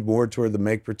leaned more toward the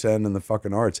make pretend and the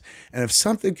fucking arts. And if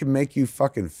something can make you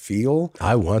fucking feel,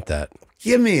 I want that.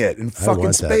 Give me it in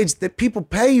fucking spades. That people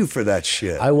pay you for that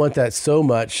shit. I want that so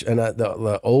much. And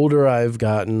the older I've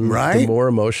gotten, the more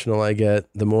emotional I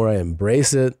get, the more I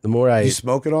embrace it, the more I... You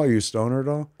smoke at all? You stoner at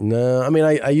all? No. I mean,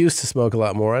 I used to smoke a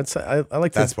lot more. I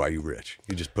like to... That's why you're rich.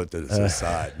 You just put this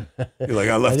aside. You're like,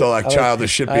 I left all that childish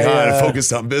shit behind and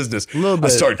focused on business. I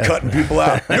started cutting people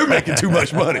out. You're making too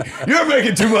much money. You're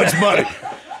making too much money.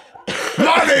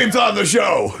 My name's on the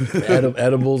show.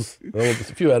 Edibles, a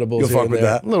few edibles. You'll fuck with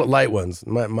that. Little light ones,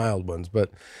 mild ones, but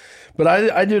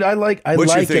I like.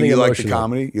 What's your thing? You emotional. like the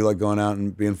comedy? You like going out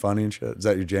and being funny and shit? Is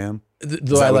that your jam? Is that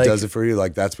what what does it for you?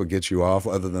 Like that's what gets you off,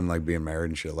 other than like being married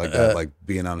and shit like that, like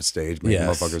being on a stage making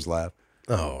motherfuckers laugh.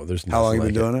 Oh, there's how long you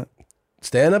been doing it?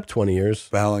 Stand up 20 years.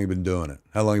 But how long you been doing it?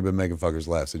 How long you been making fuckers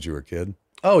laugh since you were a kid?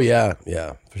 Oh yeah,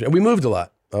 for sure. We moved a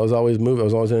lot. I was always moving. I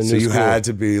was always in a new school. So you school. had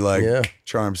to be like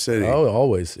Charm City. Oh,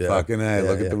 always. Yeah. Fucking A.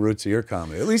 Look at the roots of your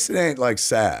comedy. At least it ain't like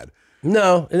sad.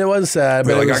 No, and it wasn't sad.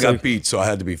 But like I got beat, so I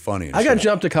had to be funny. And I got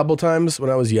jumped a couple times when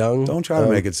I was young. Don't try to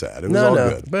make it sad. It was all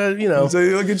good. But you know, so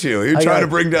look at you. You're trying to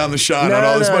bring down the shine on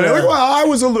all this money. Like, well, I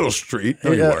was a little street.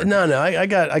 No, you weren't. No. I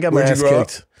got my ass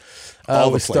kicked.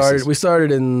 We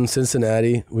started in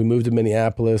Cincinnati. We moved to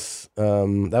Minneapolis.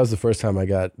 That was the first time I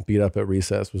got beat up at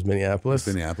recess. Was Minneapolis?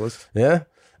 Minneapolis. Yeah.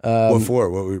 What for?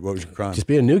 What was your crime? Just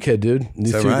being a new kid, dude.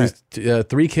 These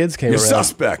three kids came around. You're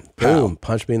suspect. Pal. Boom.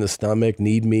 Punched me in the stomach,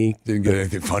 kneed me. Didn't get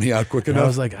anything funny out quick enough. I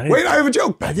was like, wait, I have a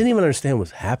joke. I didn't even understand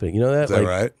what's happening. You know that? Is that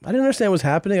right? I didn't understand what's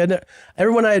happening.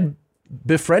 Everyone I had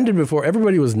befriended before,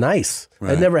 everybody was nice.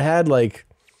 Right. I'd never had like...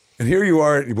 And here you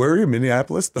are. Where are you?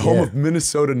 Minneapolis? The home of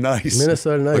Minnesota Nice.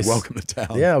 Minnesota Nice. Like, welcome to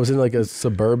town. Yeah, I was in like a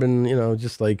suburban,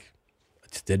 just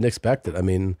didn't expect it. I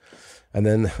mean... And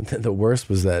then the worst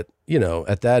was that,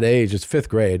 at that age, it's 5th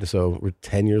grade, so we're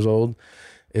 10 years old,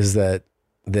 is that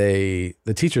the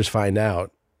teachers find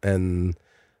out and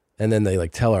then they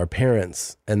like tell our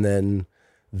parents, and then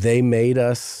they made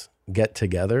us get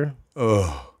together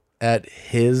at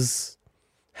his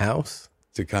house.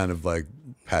 To kind of like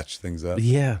patch things up.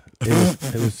 Yeah.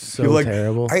 It was so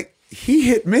terrible. He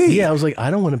hit me. Yeah, I was like, I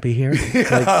don't want to be here.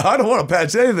 I don't want to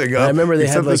patch anything up. I remember they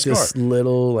had like this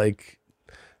little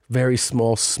very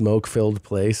small smoke-filled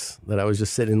place that I was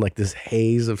just sitting in like this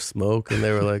haze of smoke, and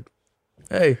they were like,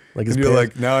 "Hey," like and you're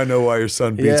like, "Now I know why your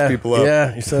son beats people up."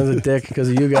 Yeah, your son's a dick because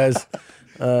of you guys.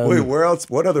 Wait, where else?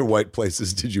 What other white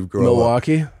places did you grow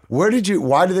Milwaukee. up? Milwaukee.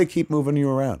 Why do they keep moving you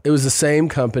around? It was the same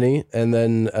company, and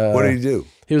then what did he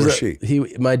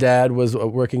do? My dad was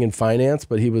working in finance,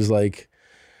 but he was like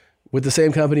with the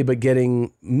same company, but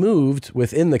getting moved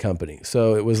within the company.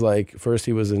 So it was like, first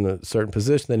he was in a certain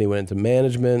position, then he went into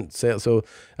management, sales. So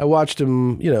I watched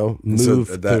him, move.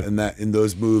 So in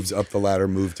those moves up the ladder,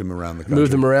 moved him around the country.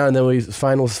 Moved him around, and then we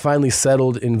finally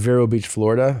settled in Vero Beach,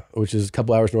 Florida, which is a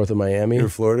couple hours north of Miami. You're a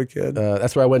Florida kid?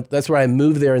 That's where I went. That's where I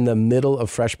moved there in the middle of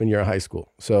freshman year of high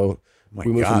school. So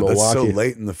we moved from Milwaukee. That's so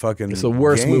late in the fucking It's the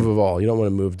worst game. move of all. You don't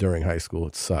want to move during high school.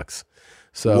 It sucks.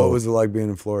 So what was it like being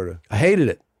in Florida? I hated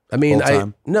it. I mean,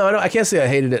 I can't say I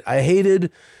hated it. I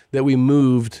hated that we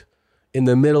moved in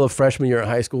the middle of freshman year of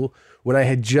high school when I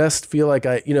had just feel like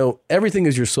everything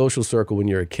is your social circle when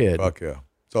you're a kid. Fuck yeah.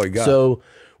 That's all you got. So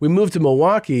we moved to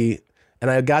Milwaukee,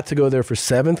 and I got to go there for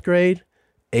 7th grade,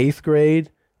 8th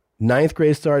grade, 9th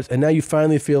grade starts, and now you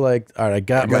finally feel like, all right, I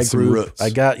got my some group.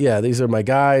 roots. These are my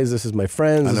guys. This is my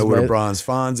friends. I know where the Bronze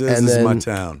Fonz is. This is my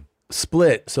town.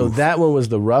 split. So that one was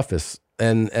the roughest.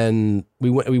 And we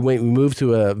moved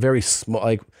to a very small,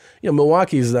 like,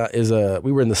 Milwaukee is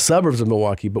we were in the suburbs of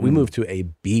Milwaukee, but we moved to a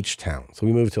beach town. So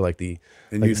we moved to like the.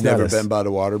 And like, you've never been by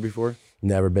the water before?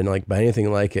 Never been like by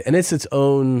anything like it. And it's its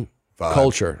own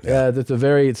culture. Yeah.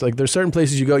 It's like there's certain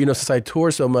places you go, since I tour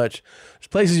so much, there's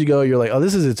places you go, you're like, oh,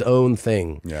 this is its own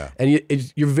thing. Yeah. And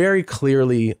you're very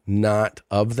clearly not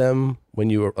of them when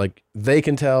you are like, they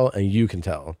can tell and you can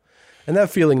tell. And that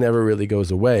feeling never really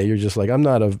goes away. You're just like, I'm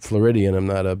not a Floridian. I'm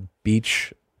not a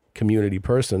beach community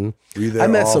person. Were you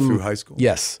there all through high school?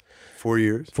 Yes. 4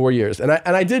 years? 4 years. And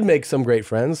I did make some great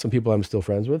friends, some people I'm still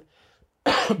friends with.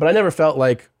 But I never felt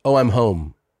like, oh, I'm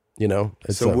home. So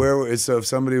if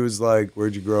somebody was like,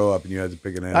 where'd you grow up, and you had to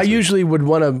pick an answer? I usually would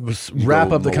want to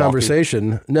wrap up the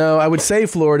conversation. No, I would say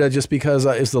Florida just because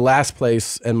it's the last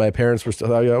place, and my parents were still,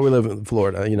 we live in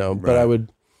Florida, But Right. I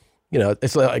would,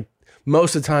 it's like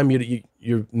most of the time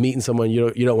you're meeting someone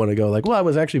you don't want to go like, well, I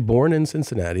was actually born in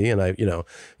Cincinnati, and I tell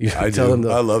them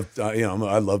I love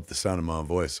the sound of my own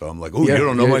voice, so I'm like, oh, Yeah, you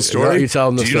don't know my story? you tell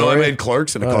them the Do you know I story? made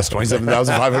Clerks and it cost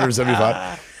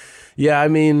 $27,575? Yeah, I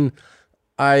mean,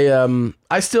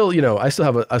 I still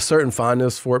have a certain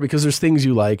fondness for it because there's things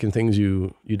you like and things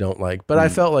you don't like. But I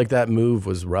felt like that move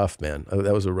was rough, man.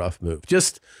 That was a rough move,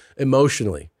 just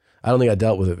emotionally. I don't think I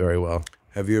dealt with it very well.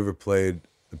 Have you ever played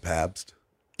the Pabst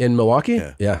In Milwaukee?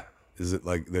 Yeah. Is it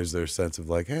like there's their sense of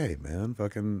like, hey, man,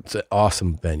 fucking. It's an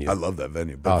awesome venue. I love that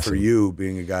venue. But Awesome. for you,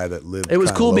 being a guy that lived, It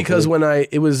was kinda cool because locally,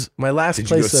 it was my last did you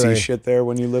place go that see shit there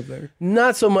when you lived there?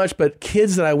 Not so much, but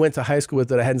kids that I went to high school with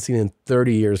that I hadn't seen in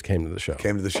 30 years came to the show.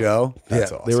 Came to the show?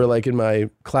 That's awesome. They were like in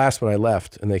my class when I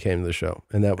left, and they came to the show,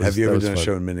 and that was. Have you ever was done a fun.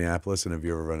 show in Minneapolis, and have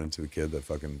you ever run into a kid that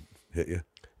fucking hit you?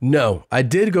 No, I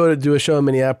did go to do a show in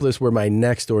Minneapolis where my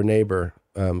next door neighbor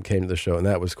came to the show, and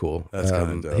that was cool. That's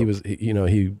kinda dope.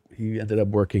 He ended up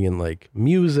working in like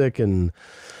music and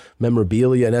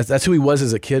memorabilia, and that's who he was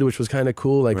as a kid, which was kind of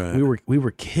cool. Like Right. we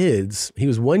were kids. He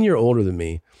was 1 year older than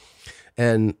me,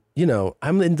 and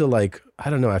I'm into like, I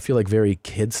don't know, I feel like very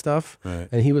kid stuff. Right.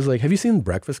 And he was like, have you seen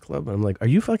Breakfast Club? And I'm like, are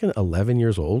you fucking 11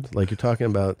 years old? Like you're talking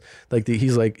about like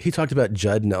he talked about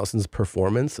Judd Nelson's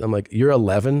performance. I'm like, you're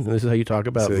 11 and this is how you talk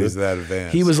about So he's that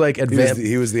advanced. He was like advanced.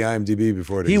 He was the IMDb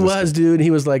before it He existed. was, dude. He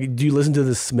was like, do you listen to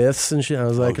the Smiths and shit? I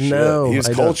was like, shit. no. He was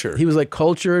I don't." cultured. He was like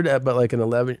cultured, but like an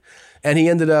 11. And he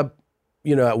ended up,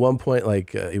 at one point,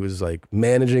 like he was like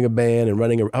managing a band and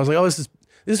running. I was like, oh, this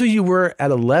is who you were at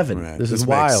 11. Right. This This is makes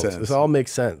wild. sense. This all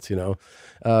makes sense, So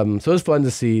it was fun to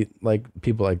see like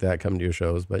people like that come to your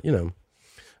shows. But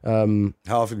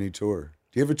How often do you tour?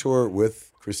 Do you ever tour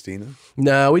with Christina?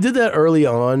 no, we did that early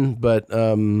on, but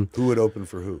Who would open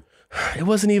for who? it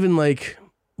wasn't even like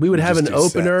we would You have just an do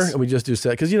opener sets. and we just do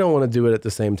set because you don't want to do it at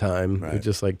the same time. We Right.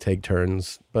 just like take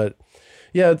turns. But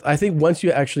yeah, I think once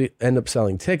you actually end up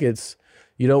selling tickets,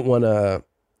 you don't want to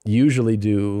usually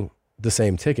do the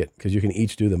same ticket because you can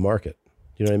each do the market.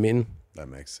 You know what I mean? That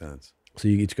makes sense. So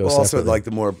you each go Well, also, separately. like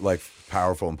the more like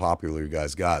powerful and popular you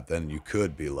guys got, then you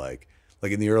could be like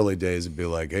in the early days, it'd be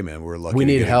like, hey man, we're lucky. We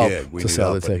to need get a help gig. We to need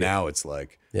sell help. the But ticket. now it's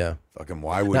like, yeah. fucking,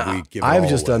 why would Now, we give? I've it all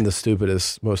just away? done the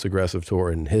stupidest, most aggressive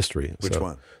tour in history. Which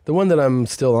one? The one that I'm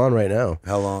still on right now.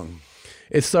 How long?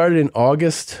 It started in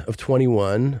August of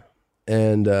 21,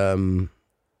 and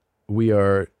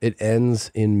it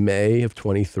ends in May of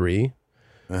 23.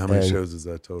 And how many And- shows is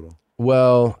that total?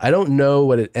 Well, I don't know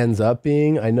what it ends up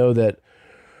being. I know that.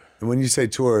 And when you say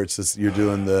tour, it's just you're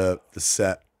doing the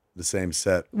same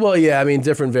set. Well, yeah, I mean,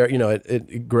 different.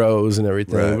 It grows and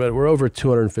everything, Right. but we're over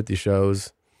 250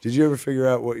 shows. Did you ever figure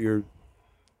out what your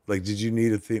like? Did you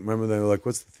need a theme? Remember they were like,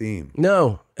 "What's the theme?"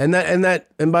 No, and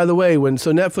by the way,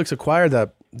 so Netflix acquired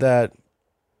that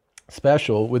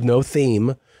special with no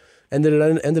theme, and then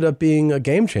it ended up being a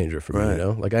game changer for me.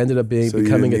 Right. Like I ended up So you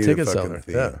becoming a didn't need ticket fucking seller.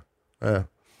 theme. Yeah.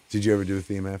 Did you ever do a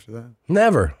theme after that?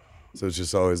 Never. So it's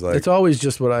just always like It's always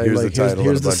just what I here's like. the title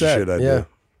here's and a the bunch set. of shit I yeah.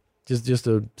 do. Just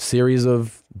a series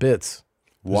of bits.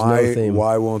 There's no Why theme.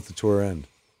 why won't the tour end?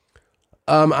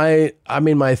 I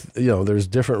mean, there's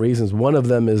different reasons. One of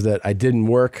them is that I didn't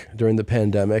work during the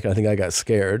pandemic. I think I got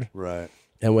scared. Right.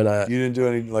 And when You didn't do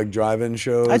any like drive-in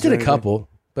shows? I or did a anything? couple,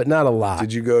 but not a lot.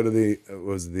 Did you go to the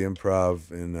Improv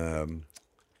in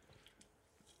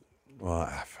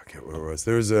I forget where it was.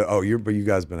 There was but you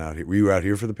guys been out here. Were you out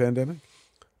here for the pandemic?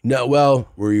 No, well,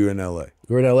 Were you in LA?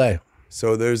 we're in LA.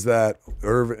 So there's that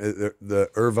the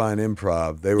Irvine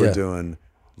Improv. They were Yeah. doing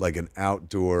like an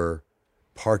outdoor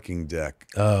parking deck.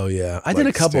 Oh yeah, I did a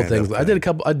Like couple stand-up things. I did a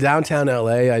couple downtown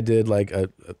LA. I did like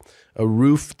a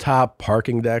rooftop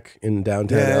parking deck in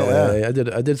downtown LA.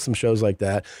 yeah. I did some shows like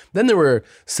that. Then there were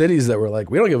cities that were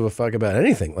like, we don't give a fuck about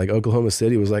anything. Like Oklahoma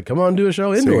City was like, come on, do a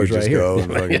show indoors you right just here. go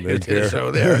and fucking Did care. a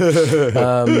show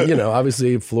there. You know,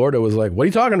 obviously Florida was like, what are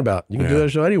you talking about? You can do that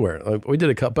show anywhere. Like, we did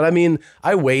a couple, but I mean,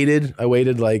 I waited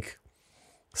like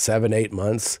 7-8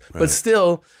 months, but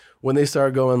still, when they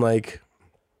start going like,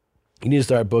 you need to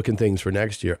start booking things for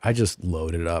next year, I just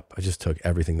loaded it up. I just took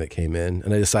everything that came in,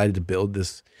 and I decided to build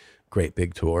this great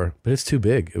big tour. But it's too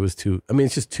big. It's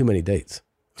just too many dates,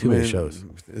 too many shows.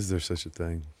 Is there such a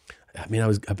thing? I mean,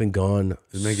 I've been gone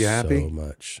Does it make you happy? so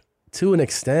much. To an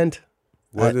extent.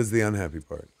 What is the unhappy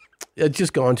part? It's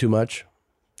just gone too much.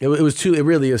 It was too. It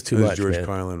really is too much. George man.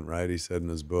 Carlin, right? He said in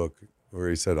his book, or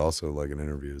he said also like in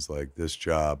interviews, like this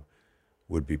job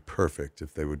would be perfect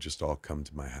if they would just all come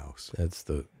to my house. That's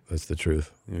the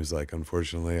truth. He was like,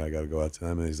 unfortunately, I got to go out to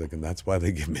them, and he's like, and that's why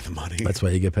they give me the money. That's why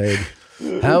you get paid.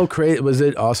 How crazy was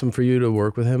it? Awesome for you to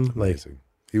work with him? Like, amazing.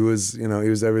 He was, you know, he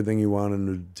was everything you wanted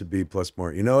him to be plus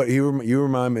more. You know, you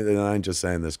remind me, and I ain't just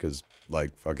saying this because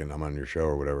like fucking I'm on your show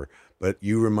or whatever, but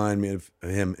you remind me of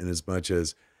him in as much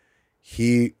as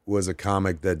he was a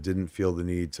comic that didn't feel the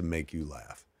need to make you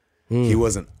laugh. He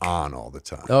wasn't on all the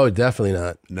time. oh, definitely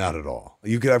not. Not at all.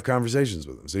 You could have conversations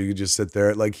with him. So you could just sit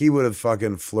there. Like he would have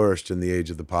fucking flourished in the age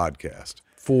of the podcast.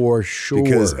 For sure.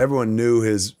 Because everyone knew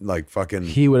his like fucking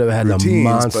He would have had the routines,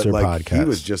 monster but, like, podcast. He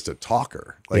was just a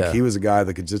talker. Like Yeah. he was a guy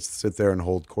that could just sit there and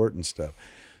hold court and stuff.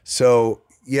 So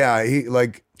yeah, he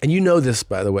like And you know this,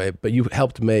 by the way, but you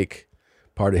helped make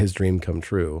part of his dream come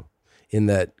true in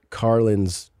that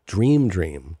Carlin's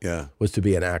dream yeah. was to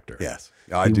be an actor. Yes.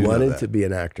 I He do know wanted that. to be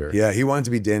an actor. Yeah, he wanted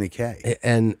to be Danny Kaye.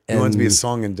 And He wanted to be a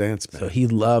song and dance man. So he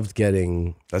loved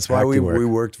getting That's why we acting work.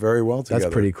 worked very well together.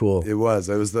 That's pretty cool. It was.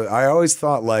 I always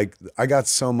thought like I got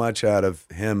so much out of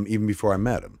him even before I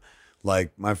met him.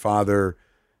 Like my father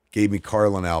gave me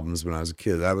Carlin albums when I was a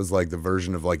kid. That was like the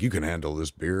version of like, you can handle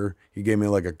this beer. He gave me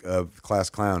like a class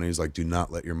clown. He was like, do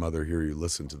not let your mother hear you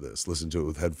listen to this. Listen to it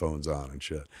with headphones on and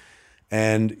shit.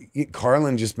 And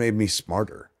Carlin just made me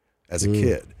smarter as a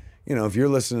kid. You know, if you're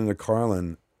listening to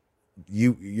Carlin,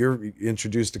 you're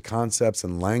introduced to concepts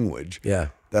and language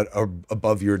that are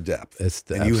above your depth.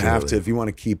 And you have to, if you want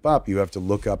to keep up, you have to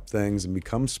look up things and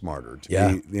become smarter to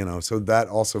be, you know, so that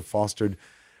also fostered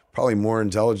probably more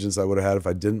intelligence I would have had if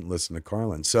I didn't listen to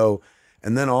Carlin. So,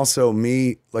 and then also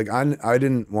me, like I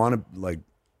didn't want to, like,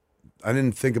 I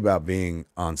didn't think about being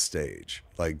on stage.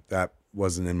 Like that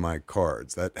wasn't in my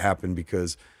cards. That happened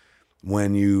because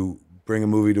when you bring a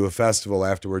movie to a festival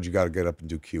afterwards, you got to get up and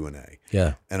do Q&A.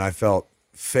 Yeah. And I felt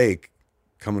fake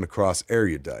coming across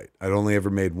erudite. I'd only ever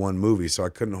made one movie, so I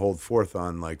couldn't hold forth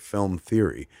on like film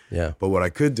theory. Yeah. But what I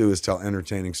could do is tell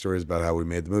entertaining stories about how we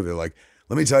made the movie. Like,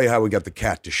 let me tell you how we got the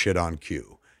cat to shit on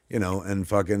cue, you know, and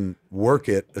fucking work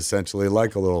it essentially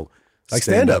like a little Like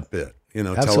stand-up bit, you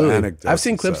know, Absolutely. tell anecdotes. I've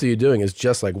seen and clips stuff. of you doing. It's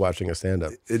just like watching a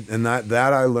stand-up. And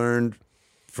that I learned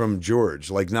from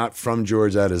George, like not from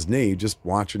George at his knee, just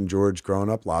watching George growing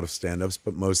up, a lot of stand-ups,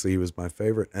 but mostly he was my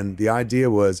favorite. And the idea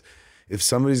was, if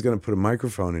somebody's going to put a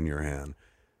microphone in your hand,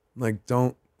 like,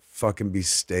 don't fucking be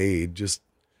staid. Just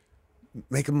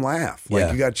make them laugh.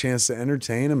 Like, you got a chance to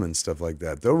entertain them and stuff like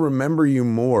that. They'll remember you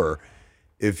more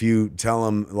if you tell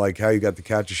them, like, how you got the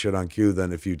catch of shit on cue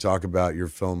than if you talk about your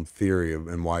film theory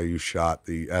and why you shot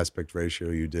the aspect ratio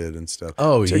you did and stuff.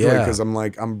 Oh, particularly yeah. because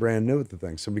I'm brand new at the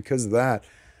thing. So because of that,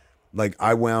 like,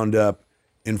 I wound up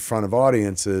in front of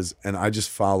audiences and I just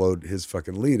followed his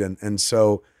fucking lead. And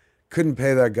so couldn't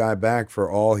pay that guy back for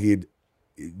all he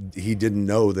didn't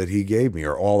know that he gave me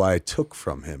or all I took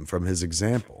from him, from his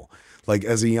example. Like,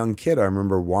 as a young kid, I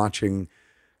remember watching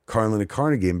Carlin at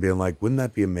Carnegie and being like, wouldn't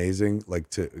that be amazing? Like,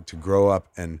 to grow up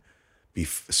and be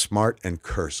smart and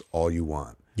curse all you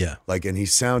want. Yeah. Like, and he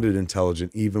sounded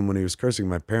intelligent even when he was cursing.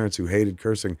 My parents, who hated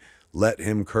cursing, let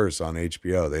him curse on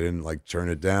HBO. They didn't like turn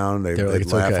it down. They'd like,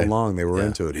 "It's laugh okay." along. They were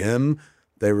into it. Him,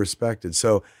 they respected.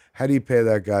 So how do you pay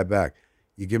that guy back?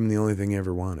 You give him the only thing he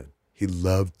ever wanted. He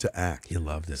loved to act. He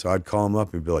loved it. So I'd call him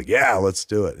up and be like, yeah, let's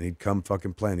do it. And he'd come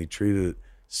fucking play. And he treated it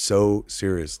so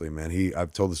seriously, man.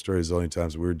 I've told the story a zillion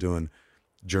times. We were doing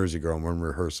Jersey Girl and we're in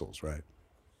rehearsals, right?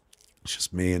 It's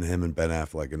just me and him and Ben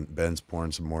Affleck, and Ben's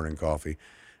pouring some morning coffee.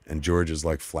 And George is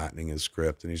like flattening his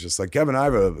script. And he's just like, Kevin, I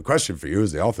have a question for you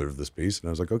as the author of this piece. And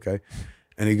I was like, okay.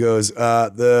 And he goes,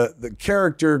 the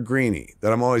character Greenie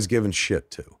that I'm always giving shit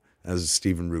to, as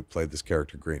Stephen Root played this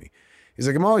character Greenie. He's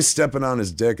like, I'm always stepping on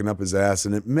his dick and up his ass,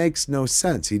 and it makes no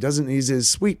sense. He's a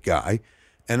sweet guy,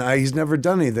 and he's never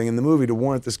done anything in the movie to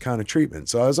warrant this kind of treatment.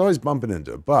 So I was always bumping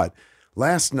into it. But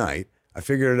last night, I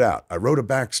figured it out. I wrote a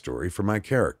backstory for my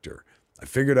character. I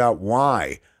figured out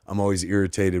why I'm always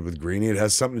irritated with Greenie. It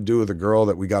has something to do with a girl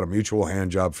that we got a mutual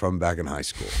hand job from back in high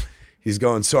school. He's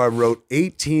going, so I wrote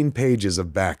 18 pages of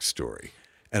backstory.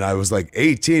 And I was like,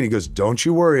 18? He goes, don't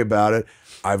you worry about it.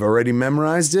 I've already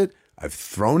memorized it. I've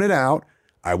thrown it out.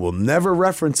 I will never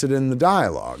reference it in the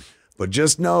dialogue. But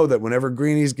just know that whenever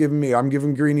Greenie's giving me, I'm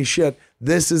giving Greenie shit,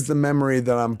 this is the memory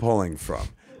that I'm pulling from.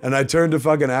 And I turned to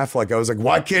fucking Affleck. I was like,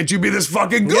 why can't you be this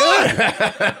fucking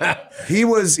good? He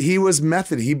was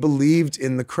method. He believed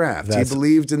in the craft. He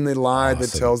believed in the lie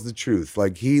that tells the truth.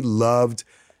 Like, he loved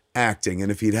acting.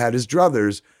 And if he'd had his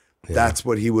druthers, that's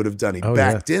what he would have done. He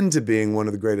backed into being one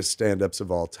of the greatest stand-ups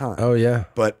of all time. Oh, yeah.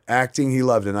 But acting, he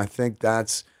loved. And I think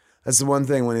that's the one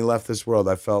thing when he left this world,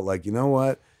 I felt like, you know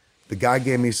what? The guy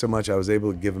gave me so much, I was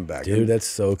able to give him back. Dude, and that's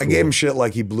so cool. I gave him shit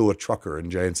like he blew a trucker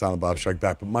in Jay and Silent Bob Strike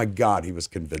Back, but my God, he was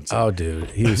convincing. Oh, dude,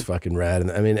 he was fucking rad.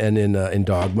 And I mean, and in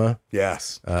Dogma.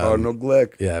 Yes, Cardinal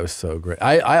Glick. Yeah, it was so great.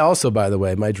 I also, by the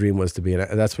way, my dream was to be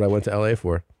that's what I went to LA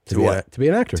for. To be an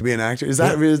actor. To be an actor? Is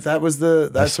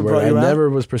that that's what brought I you out? never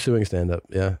was pursuing stand-up,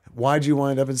 yeah. Why'd you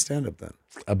wind up in stand-up then?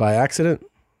 By accident.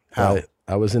 How?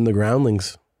 I was in the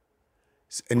Groundlings.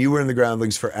 And you were in the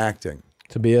Groundlings for acting?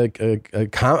 To be I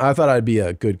thought I'd be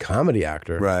a good comedy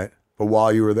actor. Right. But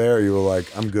while you were there, you were like,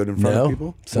 I'm good in front of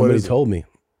people? Somebody told me.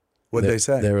 What'd they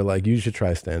say? They were like, you should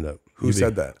try stand-up. Who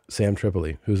said that? Sam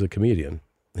Tripoli, who's a comedian.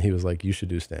 He was like, you should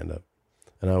do stand-up.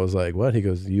 And I was like, what? He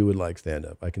goes, you would like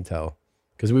stand-up. I can tell.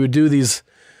 Because we would do these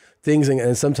things,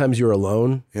 and sometimes you were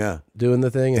alone doing the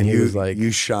thing. And he was like...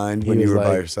 You shined when you were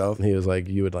by yourself? And he was like,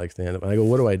 you would like stand-up. And I go,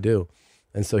 what do I do?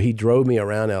 And so he drove me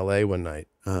around LA one night,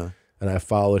 and I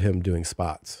followed him doing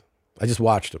spots. I just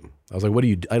watched him. I was like, what do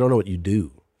you do? I don't know what you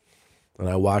do. And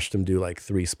I watched him do like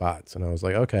 3 spots. And I was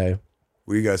like, okay.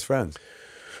 Were you guys friends?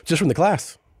 Just from the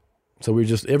class. So we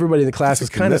just, everybody in the class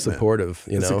was kind of supportive,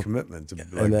 you know. It's a commitment to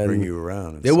bring you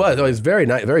around. It was very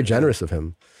nice, very generous of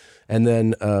him. And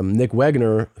then Nick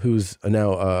Wegner, who's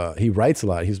now, he writes a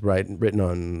lot. He's written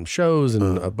on shows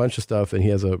and a bunch of stuff. And he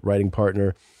has a writing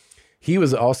partner. He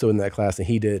was also in that class and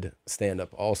he did stand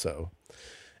up also.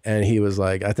 And he was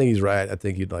like, I think he's right. I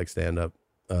think you'd like stand up.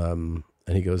 And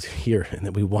he goes, here. And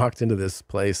then we walked into this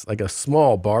place, like a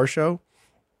small bar show.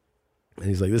 And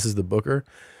he's like, this is the booker.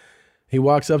 He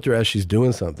walks up to her as she's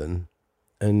doing something.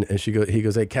 And he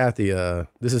goes, hey, Kathy,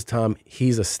 this is Tom.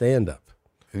 He's a stand-up.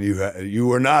 And you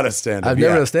were not a stand-up. I've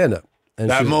never been a stand-up. And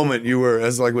that moment you were,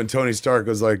 as like when Tony Stark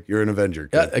was like, you're an Avenger.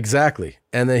 Kid. Yeah, exactly.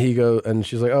 And then he goes, and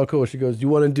she's like, oh, cool. She goes, do you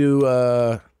want to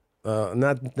do,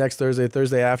 not next Thursday,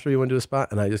 Thursday after, you want to do a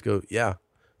spot? And I just go, yeah.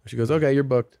 She goes, okay, you're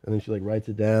booked. And then she like writes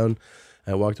it down.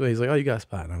 And I walked away. He's like, oh, you got a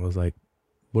spot. And I was like,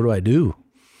 what do I do?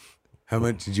 How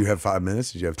much, did you have 5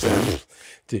 minutes? Did you have 10?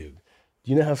 Dude,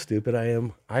 do you know how stupid I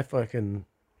am? I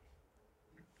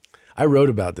wrote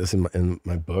about this in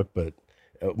my book, but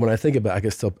when I think about it, I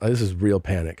can still, this is real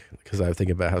panic because I think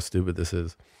about how stupid this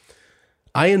is.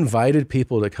 I invited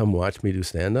people to come watch me do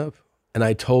stand-up, and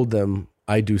I told them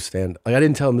I do stand-up. Like, I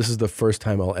didn't tell them this is the first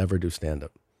time I'll ever do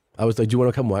stand-up. I was like, do you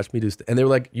want to come watch me do stand-up? And they were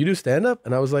like, you do stand-up?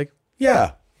 And I was like,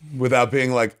 yeah. Without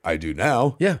being like, I do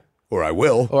now. Yeah. Or I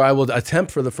will. Or I will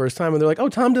attempt for the first time. And they're like, oh,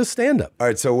 Tom does stand-up. All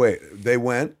right, so wait. They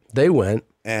went? They went.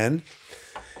 And?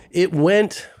 It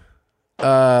went,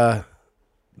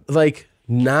 like,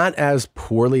 not as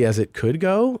poorly as it could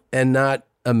go and not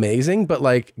amazing, but,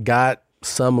 like, got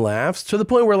some laughs to the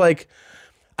point where, like,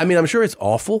 I mean, I'm sure it's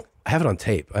awful. I have it on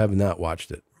tape. I have not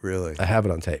watched it. Really? I have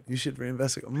it on tape. You should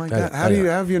reinvestigate. Oh my God! How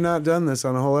have you not done this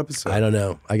on a whole episode? I don't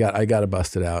know. I got to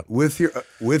bust it out with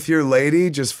your lady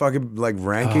just fucking like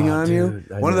ranking on dude,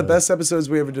 you. One of the best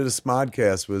episodes we ever did a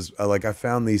Smodcast was like I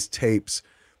found these tapes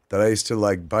that I used to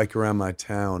like bike around my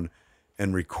town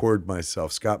and record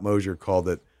myself. Scott Mosier called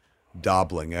it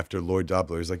dobbling after Lloyd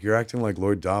Dobler. He's like, you're acting like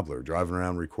Lloyd Dobler, driving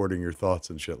around recording your thoughts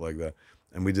and shit like that.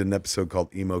 And we did an episode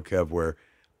called Emo Kev where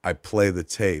I play the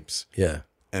tapes. Yeah.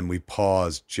 And we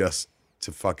pause just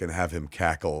to fucking have him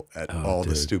cackle at all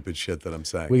the stupid shit that I'm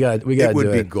saying. We got. It would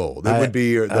be gold. It would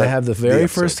be. I have the very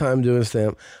first time doing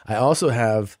stand-up. I also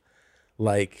have,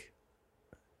 like,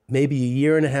 maybe a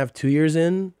year and a half, 2 years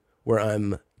in, where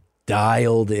I'm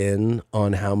dialed in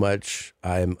on how much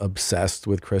I'm obsessed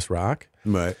with Chris Rock.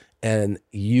 Right. And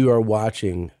you are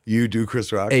watching. You do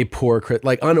Chris Rock? A poor Chris,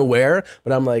 like unaware,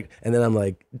 but I'm like, and then I'm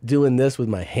like doing this with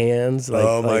my hands. Like,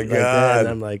 oh my God.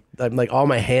 Like and I'm like, all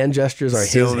my hand gestures are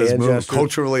his hand gestures.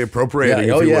 Culturally appropriating,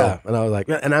 yeah, if you yeah. will. And I was like,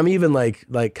 and I'm even like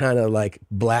kind of like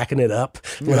blacking it up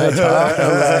when I talk.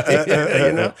 I'm like,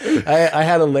 you know, I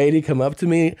had a lady come up to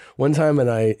me one time and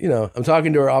I'm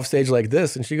talking to her off stage like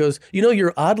this. And she goes,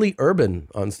 you're oddly urban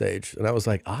on stage. And I was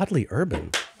like, oddly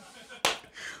urban?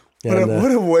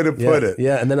 What a way to put it.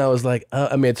 Yeah, and then I was like,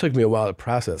 I mean, it took me a while to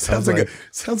process. Sounds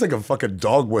like a fucking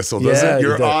dog whistle, doesn't it?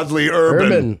 You're oddly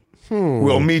urban.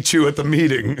 We'll meet you at the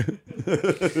meeting.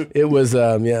 It was,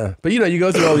 But you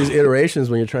go through all these iterations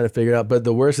when you're trying to figure it out. But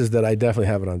the worst is that I definitely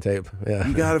have it on tape. Yeah.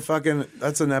 You got to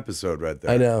that's an episode right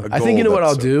there. I know. I think you know what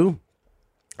I'll do?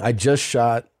 I just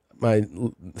shot my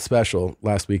special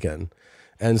last weekend.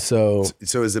 And so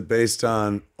is it based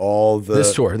on all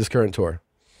this current tour?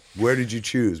 Where did you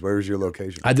choose? Where was your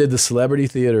location? I did the Celebrity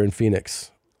Theater in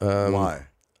Phoenix. Why?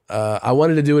 I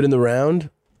wanted to do it in the Round.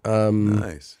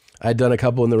 Nice. I'd done a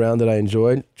couple in the Round that I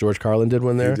enjoyed. George Carlin did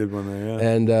one there. He did one there,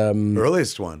 yeah. And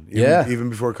earliest one. Even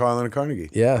before Carlin and Carnegie.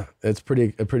 Yeah, it's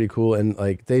pretty cool. And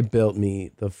like they built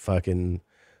me the fucking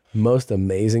most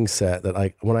amazing set that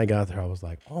like when I got there, I was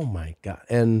like, oh my God.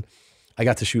 And I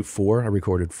got to shoot 4. I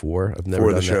recorded 4. I've never 4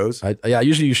 done of the shows?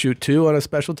 Usually you shoot 2 on a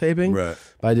special taping. Right.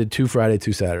 But I did 2 Friday,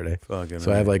 2 Saturday. Fucking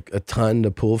so I have like a ton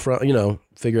to pull from,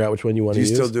 figure out which one you want to use.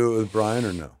 Do you still do it with Brian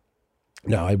or no?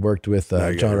 No, I worked with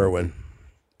John Irwin.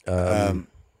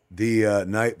 The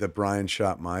night that Brian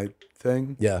shot my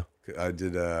thing. Yeah. I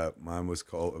did, mine was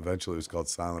eventually it was called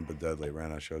Silent but Deadly. It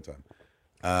ran on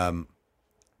Showtime.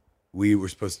 We were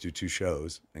supposed to do 2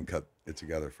 shows and cut it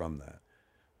together from that.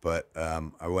 But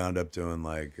I wound up doing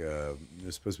it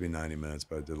was supposed to be 90 minutes,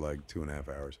 but I did like 2.5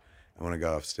 hours. And when I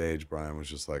got off stage, Brian was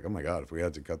just like, oh my God, if we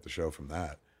had to cut the show from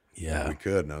that, we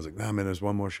could. And I was like, no, man, there's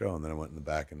one more show. And then I went in the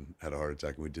back and had a heart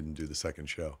attack and we didn't do the second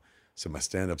show. So my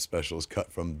stand-up special is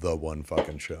cut from the one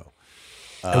fucking show.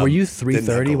 And were you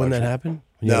 330 when that happened?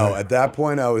 No, at that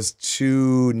point I was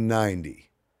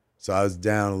 290. So I was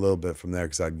down a little bit from there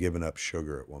because I'd given up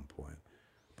sugar at one point.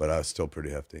 But I was still pretty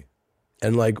hefty.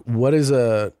 And like, what is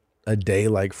a day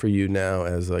like for you now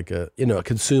as like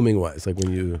consuming wise? Like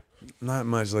when you... Not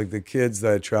much. Like the kids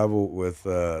that I travel with,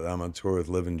 I'm on tour with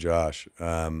Liv and Josh,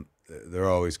 they're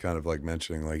always kind of like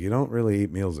mentioning like, you don't really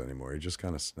eat meals anymore. You just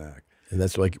kind of snack. And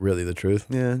that's like really the truth?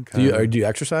 Yeah. Do you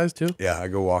exercise too? Yeah, I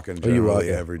go walking generally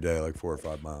every day, like 4 or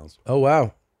 5 miles. Oh,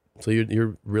 wow. So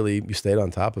you stayed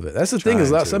on top of it. That's the thing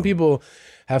is some people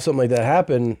have something like that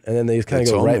happen and then they just kind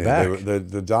of go right back.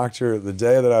 The doctor, the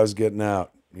day that I was getting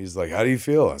out, he's like, how do you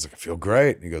feel? I was like, I feel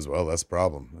great. And he goes, well, that's the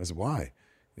problem. I said, why?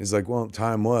 He's like, well,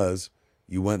 time was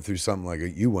you went through something like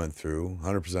you went through,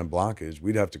 100% blockage.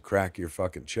 We'd have to crack your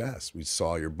fucking chest. We'd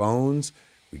saw your bones.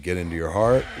 We'd get into your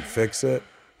heart. We'd fix it.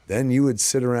 Then you would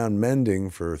sit around mending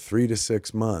for 3 to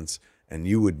 6 months and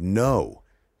you would know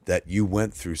that you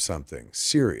went through something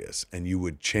serious and you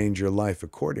would change your life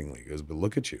accordingly. He goes, but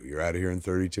look at you. You're out of here in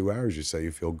 32 hours. You say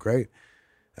you feel great.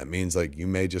 That means like you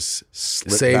may just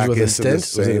slip back into the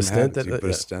same habits. You put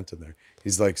a stent in there.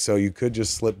 He's like, so you could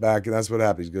just slip back, and that's what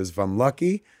happens. He goes, if I'm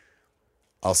lucky,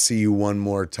 I'll see you one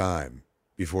more time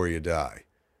before you die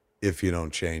if you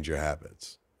don't change your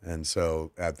habits. And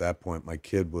so at that point, my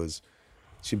kid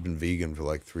she'd been vegan for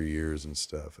like 3 years and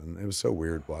stuff. And it was so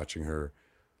weird watching her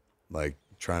like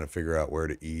trying to figure out where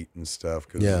to eat and stuff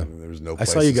because there was no place.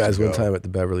 I saw you guys one time at the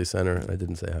Beverly Center and I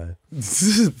didn't say hi. This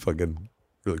is fucking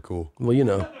really cool.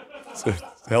 Well, it's a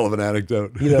hell of an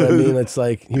anecdote. You know what I mean? It's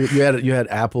like you had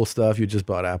Apple stuff. You just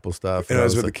bought Apple stuff. And I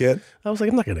was with a kid? I was like,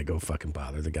 I'm not going to go fucking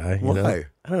bother the guy. Why?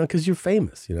 I don't know, because you're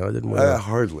famous. I didn't want to.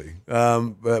 Hardly.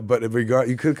 But in regard,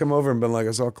 you could come over and been like,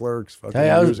 I saw Clerks. Hey,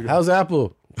 how's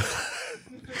Apple?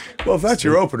 Well, if that's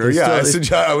your opener, I would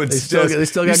suggest. They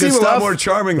still got you seem good stuff. A lot more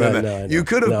charming than that. You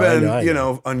could have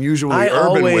been, unusually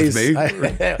urban with me.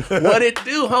 What it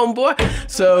do, homeboy?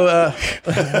 So,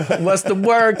 what's the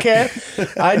word, cat?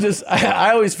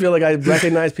 I always feel like I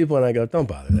recognize people and I go, don't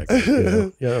bother that guy.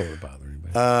 You don't bother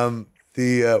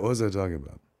anybody. What was I talking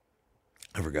about?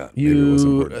 I forgot.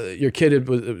 Your kid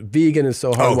was vegan is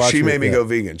so hard. She made me go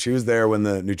vegan. She was there when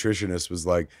the nutritionist was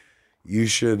like, you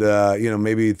should,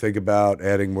 maybe think about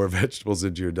adding more vegetables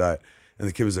into your diet. And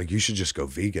the kid was like, you should just go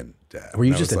vegan, Dad. Were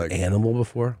you just an animal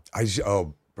before? I used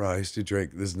to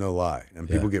drink, this is no lie. And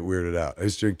people get weirded out. I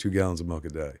used to drink 2 gallons of milk a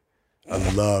day.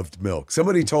 I loved milk.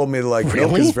 Somebody told me milk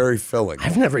is very filling.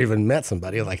 I've never even met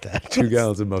somebody like that. 2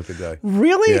 gallons of milk a day.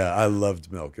 Really? Yeah, I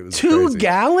loved milk. It was 2 crazy.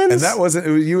 gallons? And that wasn't,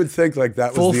 you would think like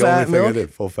that was the only thing milk? I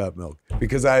did, full fat milk.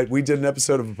 Because we did an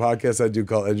episode of a podcast I do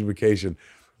called Education.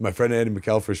 My friend Andy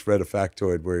McElfresh read a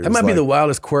factoid where he that might be the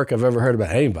wildest quirk I've ever heard about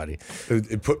anybody.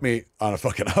 It put me on a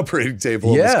fucking operating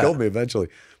table and almost killed me eventually.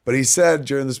 But he said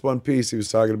during this one piece, he was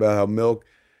talking about how milk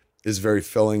is very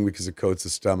filling because it coats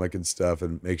the stomach and stuff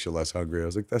and makes you less hungry. I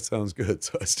was like, that sounds good.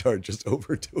 So I started just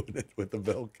overdoing it with the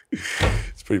milk.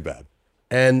 It's pretty bad.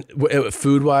 And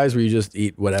food-wise, where you just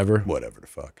eat whatever? Whatever the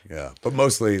fuck, yeah. But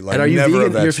mostly like and are you never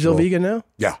vegan? You're still vegan now?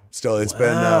 Yeah, still. It's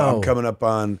been, I'm coming up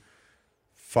on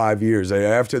 5 years.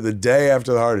 After the day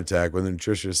after the heart attack, when the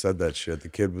nutritionist said that shit, the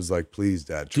kid was like, "Please,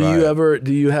 Dad, try it."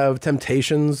 Do you have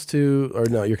temptations to, or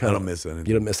no? You're kind I of don't miss anything.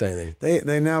 You don't miss anything.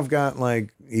 They now have got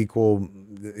like equal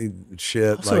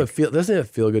shit. Also, like, doesn't it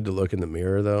feel good to look in the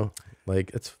mirror though?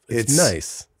 Like it's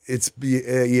nice.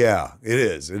 Yeah, it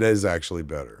is. It is actually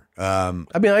better. I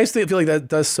mean, I used to feel like that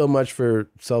does so much for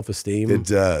self-esteem. It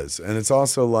does, and it's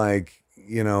also like,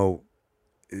 you know,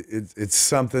 it's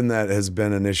something that has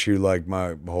been an issue like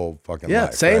my whole fucking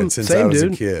life. Same, right? Since same, I was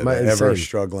dude. a kid, ever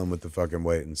struggling with the fucking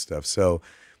weight and stuff. So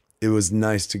it was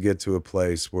nice to get to a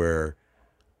place where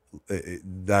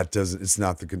it's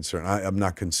not the concern. I'm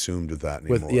not consumed with that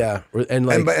anymore. And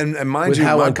like, and mind with you,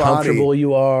 how my uncomfortable body,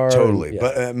 you are. totally. Yeah.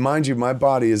 But mind you, my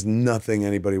body is nothing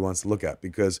anybody wants to look at,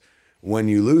 because when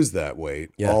you lose that weight,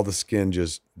 all the skin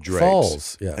just drapes.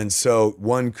 Falls. Yeah. And so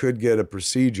one could get a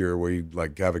procedure where you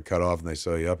like have it cut off and they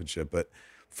sew you up and shit. But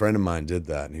a friend of mine did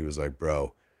that, and he was like,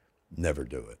 "Bro, never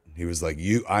do it." He was like,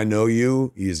 I know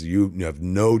you. You have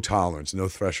no tolerance, no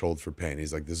threshold for pain.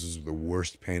 He's like, "This is the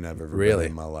worst pain I've ever been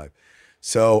in my life."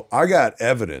 So I got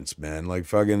evidence, man. Like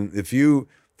fucking, if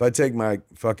I take my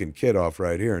fucking kid off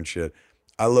right here and shit,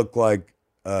 I look like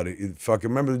fucking,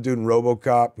 remember the dude in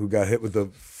RoboCop who got hit with the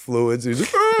fluids? He's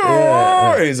like,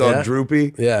 and he's all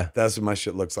droopy. Yeah. That's what my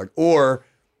shit looks like. Or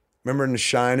remember in The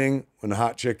Shining when the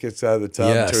hot chick gets out of the tub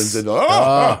and turns into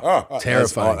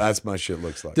terrifying. That's my shit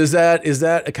looks like. Is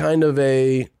that a kind of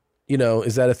a, you know,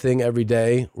 is that a thing every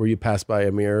day where you pass by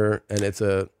a mirror and it's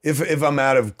a if I'm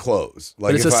out of clothes,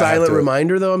 like but it's a silent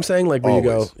reminder though, I'm saying, like where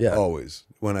always, you go, always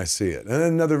when I see it. And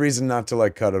another reason not to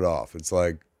like cut it off. It's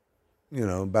like, you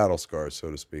know, battle scars,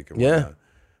 so to speak. And whatnot.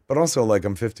 But also, like,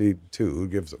 I'm 52. Who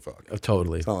gives a fuck?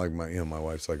 Totally. It's not like my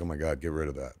wife's like, "Oh my God, get rid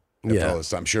of that." After all this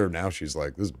time. I'm sure now she's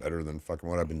like, "This is better than fucking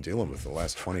what I've been dealing with for the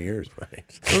last 20 years. Right.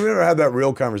 We've never had that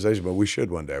real conversation, but we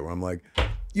should one day. Where I'm like,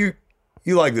 you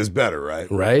like this better, right?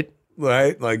 Right.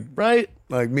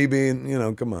 Like me being, you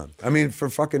know, come on. I mean, for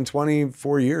fucking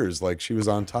 24 years, like she was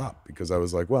on top because I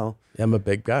was like, well, I'm a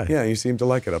big guy. Yeah, you seem to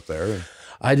like it up there.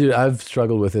 I do. I've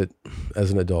struggled with it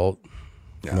as an adult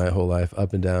my whole life,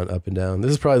 up and down, up and down.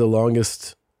 This is probably the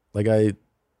longest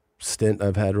stint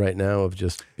I've had right now of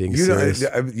just being serious.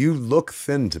 You look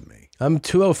thin to me. I'm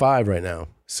 205 right now.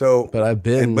 So, but I've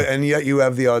been, and yet you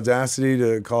have the audacity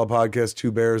to call a podcast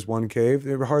 "Two Bears, One Cave."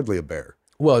 They were hardly a bear.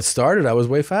 Well, it started, I was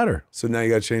way fatter. So now you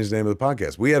got to change the name of the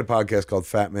podcast. We had a podcast called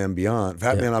Fat Man Beyond,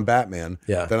 Man on Batman.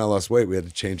 Yeah. Then I lost weight. We had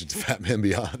to change it to Fat Man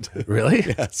Beyond. Really?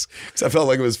 Yes. Because I felt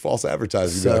like it was false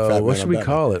advertising. So what should we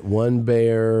call it? One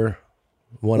bear,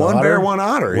 one otter? One bear, one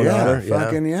otter. One otter,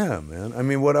 fucking yeah, man. I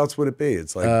mean, what else would it be?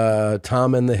 It's like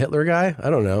Tom and the Hitler guy?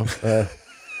 I don't know.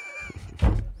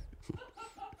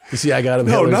 You see, I got him.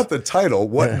 No, Hitler's. not the title.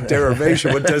 What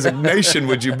derivation, what designation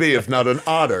would you be if not an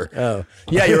otter? Oh,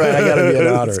 yeah, you're right. I got to be an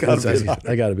otter.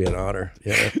 I got to be an otter.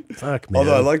 Yeah. Fuck, man.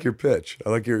 Although I like your pitch.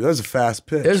 That was a fast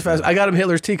pitch. It was fast. I got him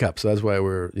Hitler's teacup, so that's why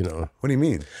we're, you know. What do you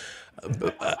mean?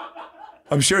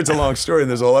 I'm sure it's a long story in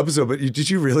this whole episode, but did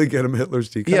you really get him Hitler's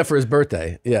teacup? Yeah, for his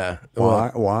birthday. Yeah.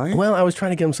 Why? Well, I was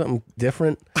trying to get him something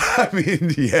different. I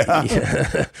mean,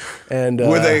 yeah. And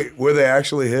were they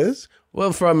actually his?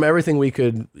 Well, from everything we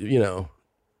could, you know,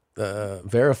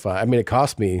 verify. I mean, it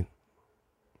cost me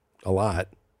a lot.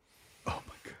 Oh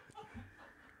my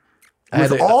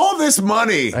God! With all this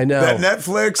money, I know that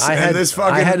Netflix and this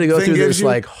fucking I had to go thing through gives this you?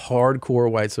 like hardcore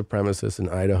white supremacist in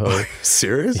Idaho.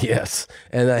 Serious? Yes,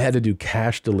 and I had to do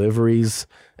cash deliveries,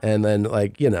 and then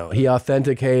like, you know, he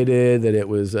authenticated that it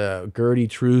was Gertie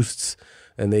Troosts.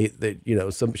 And they, you know,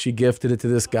 she gifted it to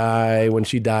this guy when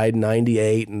she died in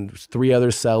 '98, and 3 other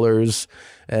sellers.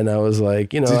 And I was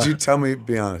like, you know, did you tell me?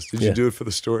 Be honest. Did you do it for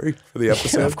the story, for the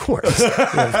episode? Yeah, of course.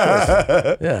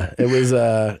 Yeah, it was.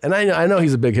 And I know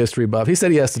he's a big history buff. He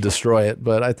said he has to destroy it,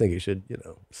 but I think he should, you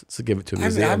know, give it to a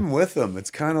museum. I'm with him.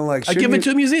 It's kind of like I give it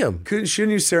to a museum.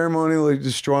 Shouldn't you ceremonially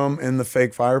destroy him in the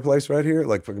fake fireplace right here?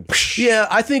 Like fucking. Yeah,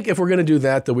 I think if we're gonna do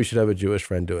that, then we should have a Jewish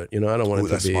friend do it. You know, I don't want it to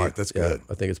that's be smart. That's good.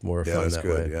 I think it's more fun that's that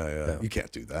good. way. Yeah. You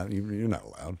can't do that. You're not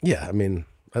allowed. Yeah, I mean,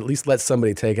 at least let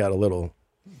somebody take out a little.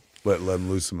 Let them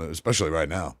loose some, especially right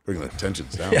now, bringing the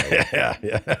tensions down. Yeah.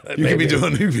 You could be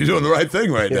doing the right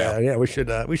thing right now. Yeah, we should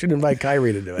invite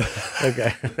Kyrie to do it.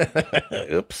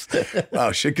 Okay. Oops.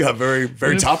 Wow, shit got very,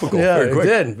 very topical. Yeah, very quick.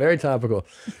 It did. Very topical.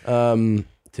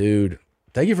 Dude,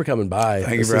 thank you for coming by.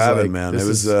 Thank you for having me, man. It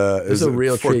was a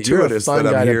real treat. You're a fun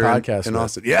guy to podcast in with.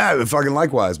 Austin. Yeah, fucking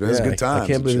likewise, man. It's a good time. I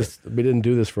can't believe we didn't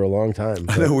do this for a long time.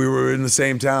 I know, we were in the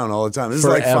same town all the time. This is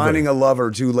like finding a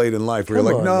lover too late in life. Where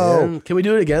you're like, no. Man. Can we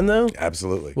do it again though?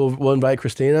 Absolutely. We'll invite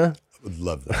Christina. Would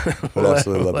love that. Would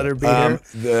absolutely love let her that.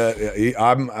 be here.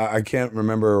 I can't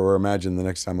remember or imagine the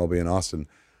next time I'll be in Austin.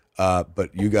 But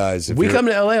you guys, if We you're- come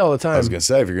to LA all the time. I was gonna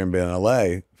say, if you're gonna be in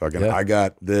LA, fucking, Yeah. I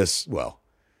got this. Well,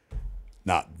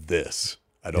 not this.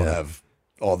 I don't have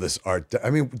all this art.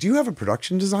 I mean, do you have a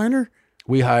production designer?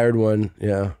 We hired one,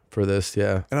 for this,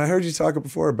 And I heard you talk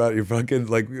before about your fucking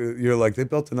like. You're like, they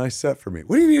built a nice set for me.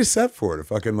 What do you need a set for to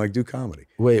fucking like do comedy?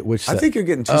 Wait, which I set? think you're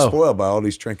getting too spoiled by all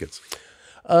these trinkets.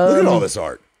 Look at all this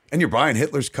art, and you're buying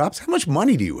Hitler's cups. How much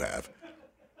money do you have?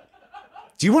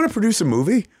 Do you want to produce a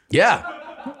movie? Yeah.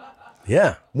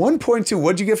 1.2.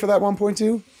 What'd you get for that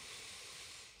 1.2?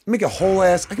 Make a whole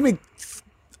ass. I can make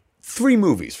 3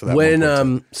 movies for that.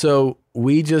 When so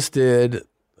we just did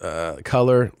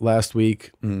color last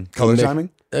week. Color timing?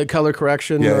 Color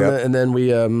correction. And then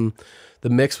we the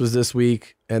mix was this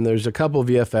week, and there's a couple of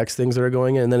VFX things that are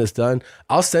going in, and then it's done.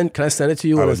 Can I send it to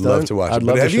you when I would it's done? love to watch I'd it.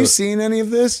 love But to have show you it. seen any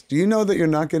of this? Do you know that you're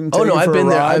not getting taken Oh no, I've for been a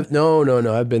there. ride?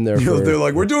 No, I've been there. They're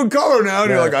like, we're doing color now, and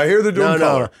you're like, I hear they're doing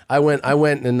color. No, I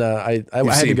went and I had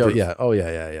to seen go. proof. Yeah. Oh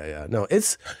yeah. No,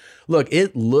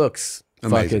 it looks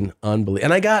Amazing. fucking unbelievable.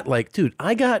 And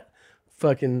I got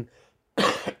fucking,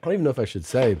 I don't even know if I should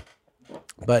say,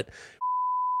 but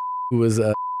who was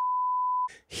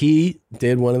he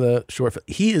did one of the short.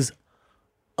 He is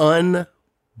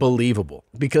unbelievable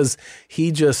because he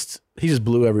just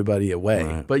blew everybody away.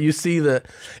 Right. But you see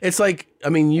it's like, I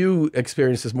mean, you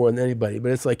experience this more than anybody,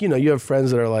 but it's like, you have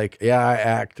friends that are like, yeah, I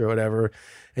act or whatever.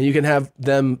 And you can have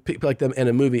people like them in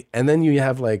a movie. And then you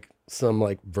have like some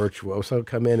like virtuoso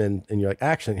come in and you're like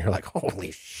action. And you're like,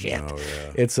 holy shit. Oh,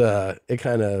 yeah. It's it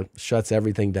kind of shuts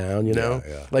everything down, Yeah.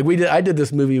 Like I did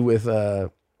this movie with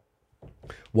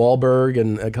Wahlberg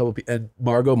and a couple people, and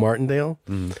Margot Martindale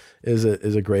is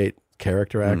a great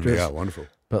character actress. Yeah, wonderful.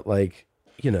 But like,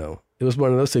 it was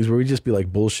one of those things where we'd just be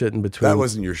like bullshitting between. That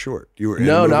wasn't your short. You were in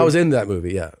No, the movie? I was in that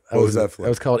movie. Yeah. What was that for? It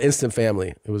was called Instant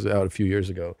Family. It was out a few years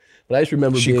ago. But I just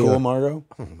remember She being cool, Margot?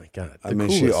 Oh my god! I mean,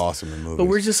 she's awesome in movies. But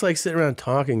we're just like sitting around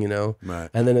talking, Right.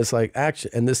 And then it's like action,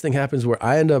 and this thing happens where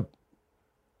I end up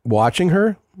watching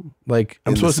her. Like I'm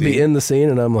In the supposed to be scene? in the scene,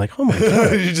 and I'm like, oh my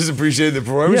god! You just appreciate the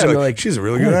performance. Yeah, You're and like, they're like, she's a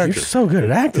really "Oh, good actor. You're so good at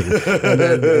acting. And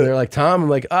then they're like, Tom, I'm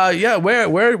like, yeah, where,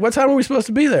 what time are we supposed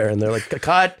to be there? And they're like,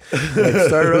 cut, like,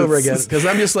 start it over again. Because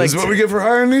I'm just like, this is what we get for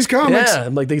hiring these comics. yeah,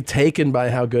 I'm like, they're taken by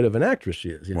how good of an actress she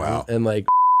is. Wow. And like,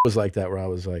 was like that where I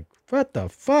was like, what the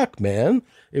fuck, man?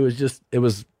 It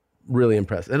was really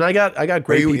impressive. And I got Are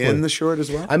great you people. in the short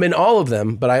as well? I'm in all of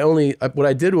them, but what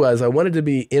I did was I wanted to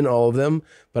be in all of them,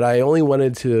 but I only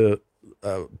wanted to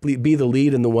be the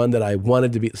lead in the one that I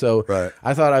wanted to be. So Right.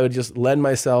 I thought I would just lend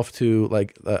myself to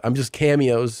like, I'm just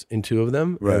cameos in 2 of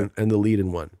them Right. and the lead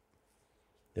in 1.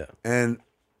 Yeah. And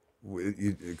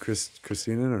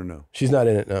Christina or no? She's not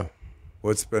in it, no.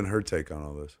 What's been her take on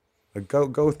all this? Like,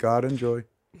 go with God, enjoy.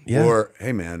 Yeah. Or,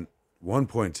 hey man,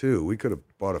 1.2, we could have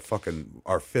bought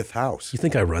our 5th house. You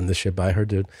think I run this shit by her,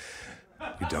 dude?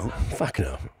 You don't? Fuck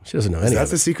no. She doesn't know Is anything. that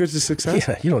the secret to success?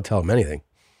 Yeah, you don't tell them anything.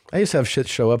 I used to have shit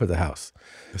show up at the house.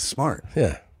 That's smart.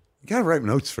 Yeah. You gotta write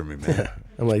notes for me, man.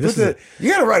 I'm like, this is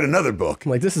You gotta write another book.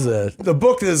 I'm like, this is a The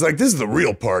book that is like, this is the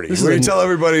real party. This is Where you a- tell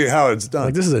everybody how it's done.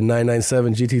 like this is a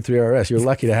 997 GT3 RS. You're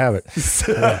lucky to have it.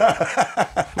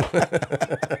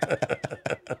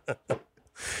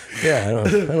 Yeah, I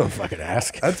don't fucking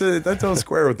ask. That don't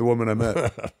square with the woman I met.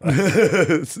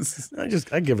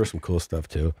 I give her some cool stuff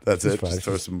too. That's It's it. fine. Just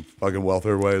throw some fucking wealth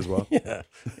her way as well. Yeah.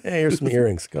 Hey, here's some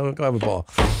earrings. Go have a ball.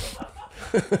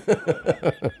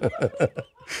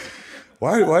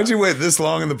 Why'd you wait this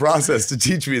long in the process to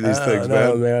teach me these things,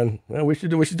 man? Well, we should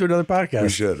do another podcast. We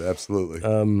should, absolutely.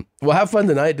 Well, have fun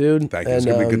tonight, dude. Thank you. It's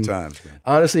gonna be good times, man.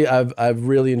 Honestly, I've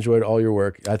really enjoyed all your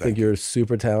work. I think you're a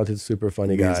super talented, super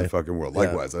funny It guy. means the fucking world.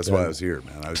 Likewise, that's why I was here,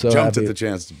 man. I So jumped happy. at the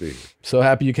chance to be here. So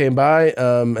happy you came by,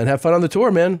 and have fun on the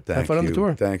tour, man. Have fun on the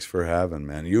tour. Thanks for having,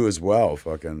 man. You as well.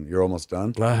 Fucking, you're almost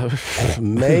done.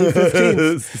 May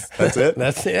 15th. That's it.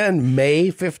 That's the end. May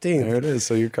 15th. There it is.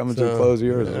 So you're coming to a close of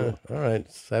yours. All right,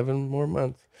 7 more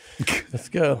months. Let's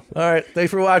go. All right, thanks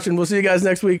for watching. We'll see you guys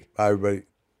next week. Bye, everybody.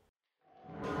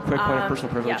 Quick point of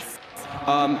personal privilege. Yes.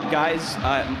 Guys,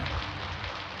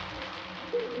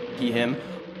 him.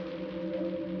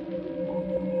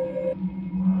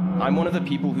 I'm one of the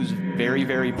people who's very,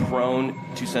 very prone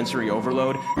to sensory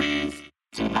overload.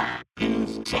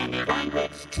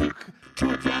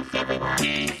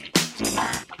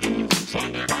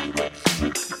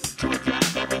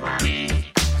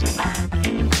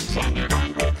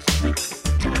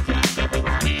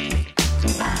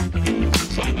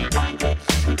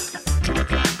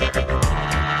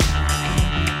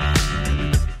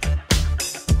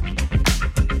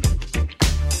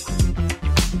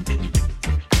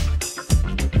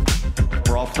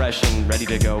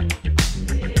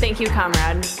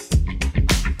 comrade.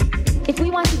 If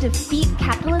we want to defeat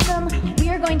capitalism, we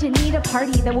are going to need a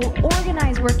party that will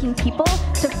organize working people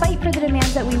to fight for the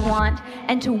demands that we want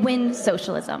and to win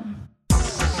socialism.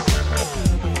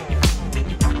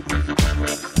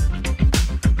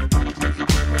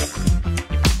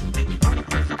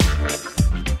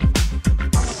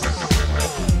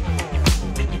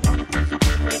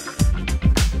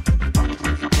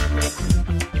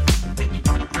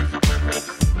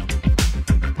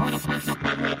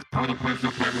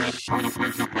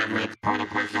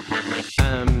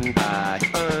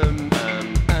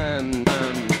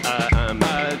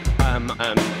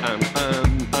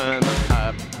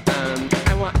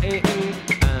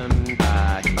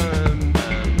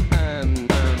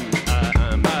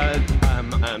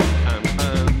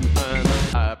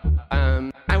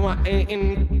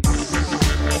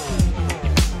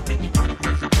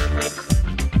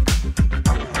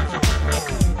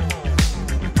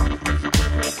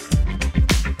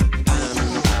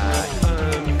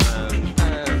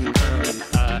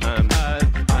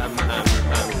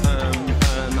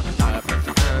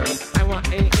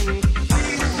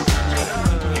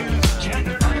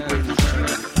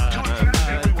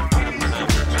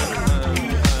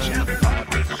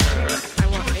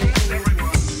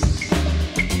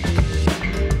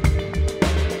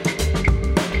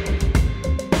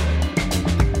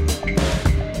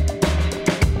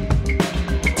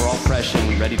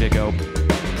 Ready to go.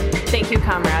 Thank you,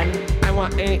 comrade. I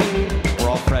want a. We're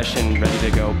all fresh and ready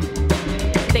to go.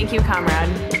 Thank you, comrade.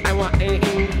 I want a.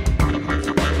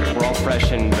 We're all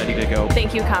fresh and ready to go.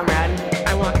 Thank you, comrade.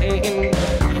 I want a.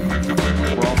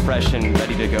 We're all fresh and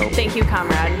ready to go. Thank you,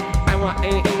 comrade. I want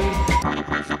a.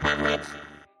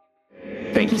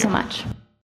 Thank you so much.